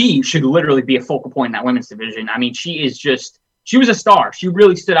 she should literally be a focal point in that women's division. I mean, she was a star. She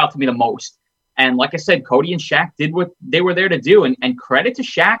really stood out to me the most. And like I said, Cody and Shaq did what they were there to do. And credit to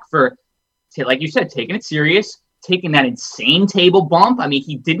Shaq for, like you said, taking it serious, taking that insane table bump. I mean,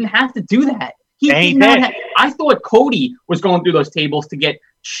 he didn't have to do that. I thought Cody was going through those tables to get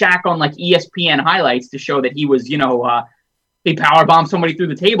Shaq on like ESPN highlights to show that he was, he powerbombed somebody through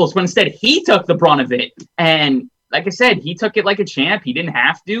the tables, but instead he took the brunt of it. And like I said, he took it like a champ. He didn't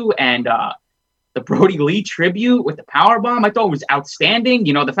have to. And the Brody Lee tribute with the powerbomb, I thought was outstanding.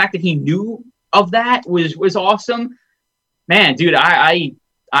 The fact that he knew of that was awesome. Man, dude, I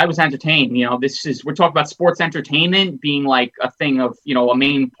was entertained. We're talking about sports entertainment being like a thing of, a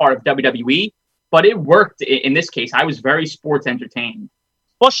main part of WWE. But it worked in this case. I was very sports entertained.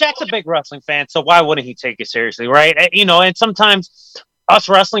 Well, Shaq's a big wrestling fan, so why wouldn't he take it seriously, right? And sometimes us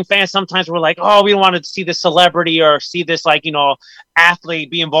wrestling fans, sometimes we're like, oh, we don't want to see this celebrity or see this, athlete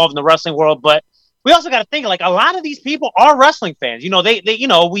be involved in the wrestling world. But we also got to think, a lot of these people are wrestling fans.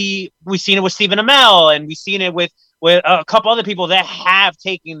 We've seen it with Stephen Amell, and we've seen it with a couple other people that have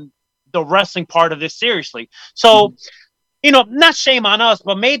taken the wrestling part of this seriously. So, not shame on us,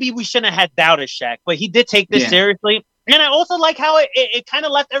 but maybe we shouldn't have had doubted Shaq, but he did take this seriously. And I also like how it kind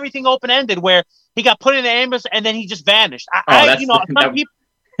of left everything open-ended, where he got put in the ambulance and then he just vanished.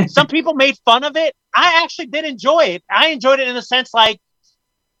 Some people made fun of it. I actually did enjoy it. I enjoyed it in the sense,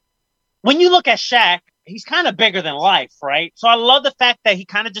 when you look at Shaq, he's kind of bigger than life, right? So I love the fact that he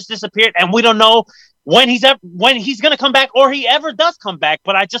kind of just disappeared, and we don't know when he's going to come back, or he ever does come back.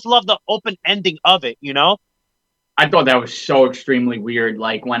 But I just love the open ending of it, I thought that was so extremely weird,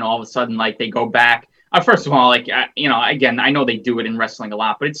 when all of a sudden, they go back. First of all, again, I know they do it in wrestling a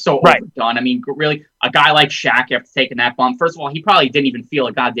lot, but it's so overdone. I mean, really, a guy like Shaq, after taking that bump, first of all, he probably didn't even feel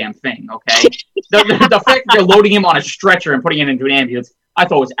a goddamn thing, okay? the fact that they're loading him on a stretcher and putting him into an ambulance, I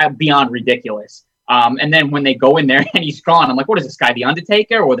thought was beyond ridiculous. And then when they go in there and he's gone, I'm like, what is this guy, The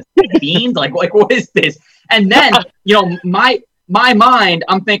Undertaker or the Fiend? Like, what is this? And then, my mind,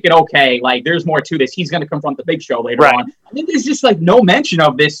 I'm thinking, okay, there's more to this. He's going to confront the Big Show later on. I think there's just no mention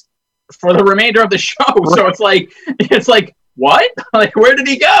of this for the remainder of the show. So it's like, what? Where did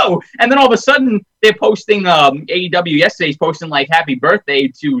he go? And then all of a sudden they're posting, AEW yesterday's posting happy birthday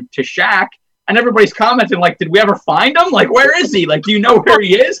to Shaq. And everybody's commenting did we ever find him? Where is he? Do you know where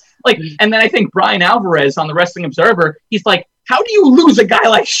he is? And then I think Brian Alvarez on the Wrestling Observer, he's like, how do you lose a guy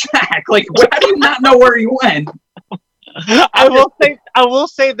like Shaq? How do you not know where he went? I will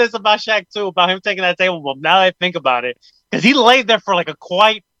say this about Shaq too, about him taking that table bump. Now that I think about it, because he laid there for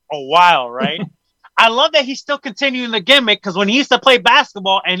quite a while, right? I love that he's still continuing the gimmick, because when he used to play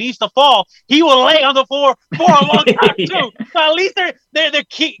basketball and he used to fall, he would lay on the floor for a long time too. So at least they're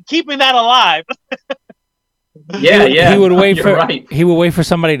keeping that alive. Yeah. He would wait You're for right. he would wait for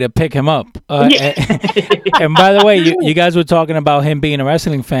somebody to pick him up. And by the way, you guys were talking about him being a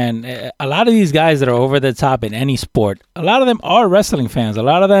wrestling fan. A lot of these guys that are over the top in any sport, a lot of them are wrestling fans. A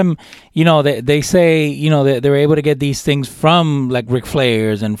lot of them, they say, they're able to get these things from like Ric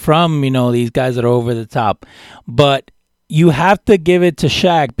Flairs and from, these guys that are over the top. But you have to give it to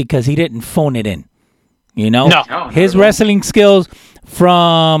Shaq because he didn't phone it in. No. His wrestling skills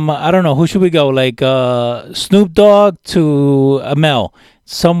from, I don't know, who should we go? Like Snoop Dogg to Amel,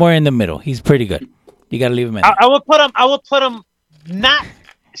 somewhere in the middle. He's pretty good. You got to leave him in. I would put him not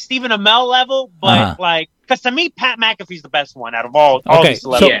Stephen Amell level, but because to me, Pat McAfee's the best one out of all these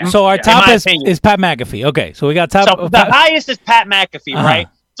celebrities. So our top is Pat McAfee. Okay, so we got top. So the highest is Pat McAfee, right?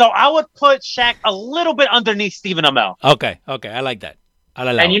 So I would put Shaq a little bit underneath Stephen Amell. Okay, I like that.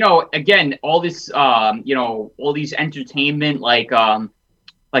 And again, all this, all these entertainment like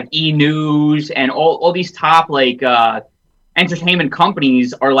E! News and all these top entertainment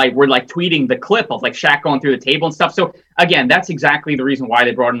companies are we're tweeting the clip of Shaq going through the table and stuff. So again, that's exactly the reason why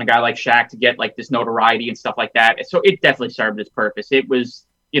they brought in a guy like Shaq to get this notoriety and stuff like that. So it definitely served its purpose. It was,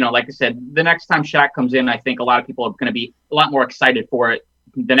 like I said, the next time Shaq comes in, I think a lot of people are going to be a lot more excited for it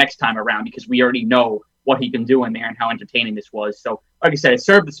the next time around because we already know what he can do in there and how entertaining this was. So, like I said, it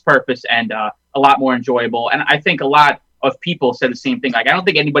served its purpose and a lot more enjoyable. And I think a lot of people said the same thing. I don't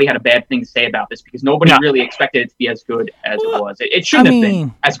think anybody had a bad thing to say about this because nobody really expected it to be as good as it was. It shouldn't have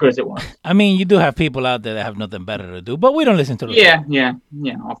been as good as it was. I mean, you do have people out there that have nothing better to do, but we don't listen to them. Yeah.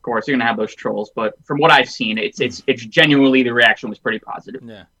 Of course, you're gonna have those trolls, but from what I've seen, it's genuinely the reaction was pretty positive.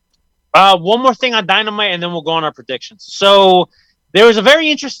 Yeah. One more thing on Dynamite, and then we'll go on our predictions. So there was a very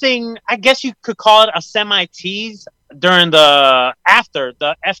interesting, I guess you could call it a semi-tease after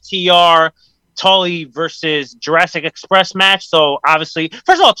the FTR Tully versus Jurassic Express match. So obviously,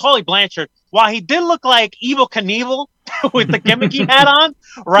 first of all, Tully Blanchard, while he did look like Evel Knievel with the gimmick he had on,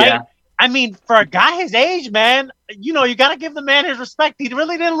 right? Yeah. I mean, for a guy his age, man, you got to give the man his respect. He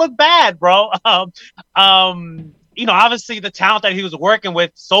really didn't look bad, bro. Obviously the talent that he was working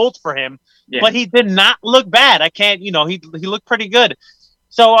with sold for him, but he did not look bad. he looked pretty good.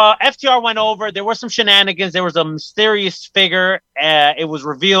 So FTR went over. There were some shenanigans. There was a mysterious figure. It was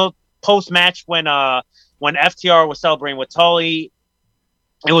revealed post-match when FTR was celebrating with Tully.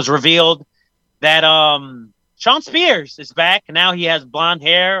 It was revealed that Sean Spears is back. Now he has blonde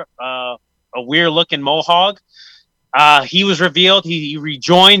hair, a weird-looking mohawk. He was revealed. He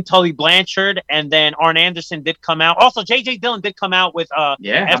rejoined Tully Blanchard, and then Arn Anderson did come out. Also, J.J. Dillon did come out with how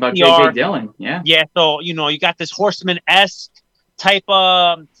FTR. about J.J. Dillon? Yeah. So you got this Horseman-esque type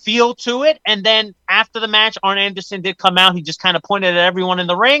of feel to it, and then after the match, Arn Anderson did come out. He just kind of pointed at everyone in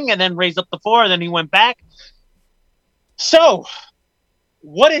the ring, and then raised up the floor, and then he went back. So,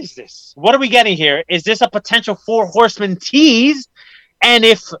 what is this? What are we getting here? Is this a potential 4 Horsemen tease? And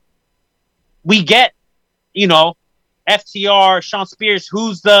if we get, FTR, Sean Spears,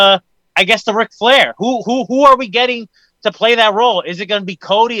 who's the Ric Flair? Who are we getting to play that role? Is it going to be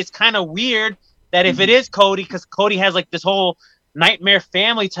Cody? It's kind of weird that if it is Cody, because Cody has this whole Nightmare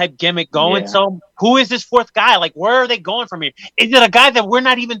Family type gimmick going. Yeah. So who is this 4th guy? Where are they going from here? Is it a guy that we're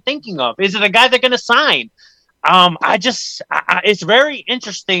not even thinking of? Is it a guy they're going to sign? It's very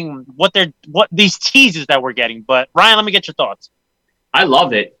interesting what these teases that we're getting. But Ryan, let me get your thoughts. I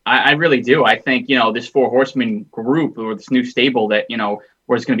love it. I really do. I think, this 4 Horsemen group or this new stable that,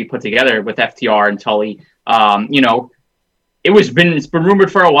 was going to be put together with FTR and Tully, it's been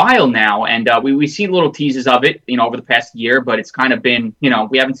rumored for a while now. And we've seen little teases of it, over the past year, but it's kind of been,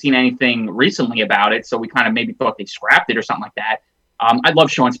 we haven't seen anything recently about it. So we kind of maybe thought they scrapped it or something like that. I'd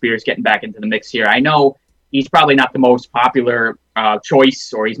love Sean Spears getting back into the mix here. I know he's probably not the most popular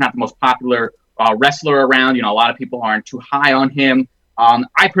choice, or he's not the most popular wrestler around. A lot of people aren't too high on him.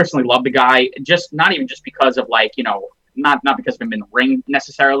 I personally love the guy, not even just because of not because of him in the ring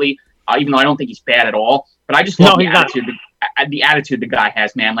necessarily, even though I don't think he's bad at all. But I just love the attitude the guy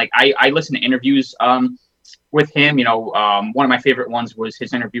has, man. I listen to interviews with him. One of my favorite ones was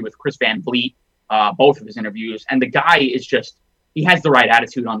his interview with Chris Van Vliet, both of his interviews. And the guy is he has the right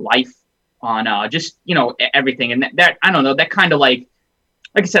attitude on life, on everything. And that I don't know, that kind of like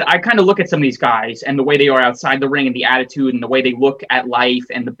I said, I kind of look at some of these guys and the way they are outside the ring and the attitude and the way they look at life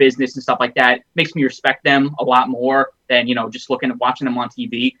and the business and stuff like that makes me respect them a lot more than, just watching them on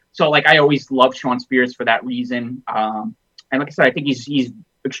TV. So I always love Sean Spears for that reason. And like I said, I think he's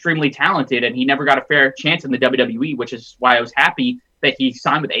extremely talented and he never got a fair chance in the WWE, which is why I was happy that he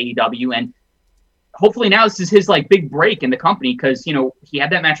signed with AEW. And hopefully now this is his big break in the company because, he had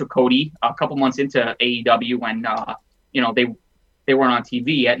that match with Cody a couple months into AEW when, they weren't on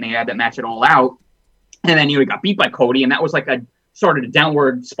TV yet, and they had that match at All Out. And then, he got beat by Cody, and that was like started a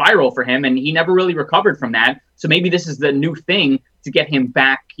downward spiral for him, and he never really recovered from that. So maybe this is the new thing to get him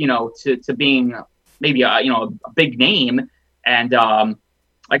back, to being maybe a big name. And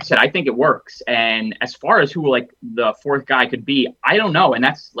like I said, I think it works. And as far as who like the fourth guy could be, I don't know. And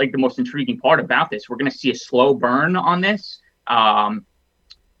that's like the most intriguing part about this. We're going to see a slow burn on this. I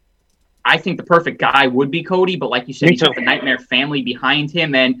think the perfect guy would be Cody, but like you said, he's got the Nightmare family behind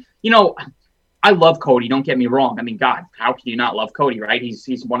him. And, I love Cody. Don't get me wrong. I mean, God, how can you not love Cody, right?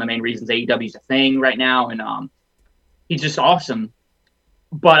 He's one of the main reasons AEW is a thing right now. And he's just awesome.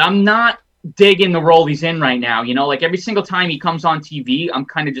 But I'm not digging the role he's in right now. Like every single time he comes on TV, I'm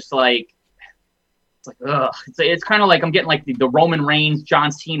kind of just like, it's like, ugh. It's kind of like I'm getting like the Roman Reigns,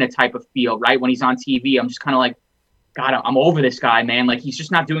 John Cena type of feel, right? When he's on TV, I'm just kind of like, God, I'm over this guy, man. Like he's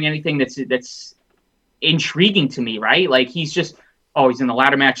just not doing anything that's intriguing to me, right? Like he's just, he's in the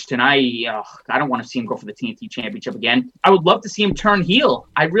ladder match tonight. I don't want to see him go for the TNT Championship again. I would love to see him turn heel.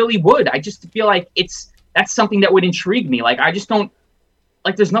 I really would. I just feel like that's something that would intrigue me. Like I just don't,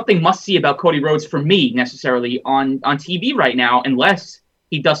 like there's nothing must-see about Cody Rhodes for me necessarily on TV right now, unless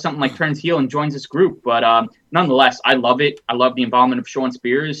he does something like turns heel and joins this group. But nonetheless, I love it. I love the involvement of Shawn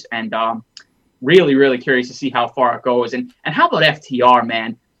Spears, and really, really curious to see how far it goes. And how about FTR,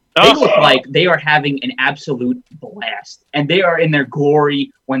 man? They look like they are having an absolute blast, and they are in their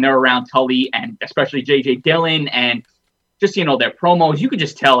glory when they're around Tully and especially JJ Dillon and just, their promos. You could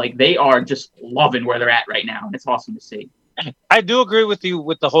just tell like they are just loving where they're at right now, and it's awesome to see. I do agree with you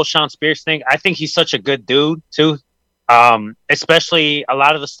with the whole Shawn Spears thing. I think he's such a good dude too. Especially a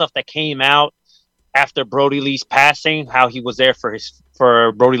lot of the stuff that came out after Brody Lee's passing, how he was there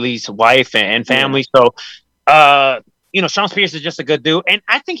for Brody Lee's wife and family. So, Shawn Spears is just a good dude, and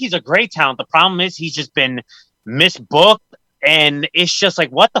I think he's a great talent. The problem is he's just been misbooked, and it's just like,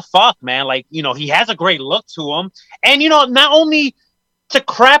 what the fuck, man? Like, he has a great look to him, and not only to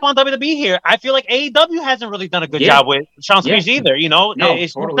crap on WWE here, I feel like AEW hasn't really done a good job with Shawn Spears either.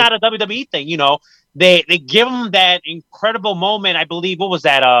 It's totally not a WWE thing. They give him that incredible moment. I believe, what was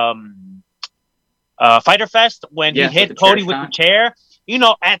that? Fyter Fest when he hit Cody with the chair.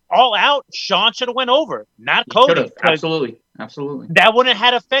 At All Out, Shawn should have went over, not Cody. Absolutely. That wouldn't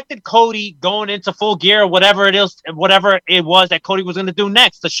have affected Cody going into Full Gear or whatever it was that Cody was going to do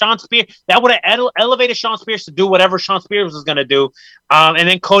next. The Shawn Spears, that would have elevated Shawn Spears to do whatever Shawn Spears was going to do, and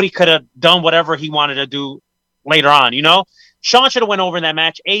then Cody could have done whatever he wanted to do later on. Shawn should have went over in that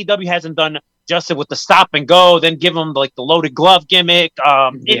match. AEW hasn't done justice with the stop and go, then give him like the loaded glove gimmick.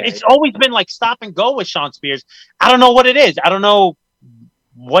 It's always been like stop and go with Shawn Spears. I don't know what it is. I don't know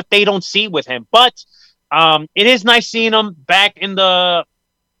what they don't see with him, but it is nice seeing him back involved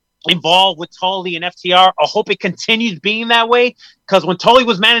with Tully and FTR. I hope it continues being that way, because when Tully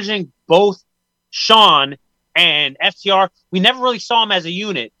was managing both Shawn and FTR, we never really saw him as a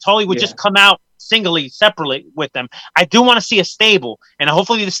unit. Tully would just come out separately with them. I do want to see a stable, and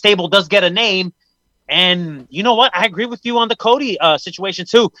hopefully the stable does get a name. And you know what? I agree with you on the Cody situation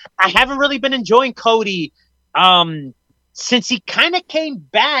too. I haven't really been enjoying Cody since he kind of came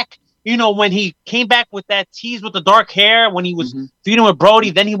back, when he came back with that tease with the dark hair, when he was feuding with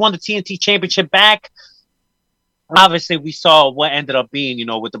Brody, then he won the TNT Championship back. Obviously, we saw what ended up being,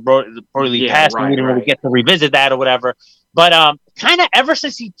 with the Brody Lee passing. We didn't really get to revisit that or whatever. But kind of ever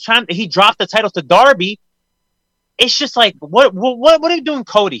since he dropped the title to Darby, it's just like, what are you doing,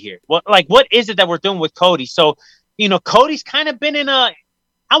 Cody, here? What is it that we're doing with Cody? So, Cody's kind of been I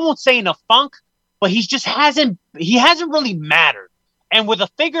won't say in a funk, but he hasn't really mattered. And with a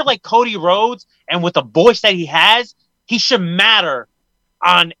figure like Cody Rhodes and with the voice that he has, he should matter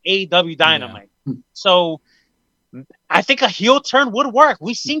on AEW Dynamite. Yeah. So I think a heel turn would work.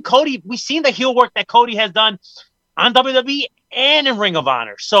 We've seen the heel work that Cody has done on WWE and in Ring of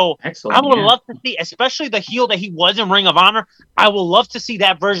Honor. So I would love to see, especially the heel that he was in Ring of Honor, I would love to see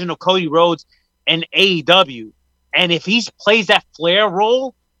that version of Cody Rhodes in AEW. And if he plays that Flair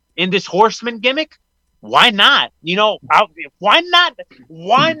role in this Horseman gimmick, why not? Why not,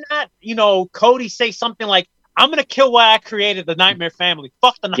 Cody say something like, I'm going to kill what I created, the Nightmare Family.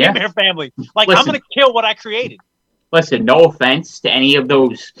 Fuck the Nightmare Family. Like, listen, I'm going to kill what I created. Listen, no offense to any of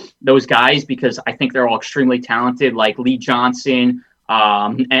those guys, because I think they're all extremely talented, like Lee Johnson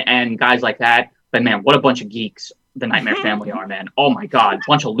and guys like that. But, man, what a bunch of geeks the Nightmare Family are, man. Oh, my God.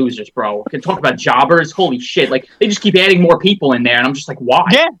 Bunch of losers, bro. Can talk about jobbers. Holy shit. Like, they just keep adding more people in there, and I'm just like, why?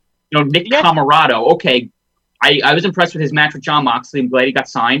 Yeah. Nick Camarado. Okay, I was impressed with his match with Jon Moxley. I'm glad he got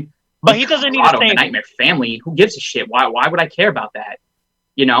signed. But he doesn't need to stay. The Nightmare Family. Who gives a shit? Why would I care about that?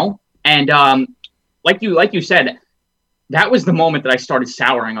 And like you said, that was the moment that I started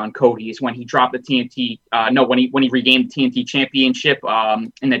souring on Cody, is when he dropped the TNT. When he regained the TNT championship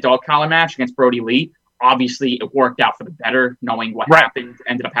in the dog collar match against Brody Lee. Obviously, it worked out for the better, knowing what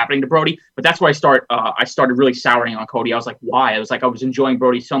ended up happening to Brody. But that's where I started really souring on Cody. I was like, why? I was enjoying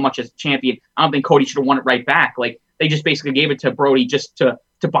Brody so much as a champion. I don't think Cody should have won it right back. Like, they just basically gave it to Brody just to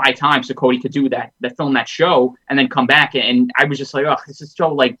buy time so Cody could do that film that show and then come back. And I was just like, oh, this is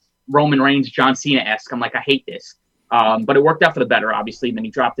so like Roman Reigns, John Cena-esque. I'm like, I hate this. But it worked out for the better, obviously. And then he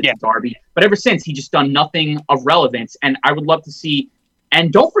dropped it to Darby. But ever since, he just done nothing of relevance. And I would love to see.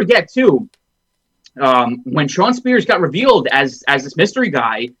 And don't forget too, when Shawn Spears got revealed as this mystery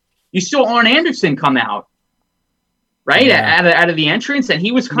guy, you saw Arn Anderson come out, right? Yeah. Out of the entrance, and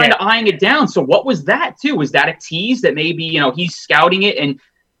he was kind of eyeing it down. So what was that too? Was that a tease that maybe, he's scouting it and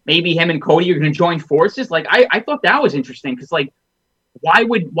maybe him and Cody are going to join forces? Like, I thought that was interesting because, like, why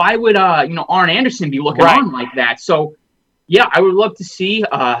would Arn Anderson be looking on like that? So yeah, I would love to see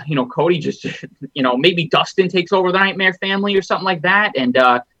Cody just maybe Dustin takes over the Nightmare Family or something like that, and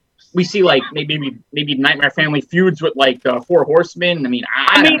we see like maybe Nightmare Family feuds with like the Four Horsemen. I mean,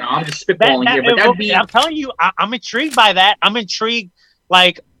 I don't know. I'm just spitballing here, but that'd be. I'm telling you, I'm intrigued by that. I'm intrigued.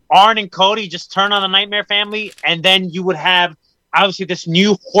 Like Arn and Cody just turn on the Nightmare Family, and then you would have obviously this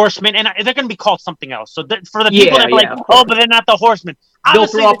new Horseman, and they're going to be called something else. So for the people that are like, oh, but they're not the Horsemen. They'll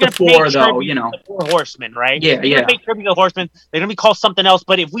throw up the four, though. The Four Horsemen, right? Yeah, they're going to make tribute to the Horsemen. They're going to be called something else.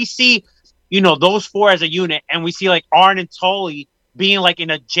 But if we see, those four as a unit, and we see like Arn and Tully being like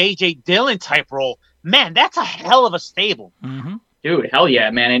in a J.J. Dillon type role, man, that's a hell of a stable. Mm-hmm. Dude, hell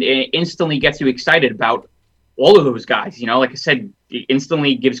yeah, man. And it instantly gets you excited about all of those guys. Like I said, it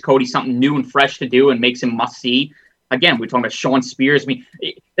instantly gives Cody something new and fresh to do and makes him must-see. Again, we're talking about Shawn Spears. I mean,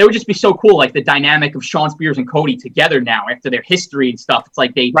 it would just be so cool, like the dynamic of Shawn Spears and Cody together now after their history and stuff. It's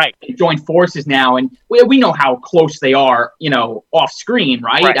like they joined forces now, and we know how close they are, off screen,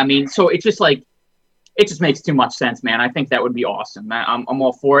 right? I mean, so it's just like, it just makes too much sense, man. I think that would be awesome. I'm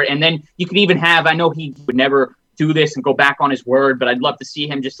all for it. And then you could even have, I know he would never do this and go back on his word, but I'd love to see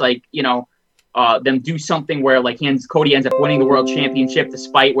him just like, them do something where like Cody ends up winning the world championship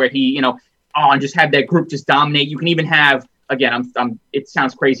despite where he, and just have that group just dominate. You can even have, again, it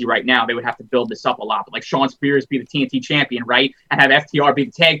sounds crazy right now. They would have to build this up a lot, but like Shawn Spears be the TNT champion, right? And have FTR be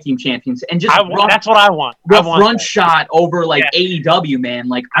the tag team champions, and just that's what I want. The front shot over like AEW, man.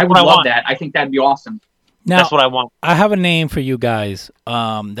 Like I would love that. I think that'd be awesome. Now, that's what I want. I have a name for you guys.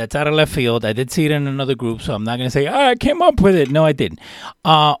 That's out of left field. I did see it in another group, so I'm not gonna say I came up with it. No, I didn't.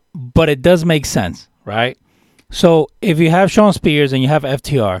 But it does make sense, right? So if you have Shawn Spears and you have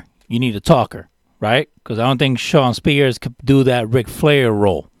FTR, you need a talker, right? Because I don't think Shawn Spears could do that Ric Flair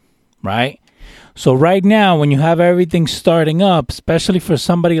role, right? So right now, when you have everything starting up, especially for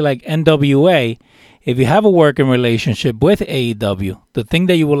somebody like NWA, if you have a working relationship with AEW, the thing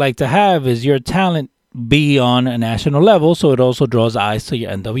that you would like to have is your talent be on a national level, so it also draws eyes to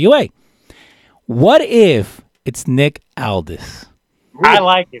your NWA. What if it's Nick Aldis? I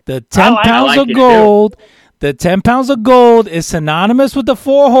like it. The 10 pounds of gold. The 10 pounds of gold is synonymous with the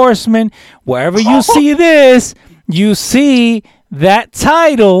Four Horsemen. Wherever you see this, you see that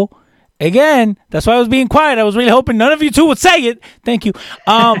title. Again, that's why I was being quiet. I was really hoping none of you two would say it. Thank you.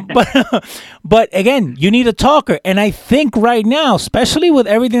 But again, you need a talker. And I think right now, especially with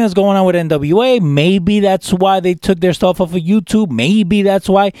everything that's going on with NWA, maybe that's why they took their stuff off of YouTube. Maybe that's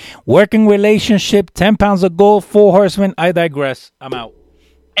why. Working relationship, 10 pounds of gold, Four Horsemen. I digress. I'm out.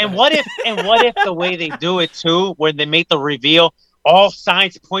 And what if the way they do it too, where they make the reveal, all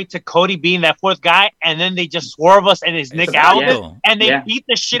signs point to Cody being that fourth guy, and then they just swerve us and it's Nick Aldis, and they beat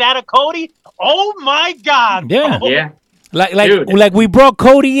the shit out of Cody? Oh my God! Yeah, bro. Yeah. Like we brought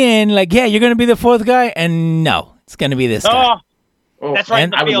Cody in, like, yeah, you're gonna be the fourth guy, and no, it's gonna be this guy. That's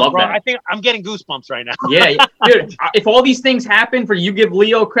right. I would love that. I think I'm getting goosebumps right now. Yeah, dude. If all these things happen, for you give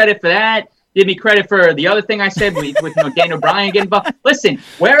Leo credit for that. Give me credit for the other thing I said with Daniel Bryan getting buffed. Listen,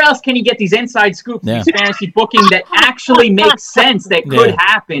 where else can you get these inside scoops, these fantasy booking that actually makes sense, that could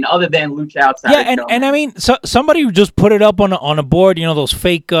happen other than Lucha Outsider? Yeah, and I mean, so somebody just put it up on a board, those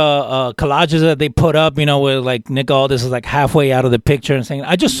fake collages that they put up, where like Nick Aldis is like halfway out of the picture and saying,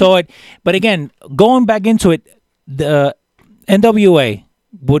 I just saw it. But again, going back into it, the NWA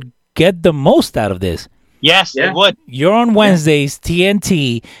would get the most out of this. Yes, they would. You're on Wednesdays,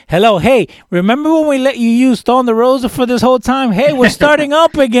 TNT. Hello, hey, remember when we let you use Thunder Rosa for this whole time? Hey, we're starting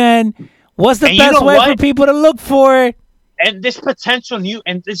up again. What's the best way for people to look for it? And this potential new,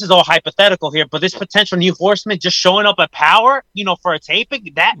 and this is all hypothetical here, but this potential new Horseman just showing up at Power, for a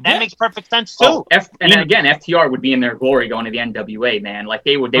taping, that makes perfect sense too. And then again, FTR would be in their glory going to the NWA, man. Like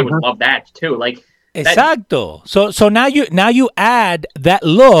they would love that too. Like, Exacto. So now you add that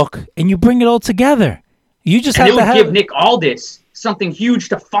look and you bring it all together. You just And have it to would have give Nick Aldis something huge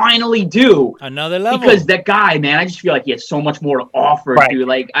to finally do. another level. Because that guy, man, I just feel like he has so much more to offer, Right. dude.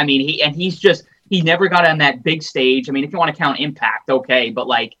 Like, I mean, he never got on that big stage. I mean, if you want to count Impact, okay, but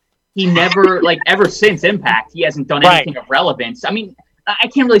like he never, like ever since Impact, he hasn't done anything of relevance. I mean, I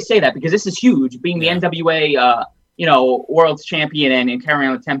can't really say that because this is huge, being the NWA, world's champion and carrying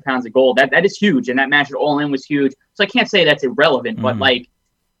on with 10 pounds of gold. That is huge, and that match at All In was huge. So I can't say that's irrelevant, but like,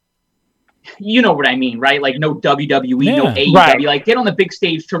 you know what I mean, right? Like no WWE, no AEW. Right. Like get on the big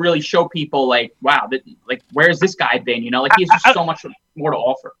stage to really show people, like, wow, like where's this guy been? You know, like he has just so much more to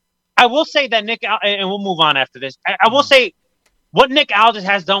offer. I will say that and we'll move on after this. I will say what Nick Aldis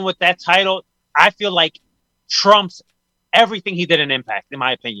has done with that title, I feel like trumps everything he did in Impact, in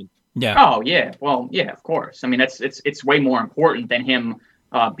my opinion. Yeah. Oh yeah, well yeah, of course. I mean it's way more important than him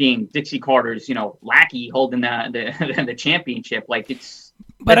being Dixie Carter's lackey holding the championship. Like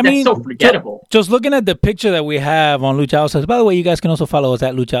But I mean, that's so forgettable. Just looking at the picture that we have on Lucha Outsiders. By the way, you guys can also follow us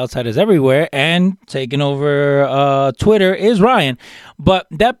at Lucha Outsiders everywhere. And taking over Twitter is Ryan. But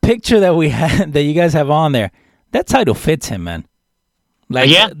that picture that we had, that you guys have on there, that title fits him, man. Like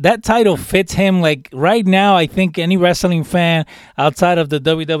that title fits him. Like right now, I think any wrestling fan outside of the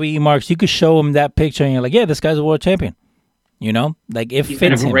WWE marks, you could show him that picture, and you're like, yeah, this guy's a world champion. You know, like it He's fits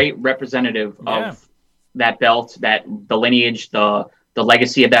been a him. great representative of that belt, that the lineage, the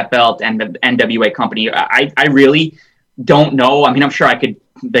legacy of that belt, and the NWA company. I really don't know. I mean, I'm sure I could.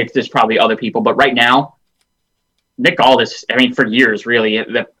 There's probably other people, but right now, Nick Aldis, I mean, for years, really,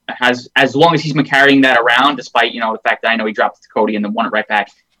 that has, as long as he's been carrying that around, despite the fact that I know he dropped it to Cody and then won it right back.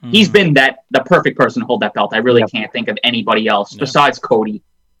 He's been the perfect person to hold that belt. I really can't think of anybody else besides Cody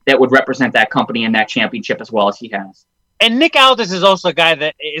that would represent that company and that championship as well as he has. And Nick Aldis is also a guy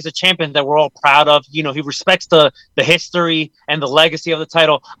that is a champion that we're all proud of. He respects the history and the legacy of the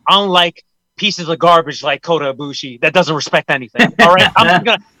title, unlike pieces of garbage like Kota Ibushi that doesn't respect anything. All right,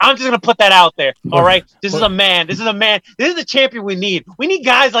 I'm just gonna put that out there. All right, this is a man. This is the champion we need. We need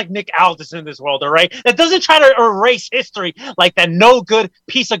guys like Nick Aldis in this world. All right, that doesn't try to erase history like that no good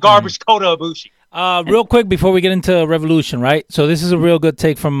piece of garbage Kota Ibushi. Real quick before we get into Revolution, right? So this is a real good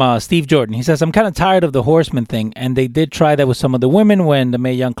take from Steve Jordan. He says, I'm kind of tired of the Horseman thing, and they did try that with some of the women when the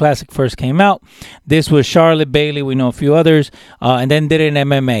Mae Young Classic first came out. This was Charlotte, Bayley, we know a few others, and then did it in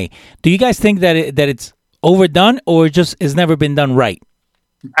MMA. Do you guys think that it's overdone, or just it's never been done right?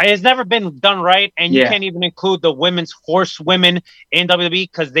 It's never been done right, and you can't even include the women's horsewomen in WWE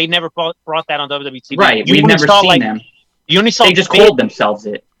because they never brought that on WWE TV. Right, we've never seen them. You only saw they just called themselves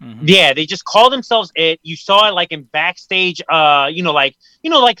it. Yeah, they just called themselves it. You saw it like in backstage, like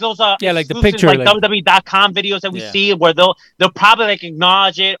those like the picture, like WWE.com videos that we see where they'll probably like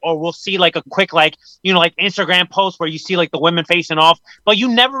acknowledge it, or we'll see like a quick like Instagram post where you see like the women facing off, but you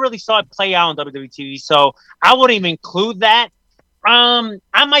never really saw it play out on WWE TV. So I wouldn't even include that.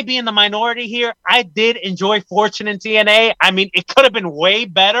 I might be in the minority here. I did enjoy Fortune in TNA. I mean, it could have been way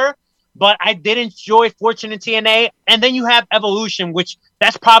better, but I did enjoy Fortune in TNA. And then you have Evolution, which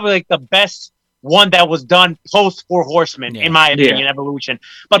that's probably like the best one that was done post Four Horsemen, in my opinion, Evolution.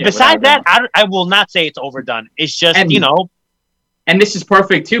 But besides that, I will not say it's overdone. It's just, And this is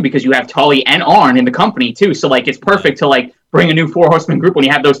perfect, too, because you have Tully and Arn in the company, too. So, like, it's perfect to, like, bring a new Four Horsemen group when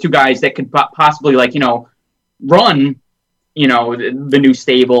you have those two guys that could possibly, like, run, the new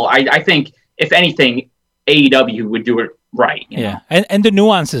stable. I think, if anything, AEW would do it right. You know? And the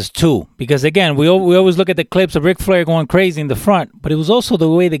nuances too, because again, we always look at the clips of Ric Flair going crazy in the front, but it was also the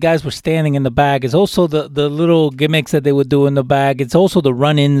way the guys were standing in the back. It's also the little gimmicks that they would do in the back. It's also the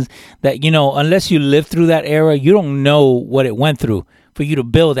run-ins that unless you lived through that era, you don't know what it went through for you to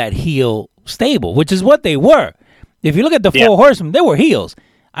build that heel stable, which is what they were. If you look at the Four Horsemen, they were heels.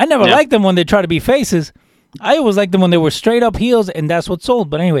 I never liked them when they try to be faces. I always liked them when they were straight up heels, and that's what sold.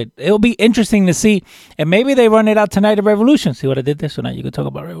 But anyway, it'll be interesting to see. And maybe they run it out tonight at Revolution. See what I did there? So now you can talk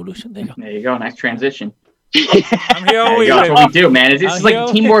about Revolution. There you go. There you go. Nice transition. I'm here all week. That's what we do, man. It's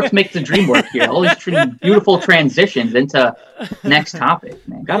like teamwork makes the dream work here. All these beautiful transitions into next topic,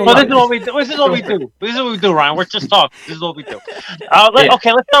 man. This is what we do. This is what we do, Ryan. We're just talking. This is what we do.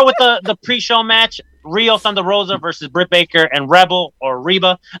 Okay, let's start with the pre-show match. Rio Thunder Rosa versus Britt Baker and Rebel or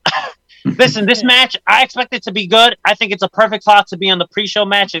Reba. Listen, this match, I expect it to be good. I think it's a perfect slot to be on the pre-show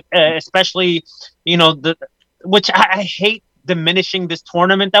match, especially, which I hate diminishing this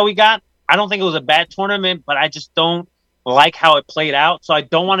tournament that we got. I don't think it was a bad tournament, but I just don't like how it played out. So I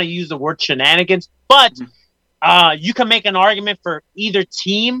don't want to use the word shenanigans, but you can make an argument for either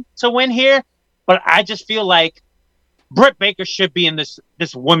team to win here. But I just feel like Britt Baker should be in this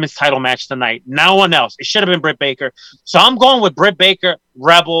women's title match tonight. No one else. It should have been Britt Baker. So I'm going with Britt Baker,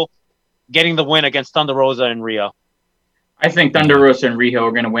 Rebel, getting the win against Thunder Rosa and Rio. I think Thunder Rosa and Rio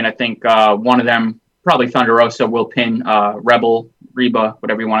are going to win. I think one of them, probably Thunder Rosa, will pin Rebel, Reba,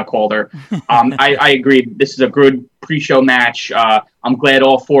 whatever you want to call her. I agree. This is a good pre-show match. I'm glad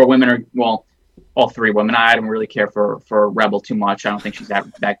all four women are, well, all three women. I don't really care for Rebel too much. I don't think she's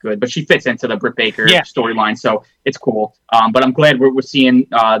that good, but she fits into the Britt Baker storyline, so it's cool. But I'm glad we're seeing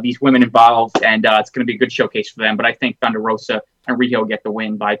these women involved, and it's going to be a good showcase for them. But I think Thunder Rosa and Rio get the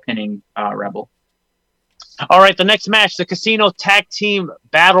win by pinning Rebel. All right, the next match, the Casino Tag Team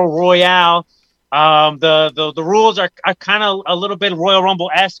Battle Royale. The rules are kind of a little bit Royal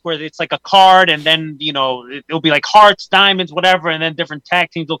Rumble-esque, where it's like a card, and then it'll be like hearts, diamonds, whatever, and then different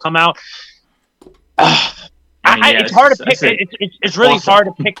tag teams will come out. It's hard to pick. It's really hard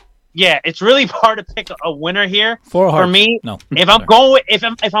to pick. Yeah, it's really hard to pick a winner here for me. No, if I'm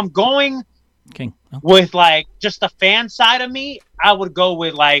going with like just the fan side of me, I would go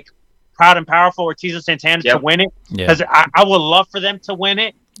with like Proud and Powerful Ortiz and Santana to win it, because I would love for them to win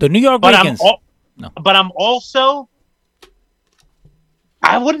it. The New York Vikings. But I'm also,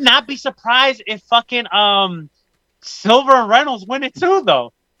 I would not be surprised if fucking Silver and Reynolds win it too,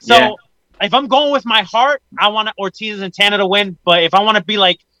 though. So if I'm going with my heart, I want Ortiz and Santana to win. But if I want to be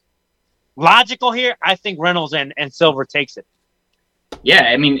like logical here, I think Reynolds and Silver takes it. Yeah,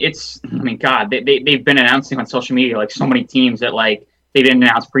 I mean, God, they've been announcing on social media like so many teams that like they didn't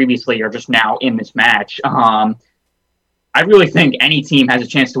announce previously are just now in this match. I really think any team has a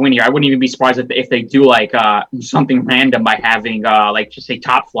chance to win here. I wouldn't even be surprised if they do like something random by having like just say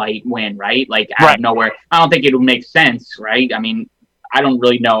Top Flight win, right? Like out of nowhere. I don't think it would make sense, right? I mean, I don't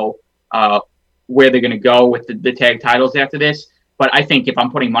really know where they're going to go with the tag titles after this. But I think if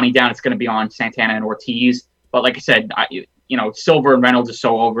I'm putting money down, it's going to be on Santana and Ortiz. But like I said, Silver and Reynolds are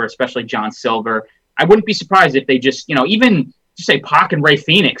so over, especially John Silver. I wouldn't be surprised if they just, even just say Pac and Rey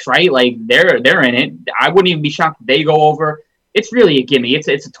Fenix, right? Like they're in it. I wouldn't even be shocked if they go over. It's really a gimme. It's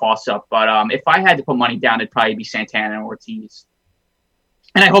a toss up. But if I had to put money down, it'd probably be Santana and Ortiz.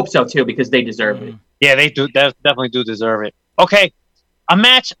 And I hope so too, because they deserve it. Yeah, they do. They definitely do deserve it. Okay. A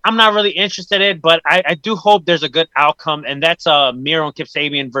match I'm not really interested in, but I do hope there's a good outcome, and that's Miro and Kip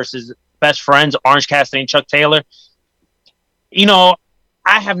Sabian versus Best Friends, Orange Cassidy and Chuck Taylor.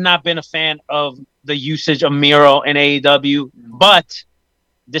 I have not been a fan of the usage of Miro in AEW, but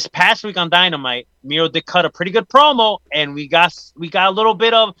this past week on Dynamite, Miro did cut a pretty good promo, and we got a little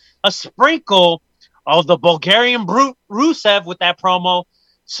bit of a sprinkle of the Bulgarian brute Rusev with that promo.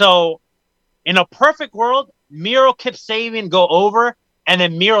 So, in a perfect world, Miro, Kip Sabian go over, and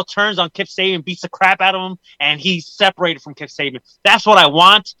then Miro turns on Kip Sabian, beats the crap out of him, and he's separated from Kip Sabian. That's what I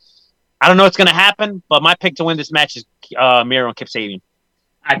want. I don't know what's going to happen, but my pick to win this match is Miro and Kip Sabian.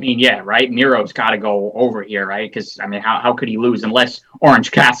 I mean, yeah, right? Miro's got to go over here, right? Because, I mean, how could he lose unless Orange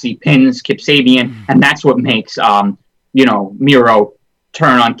Cassidy pins Kip Sabian, and that's what makes, Miro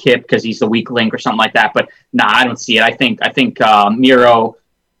turn on Kip because he's the weak link or something like that. But, nah, I don't see it. I think Miro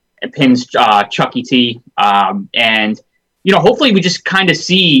pins Chucky T, and hopefully we just kind of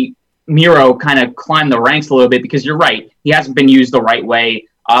see Miro kind of climb the ranks a little bit, because you're right. He hasn't been used the right way.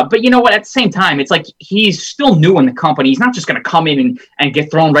 But you know what? At the same time, it's like he's still new in the company. He's not just going to come in and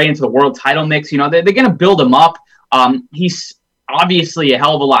get thrown right into the world title mix. They're going to build him up. He's obviously a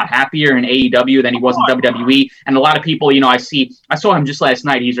hell of a lot happier in AEW than he was in WWE. And a lot of people, I saw him just last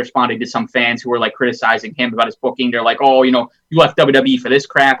night. He's responding to some fans who were like criticizing him about his booking. They're like, oh, you left WWE for this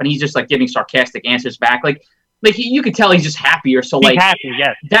crap. And he's just like giving sarcastic answers back. Like you could tell he's just happier. So he's happy,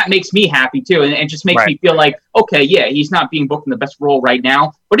 yes. That makes me happy too. And it just makes me feel like, okay, yeah, he's not being booked in the best role right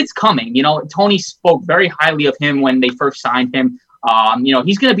now, but it's coming. Tony spoke very highly of him when they first signed him.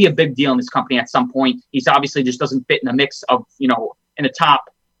 He's going to be a big deal in this company at some point. He's obviously just doesn't fit in the mix of, in the top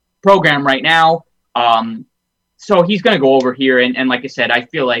program right now. So he's going to go over here. And like I said, I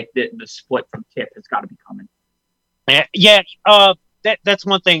feel like the split from Kip has got to be coming. Yeah. That's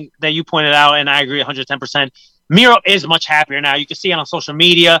one thing that you pointed out, and I agree 110%. Miro is much happier now. You can see it on social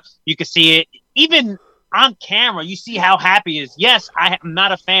media. You can see it even on camera. You see how happy he is. Yes, I am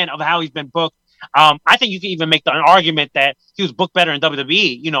not a fan of how he's been booked. I think you can even make an argument that he was booked better in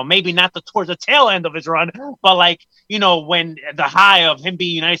WWE. Maybe not towards the tail end of his run, but when the high of him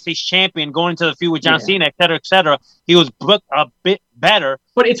being United States champion, going into the feud with John Cena, et cetera, he was booked a bit better.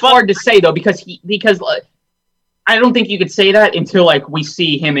 But it's hard to say though, because I don't think you could say that until we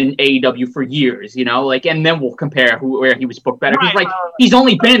see him in AEW for years, and then we'll compare where he was booked better. Right. He's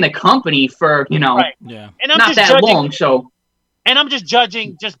only been in the company for and I'm not that long. So, and I'm just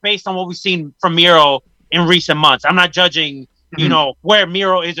judging just based on what we've seen from Miro in recent months. I'm not judging, you know, where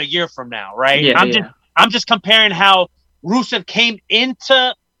Miro is a year from now, right? Yeah, I'm just comparing how Rusev came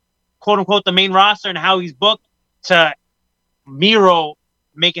into quote unquote the main roster and how he's booked to Miro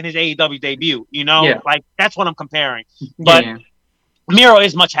making his AEW debut. You know, like that's what I'm comparing. But Miro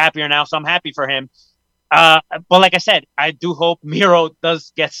is much happier now, so I'm happy for him. But like I said, I do hope Miro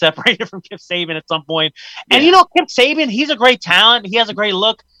does get separated from Kip Sabian at some point. And you know, Kip Sabian, he's a great talent. He has a great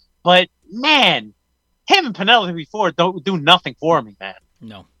look. But man, him and Penelope Ford don't do nothing for me, man.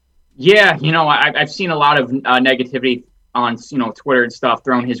 No. Yeah, you know, I've seen a lot of negativity on, you know, Twitter and stuff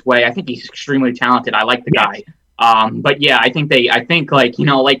thrown his way. I think he's extremely talented. I like the guy. But yeah, I think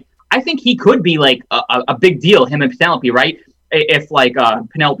he could be like a big deal, him and Penelope, right? If like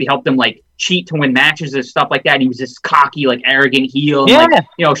Penelope helped him like cheat to win matches and stuff like that. And he was this cocky, like arrogant heel. And, like,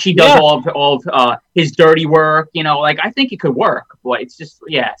 you know, she does all of his dirty work. You know, like I think it could work, but it's just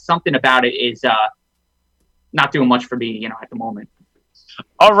something about it is not doing much for me. You know, at the moment.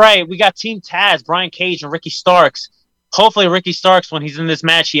 All right, we got Team Taz, Brian Cage and Ricky Starks. Hopefully, Ricky Starks, when he's in this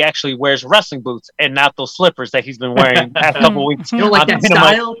match, he actually wears wrestling boots and not those slippers that he's been wearing the past couple weeks. You don't like that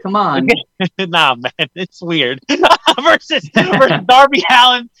style? Come on. Nah, man, it's weird. versus Darby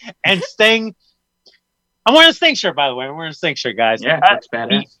Allin and Sting. I'm wearing a Sting shirt, by the way. I'm wearing a Sting shirt, guys. Yeah, that's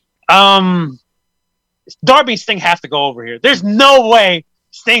badass. Darby and Sting have to go over here. There's no way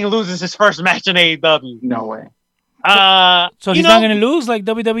Sting loses his first match in AEW. No way. So he's not going to lose like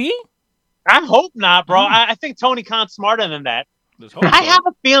WWE? I hope not, bro. I think Tony Khan's smarter than that. I have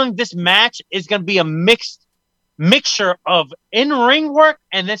a feeling this match is going to be a mixture of in-ring work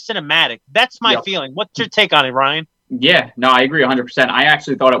and then cinematic. That's my feeling. What's your take on it, Ryan? Yeah, no, I agree 100%. I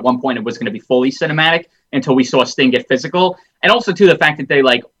actually thought at one point it was going to be fully cinematic until we saw Sting get physical. And also, too, the fact that they,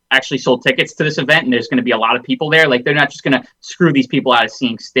 like, actually sold tickets to this event and there's going to be a lot of people there. Like, they're not just going to screw these people out of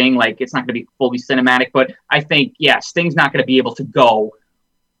seeing Sting. Like, it's not going to be fully cinematic. But I think, Sting's not going to be able to go,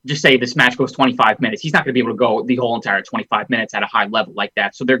 just say this match goes 25 minutes. He's not going to be able to go the whole entire 25 minutes at a high level like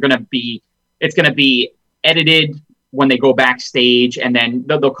that. So it's going to be edited when they go backstage, and then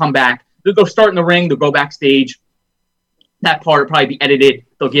they'll come back. They'll start in the ring. They'll go backstage. That part will probably be edited.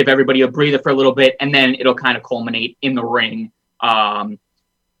 They'll give everybody a breather for a little bit, and then it'll kind of culminate in the ring.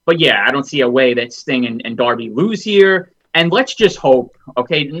 But yeah, I don't see a way that Sting and Darby lose here. And let's just hope,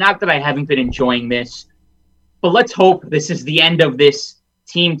 okay, not that I haven't been enjoying this, but let's hope this is the end of this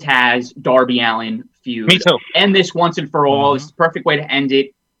Team Taz, Darby Allin feud. Me too. End this once and for all. It's the perfect way to end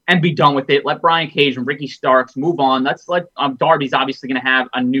it and be done with it. Let Brian Cage and Ricky Starks move on. Let's let Darby's obviously going to have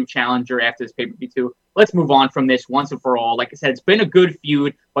a new challenger after this pay-per-view too. Let's move on from this once and for all. Like I said, it's been a good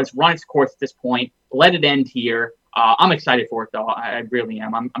feud, but it's run its course at this point. Let it end here. I'm excited for it, though. I really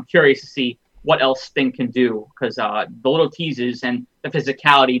am. I'm curious to see what else Sting can do, because the little teases and the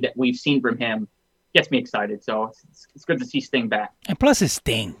physicality that we've seen from him gets me excited. So it's good to see Sting back. And plus it's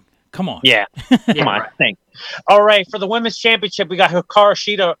Sting. Come on. Yeah. Come on, Sting. All right, for the women's championship, we got Hikaru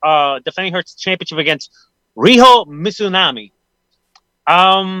Shida defending her championship against Riho Mizunami.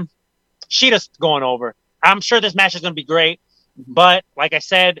 Shida's going over. I'm sure this match is going to be great, but like I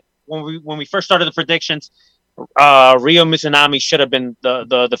said, when we first started the predictions, Riho Mizunami should have been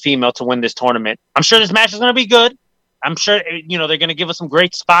the female to win this tournament. I'm sure this match is going to be good. I'm sure they're going to give us some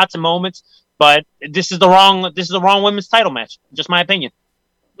great spots and moments, but this is the wrong women's title match. Just my opinion.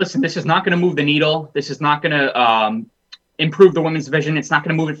 Listen, this is not going to move the needle. This is not going to improve the women's division. It's not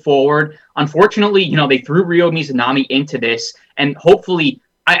going to move it forward. Unfortunately, they threw Riho Mizunami into this, and hopefully,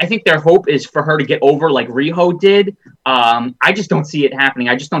 I think their hope is for her to get over like Riho did. I just don't see it happening.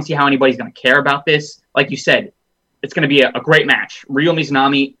 I just don't see how anybody's going to care about this. Like you said, it's going to be a great match. Riho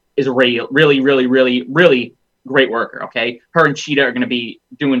Mizunami is a really, really, really, really great worker, okay? Her and Shida are going to be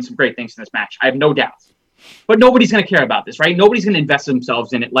doing some great things in this match. I have no doubts. But nobody's going to care about this, right? Nobody's going to invest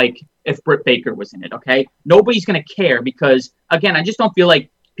themselves in it like if Britt Baker was in it, okay? Nobody's going to care because, again, I just don't feel like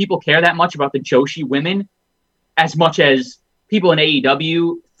people care that much about the Joshi women as much as people in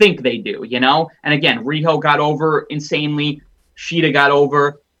AEW think they do, And again, Riho got over insanely. Shida got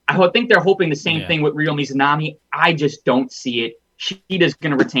over. I think they're hoping the same thing with Riho Mizunami. I just don't see it. Shida's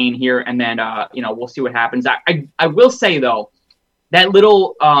going to retain here, and then, we'll see what happens. I will say, though, that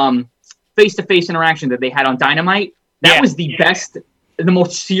little face-to-face interaction that they had on Dynamite, that was the best, the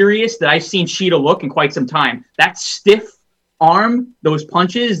most serious that I've seen Shida look in quite some time. That stiff arm, those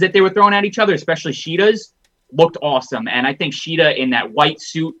punches that they were throwing at each other, especially Shida's, looked awesome. And I think Shida in that white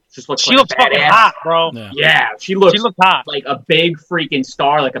suit just looks she looks fucking hot, bro. Yeah, she looks hot. Like a big freaking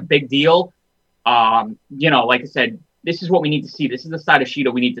star, like a big deal. Like I said, this is what we need to see. This is the side of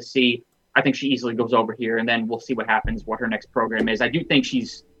Shida we need to see. I think she easily goes over here, and then we'll see what happens, what her next program is. I do think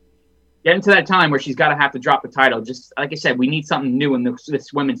she's getting to that time where she's got to have to drop the title. Just like I said, we need something new in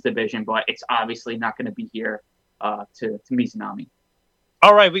this women's division, but it's obviously not going to be here to Mizunami.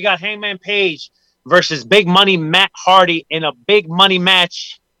 All right, we got Hangman Page versus Big Money Matt Hardy in a big money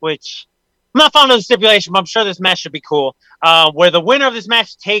match, which I'm not fond of the stipulation, but I'm sure this match should be cool. Where the winner of this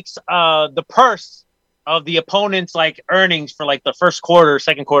match takes the purse of the opponent's like earnings for like the first quarter,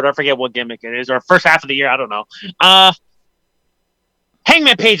 second quarter, I forget what gimmick it is, or first half of the year, I don't know.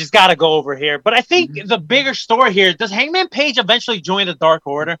 Hangman Page has got to go over here, but I think the bigger story here, does Hangman Page eventually join the Dark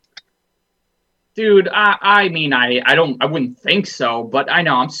Order? Dude, I mean, I wouldn't think so, but I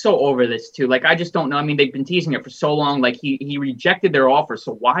know I'm so over this too. Like, I just don't know. I mean, they've been teasing it for so long. Like, he rejected their offer,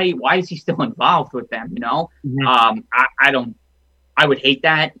 so why is he still involved with them? You know, I would hate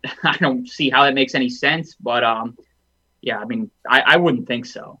that. I don't see how that makes any sense, but yeah, I mean, I wouldn't think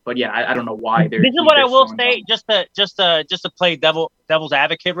so. But yeah, I don't know why. This is what I will say, just to play devil's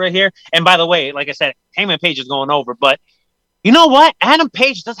advocate right here. And by the way, like I said, Hangman Page is going over, but. You know what? Adam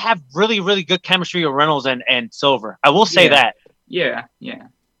Page does have really, really good chemistry with Reynolds and Silver. I will say that. Yeah.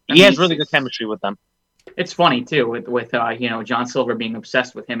 He has really good chemistry with them. It's funny too with John Silver being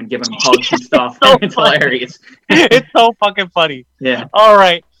obsessed with him and giving him hugs and stuff. It's hilarious. It's so fucking funny. Yeah. All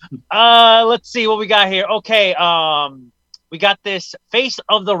right. Let's see what we got here. Okay. We got this Face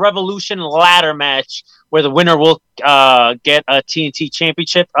of the Revolution ladder match where the winner will get a TNT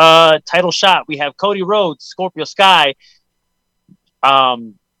Championship title shot. We have Cody Rhodes, Scorpio Sky.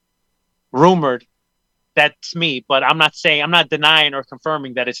 Rumored that's me, but I'm not denying or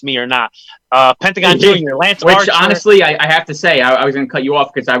confirming that it's me or not. Pentagon Jr., Lance Archer. Honestly, I have to say, I was going to cut you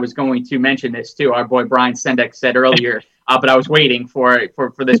off because I was going to mention this too. Our boy Brian Sendek said earlier, but I was waiting for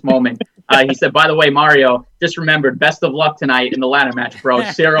this moment. He said, by the way, Mario, just remembered, best of luck tonight in the ladder match, bro.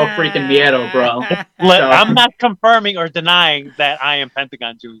 Cero freaking miedo, bro. I'm not confirming or denying that I am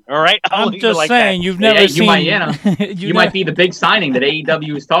Pentagon Jr., all right? I'm just saying, you've never seen... You might be the big signing that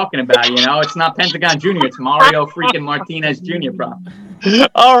AEW is talking about, It's not Pentagon Jr., it's Mario freaking Martinez Jr., bro.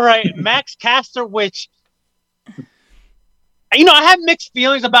 All right, Max Caster, which... I have mixed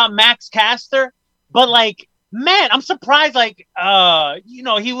feelings about Max Caster, but, like, man, I'm surprised. Like,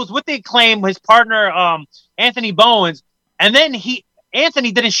 he was with the Acclaim, his partner, Anthony Bowens, and then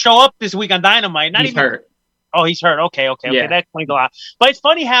Anthony didn't show up this week on Dynamite. He's hurt. Oh, he's hurt. Okay. Yeah. That explains a lot. But it's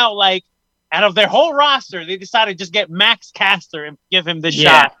funny how, like, out of their whole roster, they decided to just get Max Caster and give him this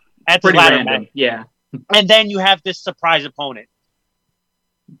shot at the ladder match. Yeah. And then you have this surprise opponent.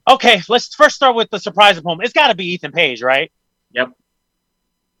 Okay, let's first start with the surprise opponent. It's got to be Ethan Page, right? Yep.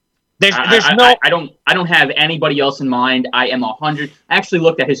 I don't have anybody else in mind. I am 100. I actually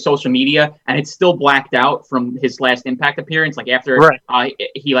looked at his social media and it's still blacked out from his last Impact appearance. Like after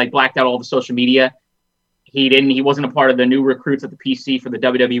he like blacked out all the social media. He wasn't a part of the new recruits at the PC for the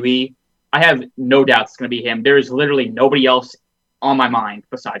WWE. I have no doubt it's going to be him. There is literally nobody else on my mind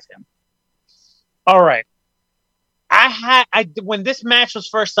besides him. All right. When this match was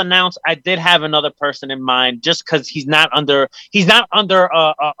first announced, I did have another person in mind, just because he's not under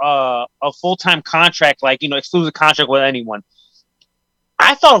a full-time contract, like exclusive contract with anyone.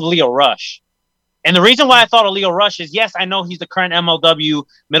 I thought of Lio Rush, and the reason why I thought of Lio Rush is, yes, I know he's the current MLW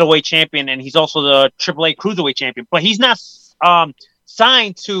middleweight champion, and he's also the AAA cruiserweight champion, but he's not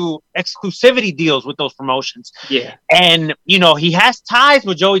signed to exclusivity deals with those promotions. Yeah. And, he has ties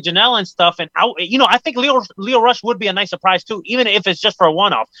with Joey Janela and stuff. And, I think Lio Rush would be a nice surprise too, even if it's just for a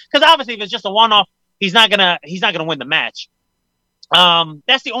one-off. Because obviously if it's just a one-off, he's not gonna win the match.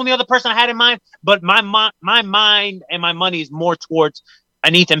 That's the only other person I had in mind. But my mind and my money is more towards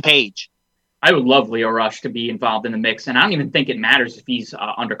an Ethan Page. I would love Lio Rush to be involved in the mix. And I don't even think it matters if he's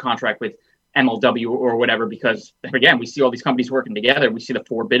under contract with MLW or whatever, because again, we see all these companies working together. We see the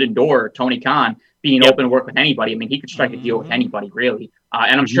Forbidden Door, Tony Khan being open to work with anybody. I mean, he could strike a deal with anybody, really.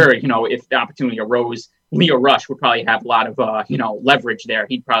 And I'm sure, if the opportunity arose, Lio Rush would probably have a lot of, leverage there.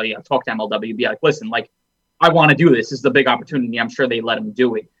 He'd probably talk to MLW, be like, listen, like, I want to do this. This is the big opportunity. I'm sure they let him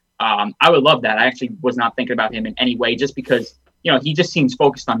do it. I would love that. I actually was not thinking about him in any way, just because, he just seems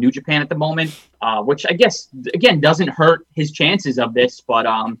focused on New Japan at the moment, which I guess, again, doesn't hurt his chances of this, but,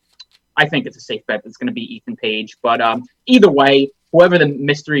 I think it's a safe bet. It's going to be Ethan Page. But either way, whoever the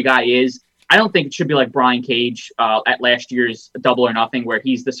mystery guy is, I don't think it should be like Brian Cage at last year's Double or Nothing, where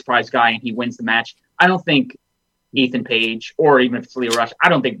he's the surprise guy and he wins the match. I don't think Ethan Page, or even if it's Lio Rush, I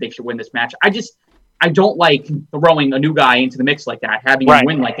don't think they should win this match. I don't like throwing a new guy into the mix like that, having him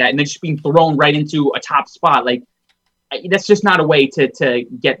win like that, and then just being thrown right into a top spot. Like, that's just not a way to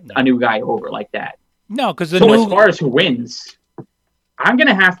get a new guy over like that. No, because as far as who wins, I'm going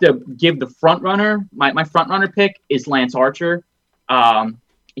to have to give the front runner, my front runner pick is Lance Archer.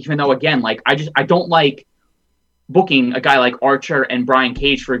 even though, again, like I don't like booking a guy like Archer and Brian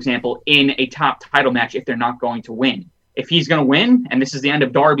Cage, for example, in a top title match if they're not going to win. If he's going to win, and this is the end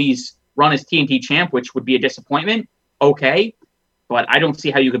of Darby's run as TNT champ, which would be a disappointment, okay. But I don't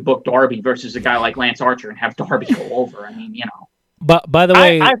see how you could book Darby versus a guy like Lance Archer and have Darby go over. I mean, But by the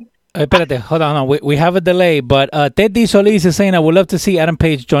way, espérate, hold on. We have a delay, but Ted D. Solis is saying, I would love to see Adam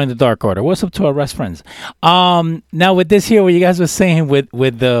Page join the Dark Order. What's up to our rest friends? Now with this here, what you guys were saying with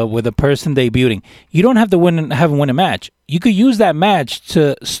the person debuting, you don't have to have him win a match. You could use that match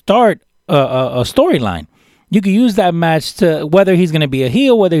to start a storyline. You could use that match to whether he's going to be a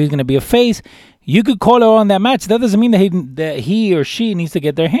heel, whether he's going to be a face. You could call it on that match. That doesn't mean that he or she needs to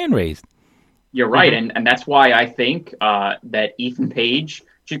get their hand raised. You're right, and that's why I think that Ethan Page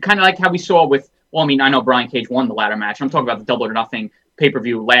should kind of like how we saw with. Well, I mean, I know Brian Cage won the ladder match. I'm talking about the Double or Nothing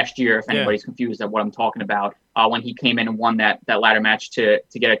pay-per-view last year. If anybody's confused at what I'm talking about, when he came in and won that ladder match to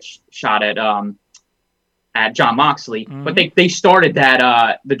get a shot at Jon Moxley, but they started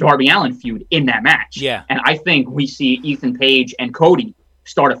that the Darby Allin feud in that match. Yeah, and I think we see Ethan Page and Cody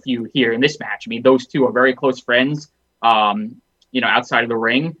start a feud here in this match. I mean, those two are very close friends, outside of the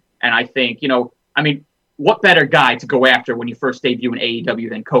ring. And I think, I mean, what better guy to go after when you first debut in AEW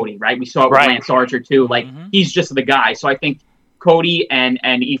than Cody, right? We saw it with Lance Archer too. Like, he's just the guy. So I think Cody and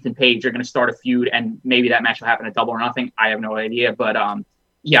Ethan Page are going to start a feud, and maybe that match will happen at Double or Nothing. I have no idea. But, I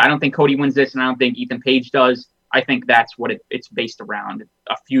don't think Cody wins this, and I don't think Ethan Page does. I think that's what it's based around,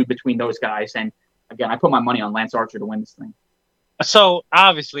 a feud between those guys. And, again, I put my money on Lance Archer to win this thing. So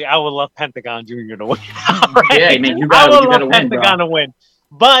obviously, I would love Pentagon Jr. to win. Right? Yeah, man, you gotta win, Pentagon to win.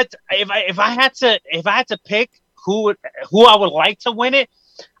 But if I had to pick who I would like to win it,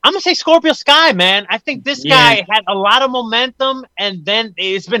 I'm gonna say Scorpio Sky, man. I think this guy had a lot of momentum, and then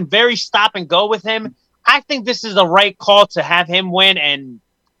it's been very stop and go with him. I think this is the right call to have him win and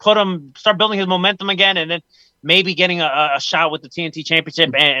start building his momentum again, and then maybe getting a shot with the TNT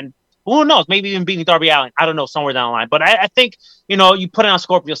Championship, and who knows, maybe even beating Darby Allin. I don't know, somewhere down the line. But I think, you put it on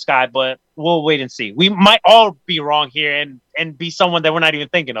Scorpio Sky, but we'll wait and see. We might all be wrong here and be someone that we're not even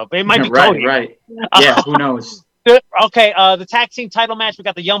thinking of. It might be Cody. Right. Yeah, who knows? Okay, the tag team title match, we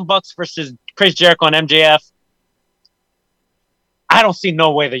got the Young Bucks versus Chris Jericho and MJF. I don't see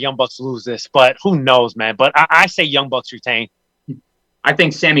no way the Young Bucks lose this, but who knows, man. But I say Young Bucks retain. I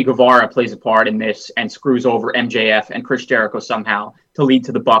think Sammy Guevara plays a part in this and screws over MJF and Chris Jericho somehow to lead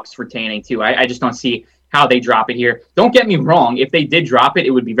to the Bucks retaining too. I just don't see how they drop it here. Don't get me wrong. If they did drop it,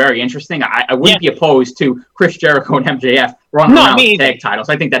 it would be very interesting. I wouldn't be opposed to Chris Jericho and MJF running around with tag titles.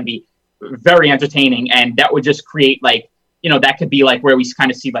 I think that'd be very entertaining, and that would just create that could be like where we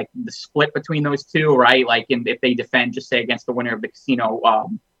kind of see like the split between those two, right? Like if they defend, just say against the winner of the Casino.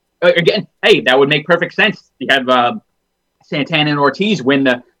 Again, hey, that would make perfect sense. You have Santana and Ortiz win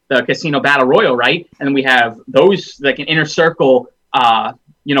the Casino Battle Royal, right? And then we have those like an inner circle,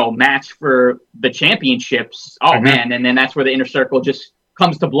 match for the championships. Oh man. And then that's where the inner circle just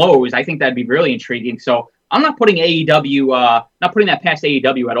comes to blows. I think that'd be really intriguing. So I'm not putting AEW, not putting that past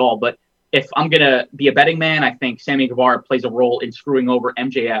AEW at all. But if I'm going to be a betting man, I think Sammy Guevara plays a role in screwing over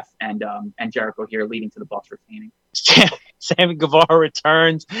MJF and Jericho here, leading to the Bucks retaining. Sammy Guevara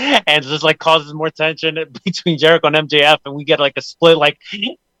returns and just like causes more tension between Jericho and MJF, and we get like a split, like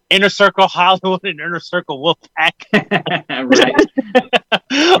Inner Circle Hollywood and Inner Circle Wolfpack.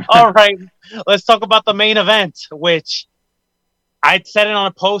 Right. All right, let's talk about the main event, which I said it on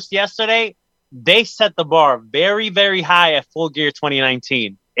a post yesterday. They set the bar very, very high at Full Gear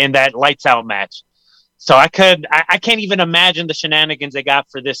 2019 in that Lights Out match. So I can't even imagine the shenanigans they got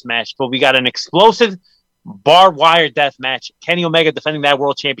for this match, but we got an explosive barbed wire death match. Kenny Omega defending that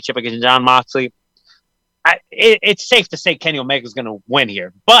world championship against Jon Moxley. It's safe to say Kenny Omega is going to win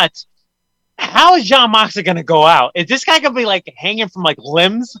here, but how is Jon Moxley going to go out? Is this guy going to be like hanging from like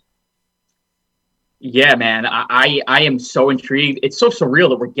limbs? Yeah, man. I am so intrigued. It's so surreal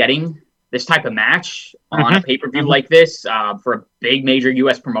that we're getting this type of match on a pay-per-view like this for a big major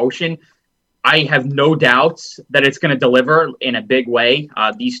U.S. promotion. I have no doubts that it's going to deliver in a big way.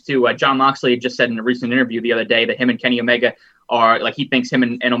 These two, Jon Moxley just said in a recent interview the other day that him and Kenny Omega are, like, he thinks him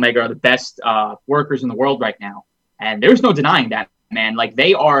and Omega are the best workers in the world right now. And there's no denying that, man. Like,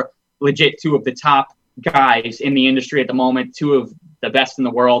 they are legit two of the top guys in the industry at the moment, two of the best in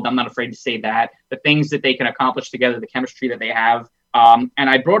the world. I'm not afraid to say that. The things that they can accomplish together, the chemistry that they have. And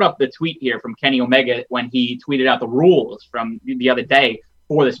I brought up the tweet here from Kenny Omega when he tweeted out the rules from the other day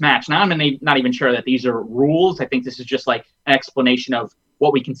for this match. Now, I'm not even sure that these are rules. I think this is just like an explanation of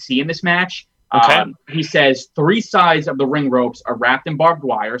what we can see in this match. Okay. He says 3 sides of the ring ropes are wrapped in barbed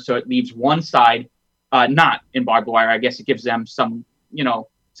wire, so it leaves one side not in barbed wire. I guess it gives them some,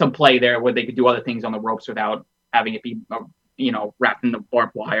 some play there where they could do other things on the ropes without having it be, wrapped in the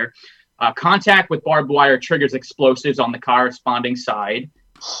barbed wire. Contact with barbed wire triggers explosives on the corresponding side.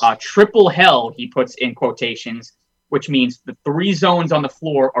 Triple hell, he puts in quotations, which means the 3 zones on the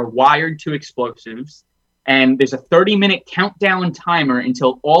floor are wired to explosives. And there's a 30-minute countdown timer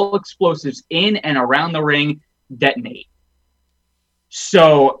until all explosives in and around the ring detonate.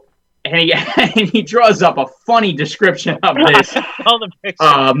 So, and he draws up a funny description of this. All the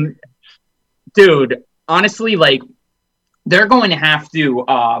pictures. Dude, honestly, like, they're going to have to,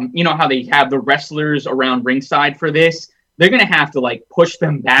 how they have the wrestlers around ringside for this? They're going to have to, like, push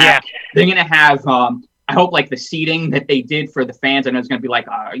them back. Yeah. They're going to have, I hope, like, the seating that they did for the fans. I know it's going to be, like,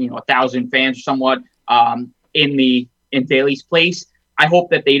 1,000 fans or somewhat in Bayley's place. I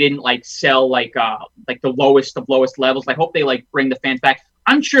hope that they didn't, like, sell, like the lowest of lowest levels. I hope they, like, bring the fans back.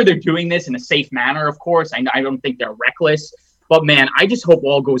 I'm sure they're doing this in a safe manner, of course. I don't think they're reckless. But, man, I just hope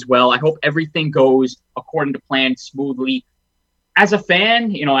all goes well. I hope everything goes according to plan, smoothly. As a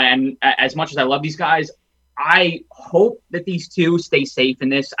fan, and as much as I love these guys, I hope that these two stay safe in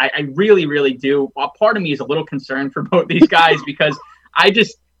this. I really, really do. Part of me is a little concerned for both these guys because I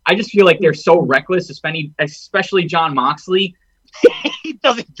just feel like they're so reckless, especially Jon Moxley. He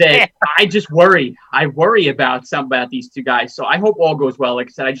doesn't care. I just worry. I worry about these two guys. So I hope all goes well. Like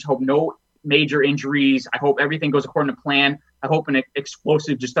I said, I just hope no major injuries. I hope everything goes according to plan. I hope an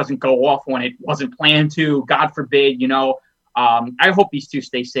explosive just doesn't go off when it wasn't planned to. God forbid, I hope these two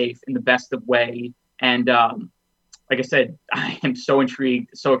stay safe in the best of way. And like I said, I am so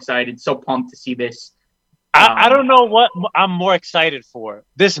intrigued, so excited, so pumped to see this. I don't know what I'm more excited for,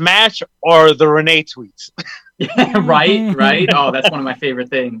 this match or the Renee tweets. Yeah, right. Oh, that's one of my favorite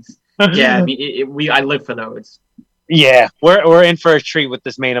things. Yeah, I mean, I live for those. Yeah, we're in for a treat with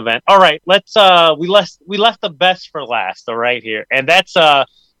this main event. All right, let's we left the best for last. All right, here, and that's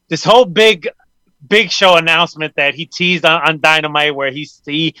this whole big show announcement that he teased on Dynamite, where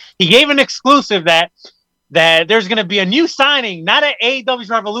he gave an exclusive that there's going to be a new signing, not at AEW's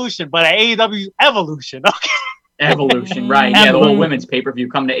Revolution, but at AEW Evolution. Okay. Evolution, right? Yeah, the whole women's pay-per-view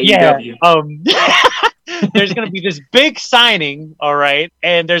come to AEW. Yeah, there's going to be this big signing, all right,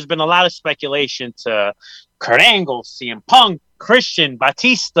 and there's been a lot of speculation to Kurt Angle, CM Punk, Christian,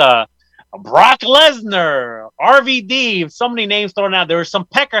 Batista, Brock Lesnar, RVD, so many names thrown out. There was some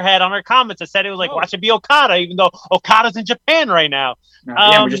peckerhead on our comments that said it was like, watch it be Okada, even though Okada's in Japan right now.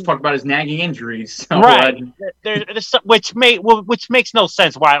 Yeah, we just talked about his nagging injuries. So, right. There's which makes no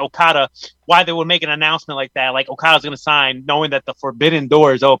sense why they would make an announcement like that, like Okada's going to sign, knowing that the forbidden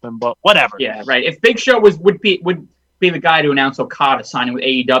door is open, but whatever. Yeah, right. If Big Show would be the guy to announce Okada signing with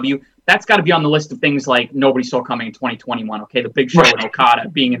AEW, that's got to be on the list of things like nobody saw coming in 2021. Okay, the Big Show and Okada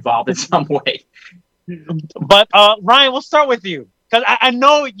being involved in some way. But Ryan, we'll start with you because I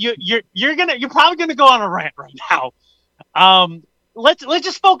know you're probably gonna go on a rant right now. Let's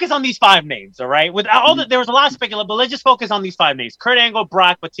just focus on these 5 names, all right? With all there was a lot of speculation, but let's just focus on these 5 names: Kurt Angle,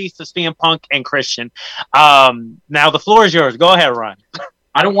 Brock, Batista, CM Punk, and Christian. Now the floor is yours. Go ahead, Ryan.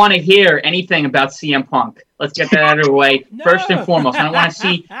 I don't want to hear anything about CM Punk. Let's get that out of the way. No. First and foremost, I don't want to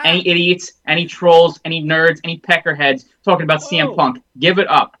see any idiots, any trolls, any nerds, any peckerheads talking about CM Punk. Give it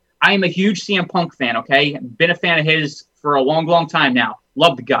up. I am a huge CM Punk fan, okay? Been a fan of his for a long, long time now.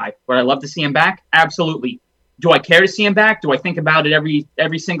 Love the guy. Would I love to see him back? Absolutely. Do I care to see him back? Do I think about it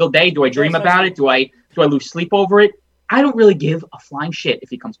every single day? Do I dream about it? Do I lose sleep over it? I don't really give a flying shit if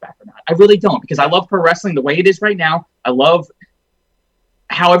he comes back or not. I really don't, because I love pro wrestling the way it is right now. I love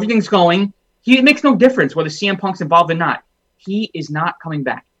how everything's going. It makes no difference whether CM Punk's involved or not. He is not coming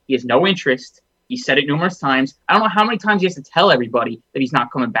back. He has no interest. He said it numerous times. I don't know how many times he has to tell everybody that he's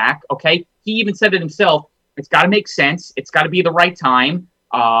not coming back, okay? He even said it himself. It's got to make sense. It's got to be the right time.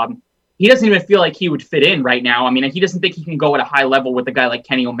 He doesn't even feel like he would fit in right now. I mean, he doesn't think he can go at a high level with a guy like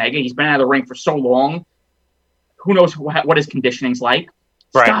Kenny Omega. He's been out of the ring for so long. Who knows what his conditioning's like?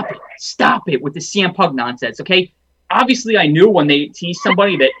 Right. Stop it with the CM Punk nonsense, okay? Obviously, I knew when they teased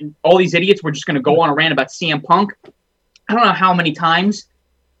somebody that all these idiots were just going to go on a rant about CM Punk. I don't know how many times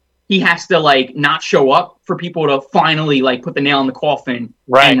he has to, like, not show up for people to finally, like, put the nail in the coffin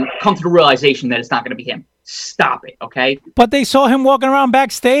and come to the realization that it's not going to be him. Stop it, okay? But they saw him walking around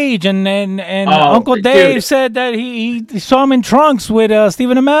backstage, and Uncle Dave said that he saw him in trunks with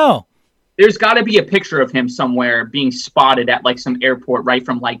Stephen Amell. There's got to be a picture of him somewhere being spotted at, like, some airport right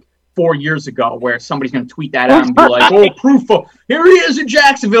from, like, 4 years ago, where somebody's going to tweet that out and be like, oh, proof of, here he is in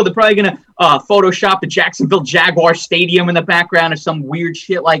Jacksonville. They're probably going to Photoshop the Jacksonville Jaguar Stadium in the background or some weird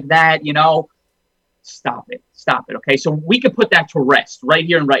shit like that, you know? Stop it, okay? So we could put that to rest right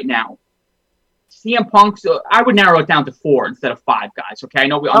here and right now. CM Punk, so I would narrow it down to 4 instead of 5 guys, okay? I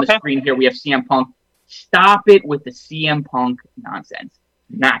know on the screen here we have CM Punk. Stop it with the CM Punk nonsense.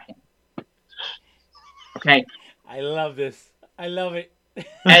 Not him. Okay? I love this. I love it.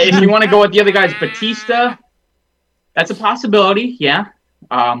 If you want to go with the other guys, Batista, that's a possibility, yeah.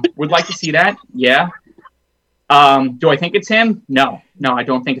 Would like to see that, yeah. Do I think it's him? No, I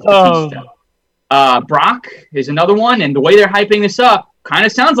don't think it's Batista. Brock is another one, and the way they're hyping this up kind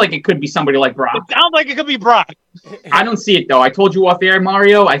of sounds like it could be somebody like Brock. It sounds like it could be Brock. I don't see it, though. I told you off air,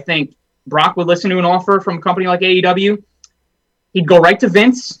 Mario, I think Brock would listen to an offer from a company like AEW. He'd go right to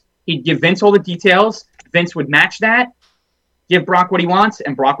Vince. He'd give Vince all the details. Vince would match that, give Brock what he wants,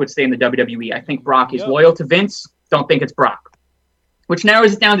 and Brock would stay in the WWE. I think Brock is loyal to Vince. Don't think it's Brock. Which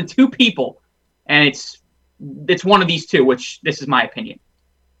narrows it down to 2 people, and it's one of these 2, which this is my opinion.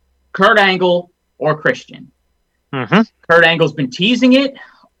 Kurt Angle or Christian. Mm-hmm. Kurt Angle's been teasing it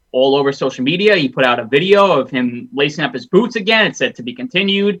all over social media. He put out a video of him lacing up his boots again. It said to be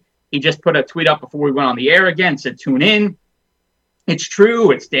continued. He just put a tweet up before we went on the air again. Said tune in. It's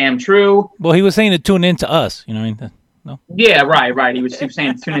true. It's damn true. Well, he was saying to tune in to us. You know what I mean? No? Yeah, right. He was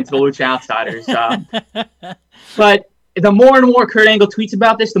saying tune into the Lucha Outsiders. But the more and more Kurt Angle tweets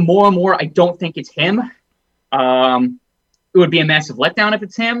about this, the more and more I don't think it's him. It would be a massive letdown if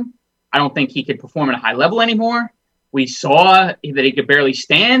it's him. I don't think he could perform at a high level anymore. We saw that he could barely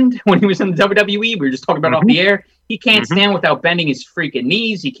stand when he was in the WWE. We were just talking about it off the air. He can't stand without bending his freaking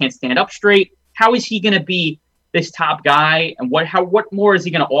knees. He can't stand up straight. How is he going to be this top guy? And what more is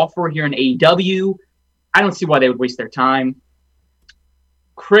he going to offer here in AEW? I don't see why they would waste their time.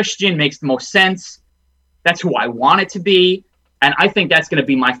 Christian makes the most sense. That's who I want it to be. And I think that's going to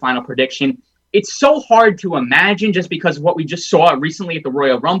be my final prediction. It's so hard to imagine just because of what we just saw recently at the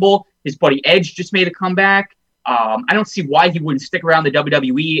Royal Rumble. His buddy Edge just made a comeback. I don't see why he wouldn't stick around the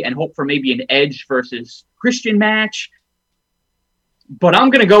WWE and hope for maybe an Edge versus Christian match. But I'm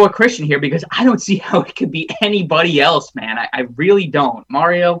going to go with Christian here because I don't see how it could be anybody else, man. I really don't.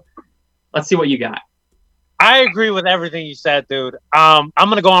 Mario, let's see what you got. I agree with everything you said, dude. I'm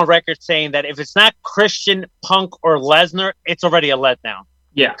going to go on record saying that if it's not Christian, Punk, or Lesnar, it's already a letdown.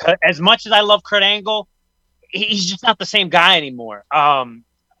 Yeah. As much as I love Kurt Angle, he's just not the same guy anymore.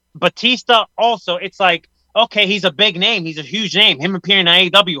 Batista also, it's like, okay, he's a big name. He's a huge name. Him appearing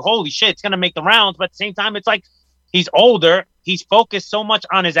in AEW, holy shit, it's going to make the rounds. But at the same time, it's like he's older. He's focused so much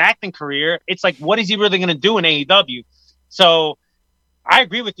on his acting career. It's like, what is he really going to do in AEW? So I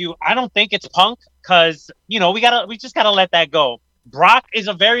agree with you. I don't think it's Punk because, we just got to let that go. Brock is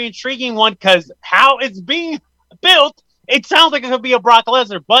a very intriguing one because how it's being built, it sounds like it could be a Brock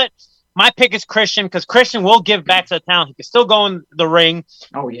Lesnar. But my pick is Christian because Christian will give back to the town. He can still go in the ring.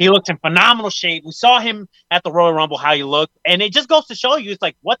 Oh, yeah. He looks in phenomenal shape. We saw him at the Royal Rumble, how he looked. And it just goes to show you, it's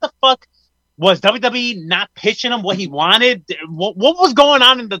like, what the fuck? Was WWE not pitching him what he wanted? What was going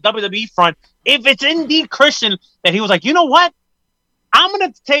on in the WWE front? If it's indeed Christian that he was like, you know what? I'm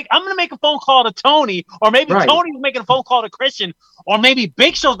gonna make a phone call to Tony, or maybe Tony was making a phone call to Christian, or maybe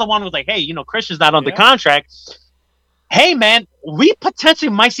Big Show's the one who was like, hey, Christian's not under contract. Hey, man, we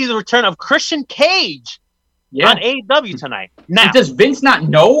potentially might see the return of Christian Cage on AEW tonight. Now, does Vince not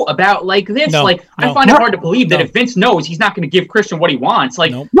know about this? No, I find it hard to believe that if Vince knows, he's not going to give Christian what he wants.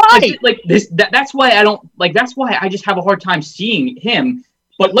 That's why I don't That's why I just have a hard time seeing him.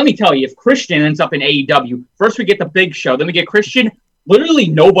 But let me tell you, if Christian ends up in AEW, first we get the Big Show, then we get Christian. Literally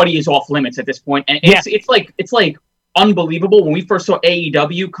nobody is off limits at this point, and it's like unbelievable when we first saw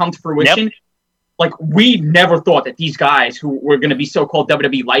AEW come to fruition. Yep. Like, we never thought that these guys who were going to be so-called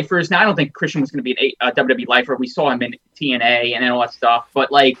WWE lifers. Now, I don't think Christian was going to be a WWE lifer. We saw him in TNA and all that stuff. But,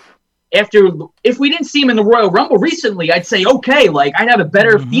 if we didn't see him in the Royal Rumble recently, I'd say, okay, I'd have a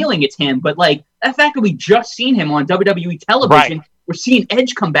better feeling it's him. But, that fact that we just seen him on WWE television, we're seeing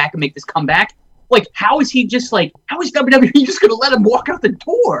Edge come back and make this comeback. How is he just how is WWE just going to let him walk out the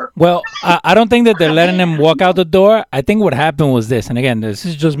door? Well, I don't think that they're letting him walk out the door. I think what happened was this, and again, this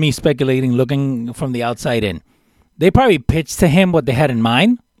is just me speculating, looking from the outside in. They probably pitched to him what they had in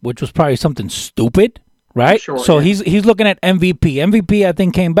mind, which was probably something stupid, right? Sure, so he's looking at MVP. MVP, I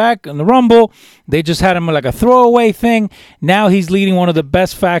think, came back in the Rumble. They just had him like a throwaway thing. Now he's leading one of the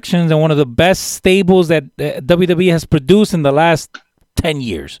best factions and one of the best stables that WWE has produced in the last 10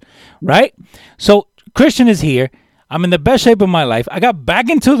 years, right? So Christian is here. I'm in the best shape of my life. I got back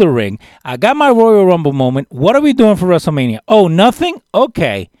into the ring. I got my Royal Rumble moment. What are we doing for WrestleMania? Oh, nothing?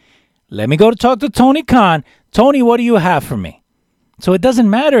 Okay. Let me go to talk to Tony Khan. Tony, what do you have for me? So it doesn't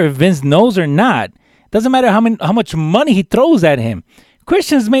matter if Vince knows or not. It doesn't matter how much money he throws at him.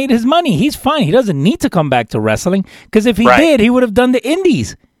 Christian's made his money. He's fine. He doesn't need to come back to wrestling because if he did, he would have done the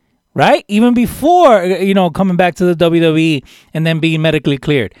indies. right? Even before, coming back to the WWE and then being medically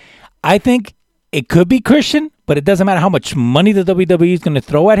cleared. I think it could be Christian, but it doesn't matter how much money the WWE is going to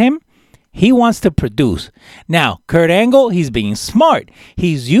throw at him. He wants to produce. Now, Kurt Angle, he's being smart.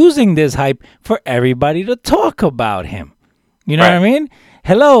 He's using this hype for everybody to talk about him. You know what I mean?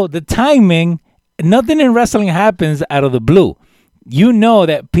 Hello, the timing, nothing in wrestling happens out of the blue. You know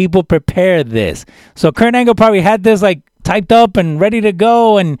that people prepare this. So Kurt Angle probably had this like typed up and ready to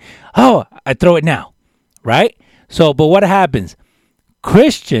go and, I throw it now, right? So, but what happens?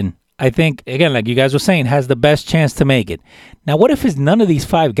 Christian, I think, again, like you guys were saying, has the best chance to make it. Now, what if it's none of these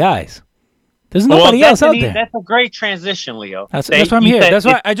 5 guys? There's nobody else out there. That's a great transition, Leo. That's why I'm here. That's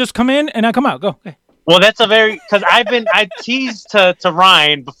why I just come in and I come out. Go. Okay. Well, that's because I teased to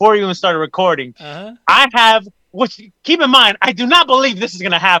Ryan before you even started recording. I have, which keep in mind, I do not believe this is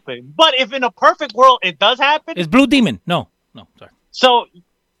going to happen. But if in a perfect world it does happen. It's Blue Demon. No, sorry. So,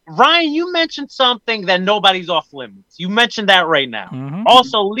 Ryan, you mentioned something that nobody's off limits. You mentioned that right now. Mm-hmm.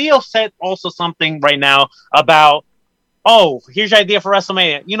 Also, Leo said something right now about, here's your idea for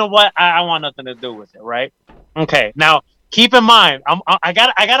WrestleMania. You know what? I want nothing to do with it, right? Okay. Now, keep in mind, I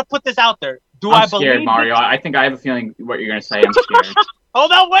gotta put this out there. I'm scared, Mario. I think I have a feeling what you're gonna say. I'm scared.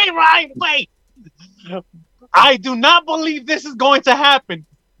 Hold on, wait, Ryan, wait. I do not believe this is going to happen,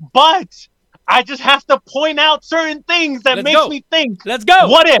 but I just have to point out certain things that makes me think. Let's go.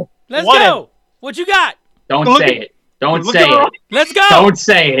 What if? Let's go. What you got? Don't say it. Don't say it. Let's go. Don't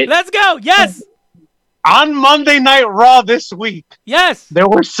say it. Let's go. Yes. On Monday Night Raw this week, yes, there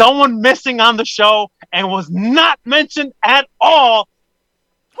was someone missing on the show and was not mentioned at all.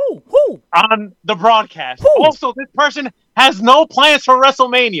 Who? On the broadcast. Who? Also, this person has no plans for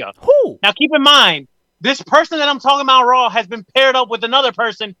WrestleMania. Who? Now, keep in mind, this person that I'm talking about Raw has been paired up with another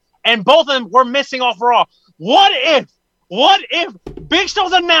person, and both of them were missing off Raw. What if Big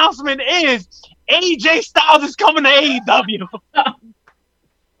Show's announcement is AJ Styles is coming to AEW?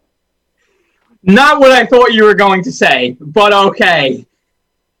 Not what I thought you were going to say, but okay.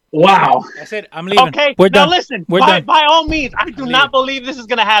 Wow. I said I'm leaving. Okay, we're now done. Listen, we're done. By all means, I do not believe this is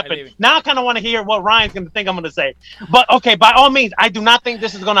going to happen. Now I kind of want to hear what Ryan's going to think I'm going to say. But okay, by all means, I do not think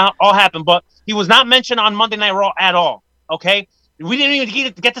this is going to all happen. But he was not mentioned on Monday Night Raw at all. Okay, we didn't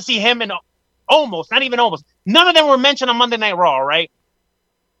even get to see him in not even almost. None of them were mentioned on Monday Night Raw, right?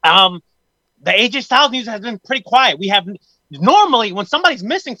 The AJ Styles news has been pretty quiet. We have normally when somebody's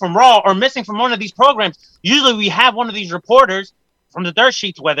missing from Raw or missing from one of these programs, usually we have one of these reporters from the dirt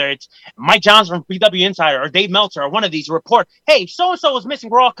sheets, whether it's Mike Johnson from PW Insider or Dave Meltzer or one of these report, hey, so-and-so was missing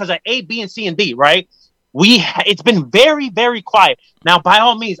Raw because of A, B, and C, and D, right? It's been very, very quiet. Now, by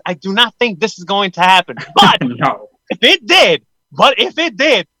all means, I do not think this is going to happen. But No. if it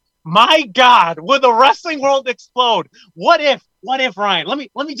did, my God, would the wrestling world explode? What if, Ryan, let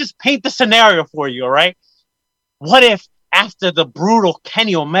me just paint the scenario for you, all right? What if after the brutal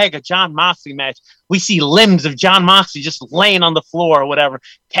Kenny Omega John Moxley match, we see limbs of John Moxley just laying on the floor or whatever,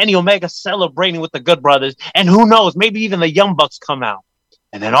 Kenny Omega celebrating with the Good Brothers, and who knows, maybe even the Young Bucks come out.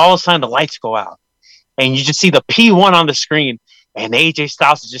 And then all of a sudden the lights go out and you just see the P1 on the screen and AJ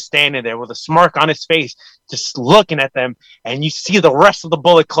Styles is just standing there with a smirk on his face, just looking at them. And you see the rest of the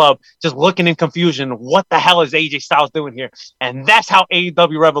Bullet Club just looking in confusion. What the hell is AJ Styles doing here? And that's how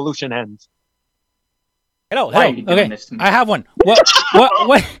AEW Revolution ends. Hello. Okay, I have one.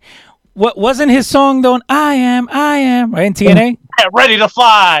 What wasn't his song though? I am, right in TNA? Ready to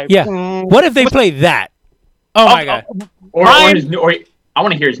fly. Yeah. What if they play that? Oh my God. Or I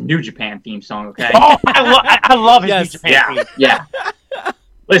want to hear his New Japan theme song, okay? Oh, I love his New Japan theme. Yeah.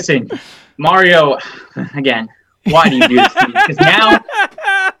 Listen, Mario, again, why do you do this to me? Because now,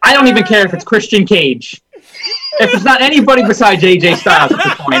 I don't even care if it's Christian Cage. If it's not anybody besides AJ Styles at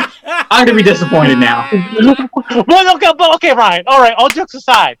this point, I'm going to be disappointed now. Well, okay, Ryan. All right, all jokes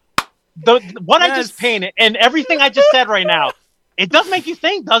aside, what I just painted and everything I just said right now, it does make you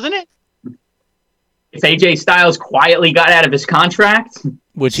think, doesn't it? If AJ Styles quietly got out of his contract,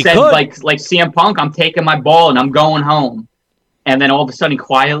 which he said could, like CM Punk, I'm taking my ball and I'm going home, and then all of a sudden he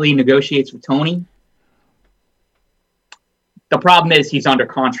quietly negotiates with Tony. The problem is he's under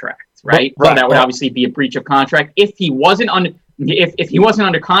contract, right? So that would obviously be a breach of contract. If he wasn't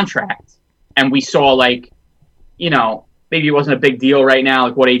under contract, and we saw maybe it wasn't a big deal right now,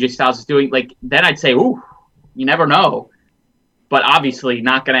 like what AJ Styles is doing, then I'd say, ooh, you never know. But obviously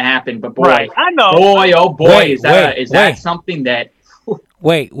not going to happen. But boy, right. I know. Boy, oh boy, is that something that...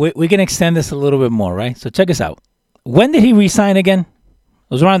 Wait, we can extend this a little bit more, right? So check us out. When did he resign again? It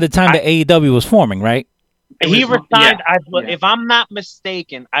was around the time that AEW was forming, right? He was- resigned. yeah. If I'm not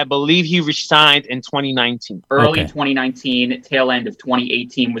mistaken, I believe he resigned in 2019. Early Okay. 2019, tail end of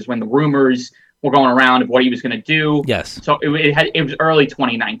 2018 was when the rumors were going around of what he was going to do. Yes. So it was early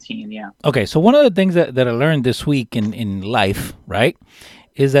 2019. Yeah. Okay, so one of the things that I learned this week in life, right,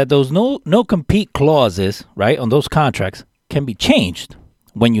 is that those no compete clauses, right, on those contracts can be changed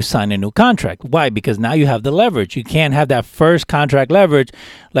when you sign a new contract. Why? Because now you have the leverage. You can't have that first contract leverage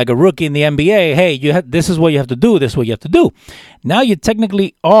like a rookie in the NBA. Hey, this is what you have to do. This is what you have to do. Now you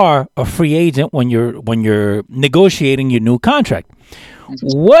technically are a free agent when you're negotiating your new contract.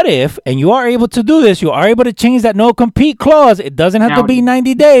 What if, and you are able to do this, you are able to change that no compete clause. It doesn't have to Now- be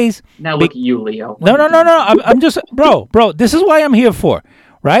 90 days. Now look at you, Leo. No. I'm just, bro. This is why I'm here for,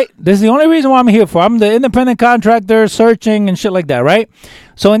 right? This is the only reason why I'm here for. I'm the independent contractor searching and shit like that, right?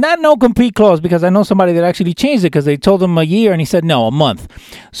 So in that no compete clause, because I know somebody that actually changed it because they told him a year and he said no, a month.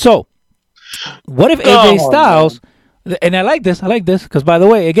 So what if AJ Styles? And I like this because, by the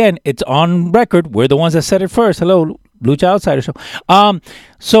way, again, it's on record. We're the ones that said it first. Hello, Lucha Outsider Show.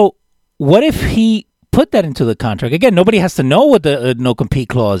 So what if he put that into the contract? Again, nobody has to know what the no compete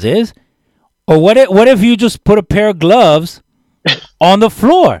clause is. Or what if you just put a pair of gloves on the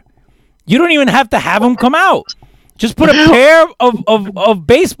floor? You don't even have to have them come out. Just put a pair of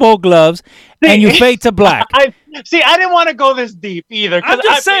baseball gloves and you fade to black. I didn't want to go this deep either. 'cause I'm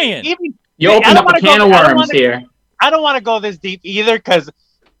just saying. You opened up a can of worms here. I don't want to go this deep either because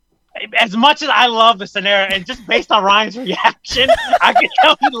as much as I love the scenario and just based on Ryan's reaction, I can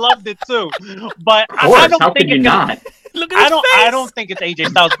tell he loved it too. But Of course, I don't how think could you it's not? Look at his I face. don't think it's AJ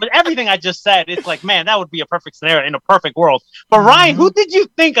Styles, but everything I just said, it's like, man, that would be a perfect scenario in a perfect world. But Ryan, who did you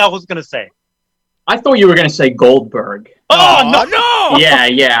think I was gonna say? I thought you were going to say Goldberg. Oh no!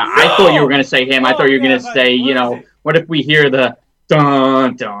 Yeah. I thought you were going to say him. I thought you were going to say, what if we hear the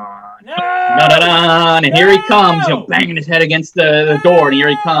dun dun. Dun, and here he comes, banging his head against the door, and here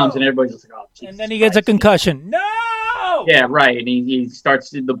he comes, and everybody's just like, oh, Jesus And then he gets a Christ. concussion. No! Yeah, right. And he starts,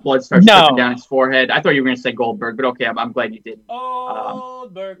 the blood starts dripping down his forehead. I thought you were going to say Goldberg, but okay, I'm glad you didn't.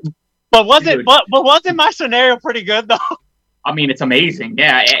 Goldberg. But wasn't Dude. but wasn't my scenario pretty good though? I mean, it's amazing.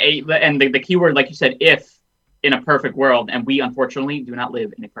 Yeah, and the key word, like you said, if in a perfect world, and we unfortunately do not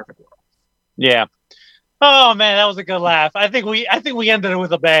live in a perfect world. Yeah. Oh man, that was a good laugh. I think we ended it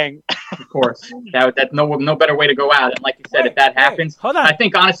with a bang. Of course, that's no better way to go out. And like you said, if that happens, hold on. I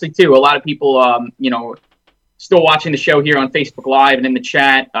think honestly too, a lot of people, still watching the show here on Facebook Live and in the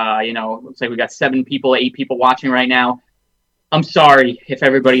chat. Looks like we got 8 people watching right now. I'm sorry if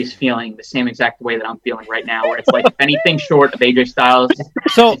everybody's feeling the same exact way that I'm feeling right now, where it's like if anything short of AJ Styles.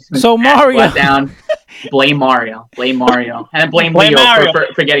 So Mario. Let down. Blame Mario, and blame Blame Leo Mario.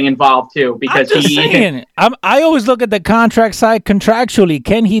 for getting involved too, because I'm just saying. I always look at the contract side contractually.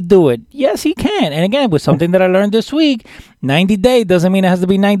 Can he do it? Yes, he can. And again, with something that I learned this week, 90 day doesn't mean it has to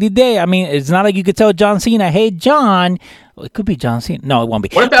be 90 day. I mean, it's not like you could tell John Cena, "Hey, John." Well, it could be John Cena. No, it won't be.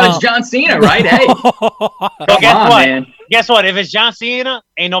 What if that was John Cena, right? Hey, But come on, man. Guess what? If it's John Cena,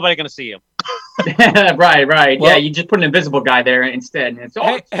 ain't nobody gonna see him. right. Well- Yeah, you just put an invisible guy there instead. And it's,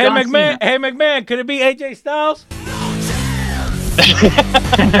 Hey, it's John McMahon. Cena. Hey, McMahon. Could it be AJ Styles?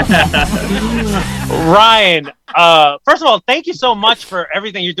 Ryan, first of all, thank you so much for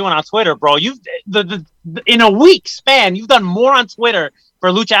everything you're doing on Twitter, bro. You've in a week span, you've done more on Twitter for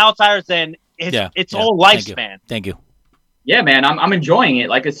Lucha Outsiders than its whole lifespan. Thank you. Yeah, man, I'm enjoying it.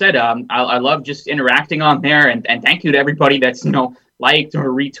 Like I said, I love just interacting on there, and thank you to everybody that's liked or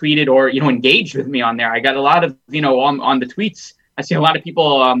retweeted or engaged with me on there. I got a lot of on the tweets. I see a lot of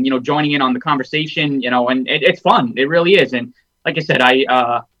people joining in on the conversation. And it's fun. It really is. And like I said,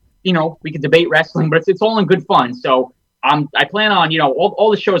 we could debate wrestling, but it's all in good fun. So I plan on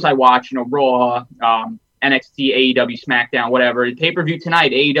all the shows I watch. Raw, NXT, AEW, SmackDown, whatever. The pay-per-view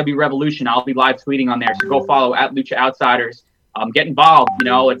tonight, AEW Revolution. I'll be live tweeting on there, so go follow at Lucha Outsiders. Get involved.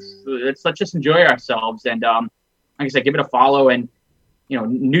 Let's just enjoy ourselves. And like I said, give it a follow. And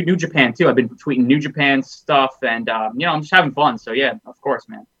New Japan too. I've been tweeting New Japan stuff, and I'm just having fun. So yeah, of course,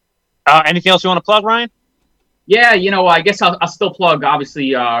 man. Anything else you want to plug, Ryan? Yeah, I guess I'll still plug,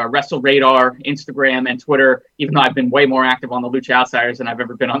 obviously, Wrestle Radar, Instagram, and Twitter, even though I've been way more active on the Lucha Outsiders than I've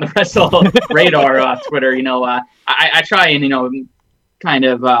ever been on the Wrestle Radar Twitter. I try and, kind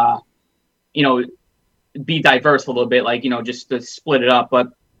of, be diverse a little bit, just to split it up. But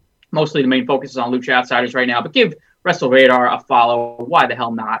mostly the main focus is on Lucha Outsiders right now. But give Wrestle Radar a follow. Why the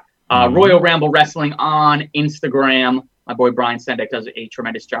hell not? Royal Ramble Wrestling on Instagram. My boy Brian Sendek does a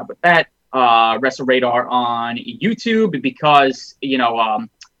tremendous job with that. Wrestle Radar on YouTube because,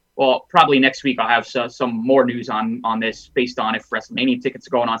 probably next week I'll have some more news on this based on if WrestleMania tickets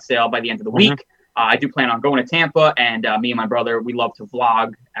are going on sale by the end of the week. I do plan on going to Tampa, and me and my brother, we love to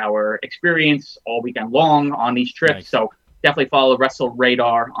vlog our experience all weekend long on these trips. Nice. So definitely follow Wrestle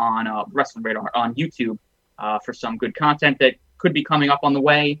Radar on YouTube for some good content that could be coming up on the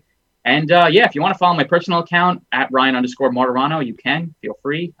way. And if you want to follow my personal account at Ryan_Martirano, you can. Feel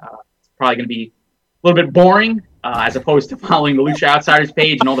free. It's probably going to be a little bit boring as opposed to following the Lucha Outsiders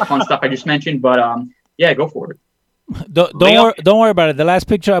page and all the fun stuff I just mentioned. But go for it. Don't worry about it. The last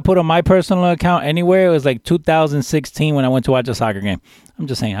picture I put on my personal account anywhere, it was like 2016 when I went to watch a soccer game. I'm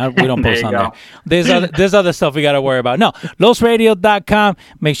just saying, we don't post on there. There's other stuff we got to worry about. No, LosRadio.com.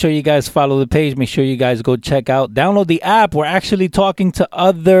 Make sure you guys follow the page. Make sure you guys go check out, download the app. We're actually talking to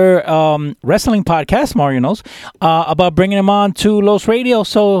other wrestling podcasts, Mario knows, about bringing them on to Los Radio.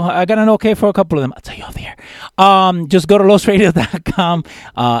 So I got an okay for a couple of them. I'll tell you off the air. Just go to LosRadio.com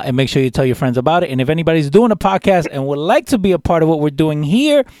and make sure you tell your friends about it. And if anybody's doing a podcast and would like to be a part of what we're doing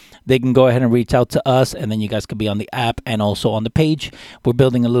here, they can go ahead and reach out to us, and then you guys could be on the app and also on the page. We're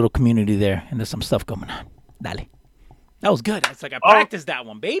building a little community there, and there's some stuff going on. Dale. That was good. It's like I practiced that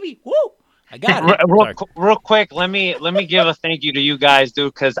one, baby. Woo! I got it. Real quick, let me give a thank you to you guys,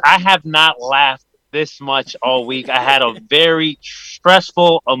 dude, because I have not laughed this much all week. I had a very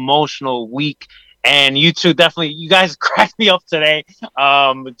stressful, emotional week. And you two you guys cracked me up today,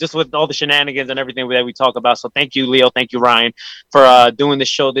 just with all the shenanigans and everything that we talk about. So thank you, Leo. Thank you, Ryan, for doing the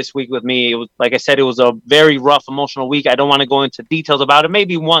show this week with me. It was, like I said, it was a very rough, emotional week. I don't want to go into details about it.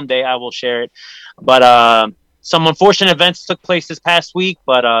 Maybe one day I will share it. But some unfortunate events took place this past week.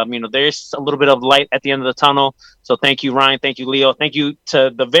 But, there's a little bit of light at the end of the tunnel. So thank you, Ryan. Thank you, Leo. Thank you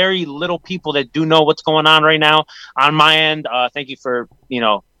to the very little people that do know what's going on right now on my end. Thank you for,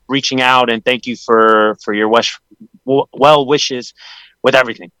 reaching out, and thank you for your well wishes with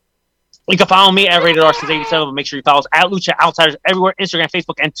everything. You can follow me at Rated R since 87, but make sure you follow us at Lucha Outsiders everywhere, Instagram,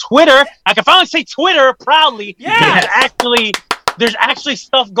 Facebook, and Twitter. I can finally say Twitter proudly. Yeah. There's actually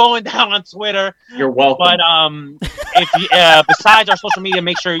stuff going down on Twitter. You're welcome. But if you, besides our social media,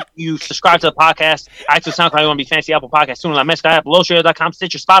 make sure you subscribe to the podcast. iTunes, SoundCloud, you want to be fancy, Apple Podcasts, TuneIn, Mezcal app, LosRadio.com,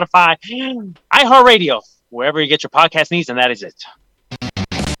 Stitcher, Spotify, iHeartRadio, wherever you get your podcast needs, and that is it.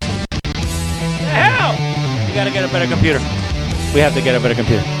 Hell, you gotta get a better computer. We have to get a better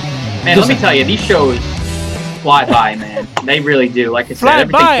computer. Man, let me tell you, these shows fly by, man. They really do. Like I said,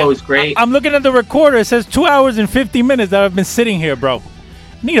 everything flows great. I'm looking at the recorder. It says 2 hours and 50 minutes that I've been sitting here, bro.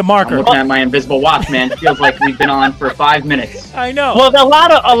 Need a marker. I'm looking at my invisible watch, man. It feels like we've been on for 5 minutes. I know. Well, a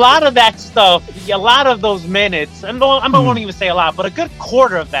lot of that stuff, a lot of those minutes, and I won't even say a lot, but a good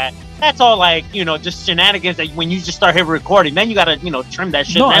quarter of that. That's all just shenanigans that when you just start hitting recording, then you got to, trim that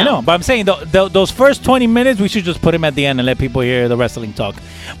shit down. I know. But I'm saying those first 20 minutes, we should just put them at the end and let people hear the wrestling talk.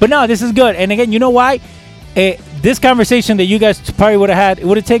 But no, this is good. And again, you know why? This conversation that you guys probably would have had, it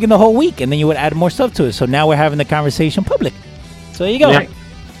would have taken the whole week, and then you would add more stuff to it. So now we're having the conversation public. So there you go. Yeah.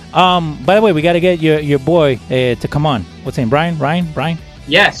 By the way, we got to get your boy to come on. What's his name? Brian?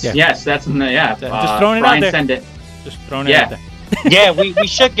 Yes. That's in the, just throwing it Brian out there. Send it. Just throwing it out there. Yeah, we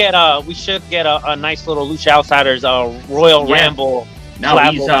should get a nice little Lucha Outsiders Royal Ramble. No,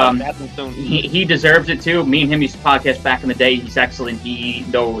 he deserves it too. Me and him used to podcast back in the day. He's excellent. He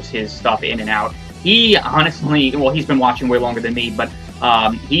knows his stuff in and out. He honestly, he's been watching way longer than me, but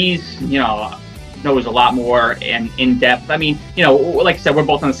he's knows a lot more and in depth. I mean, like I said, we're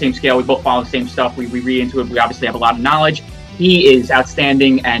both on the same scale. We both follow the same stuff. We read into it. We obviously have a lot of knowledge. He is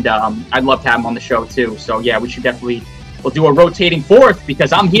outstanding, and I'd love to have him on the show too. So yeah, we should definitely. We'll do a rotating fourth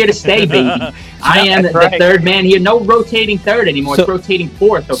because I'm here to stay, baby. I am the third man here. No rotating third anymore. It's rotating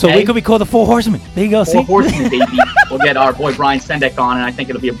fourth, okay? So we could be called the Four Horsemen. There you go. Four Horsemen, baby. We'll get our boy Brian Sendek on, and I think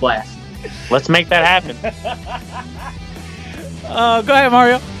it'll be a blast. Let's make that happen. Go ahead,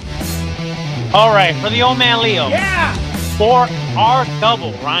 Mario. All right, for the old man Leo. Yeah. For our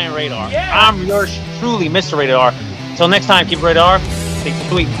double, Ryan Radar. Yeah. I'm yours truly, Mr. Radar. Until next time, keep Radar. Stay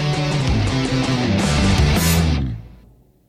sweet.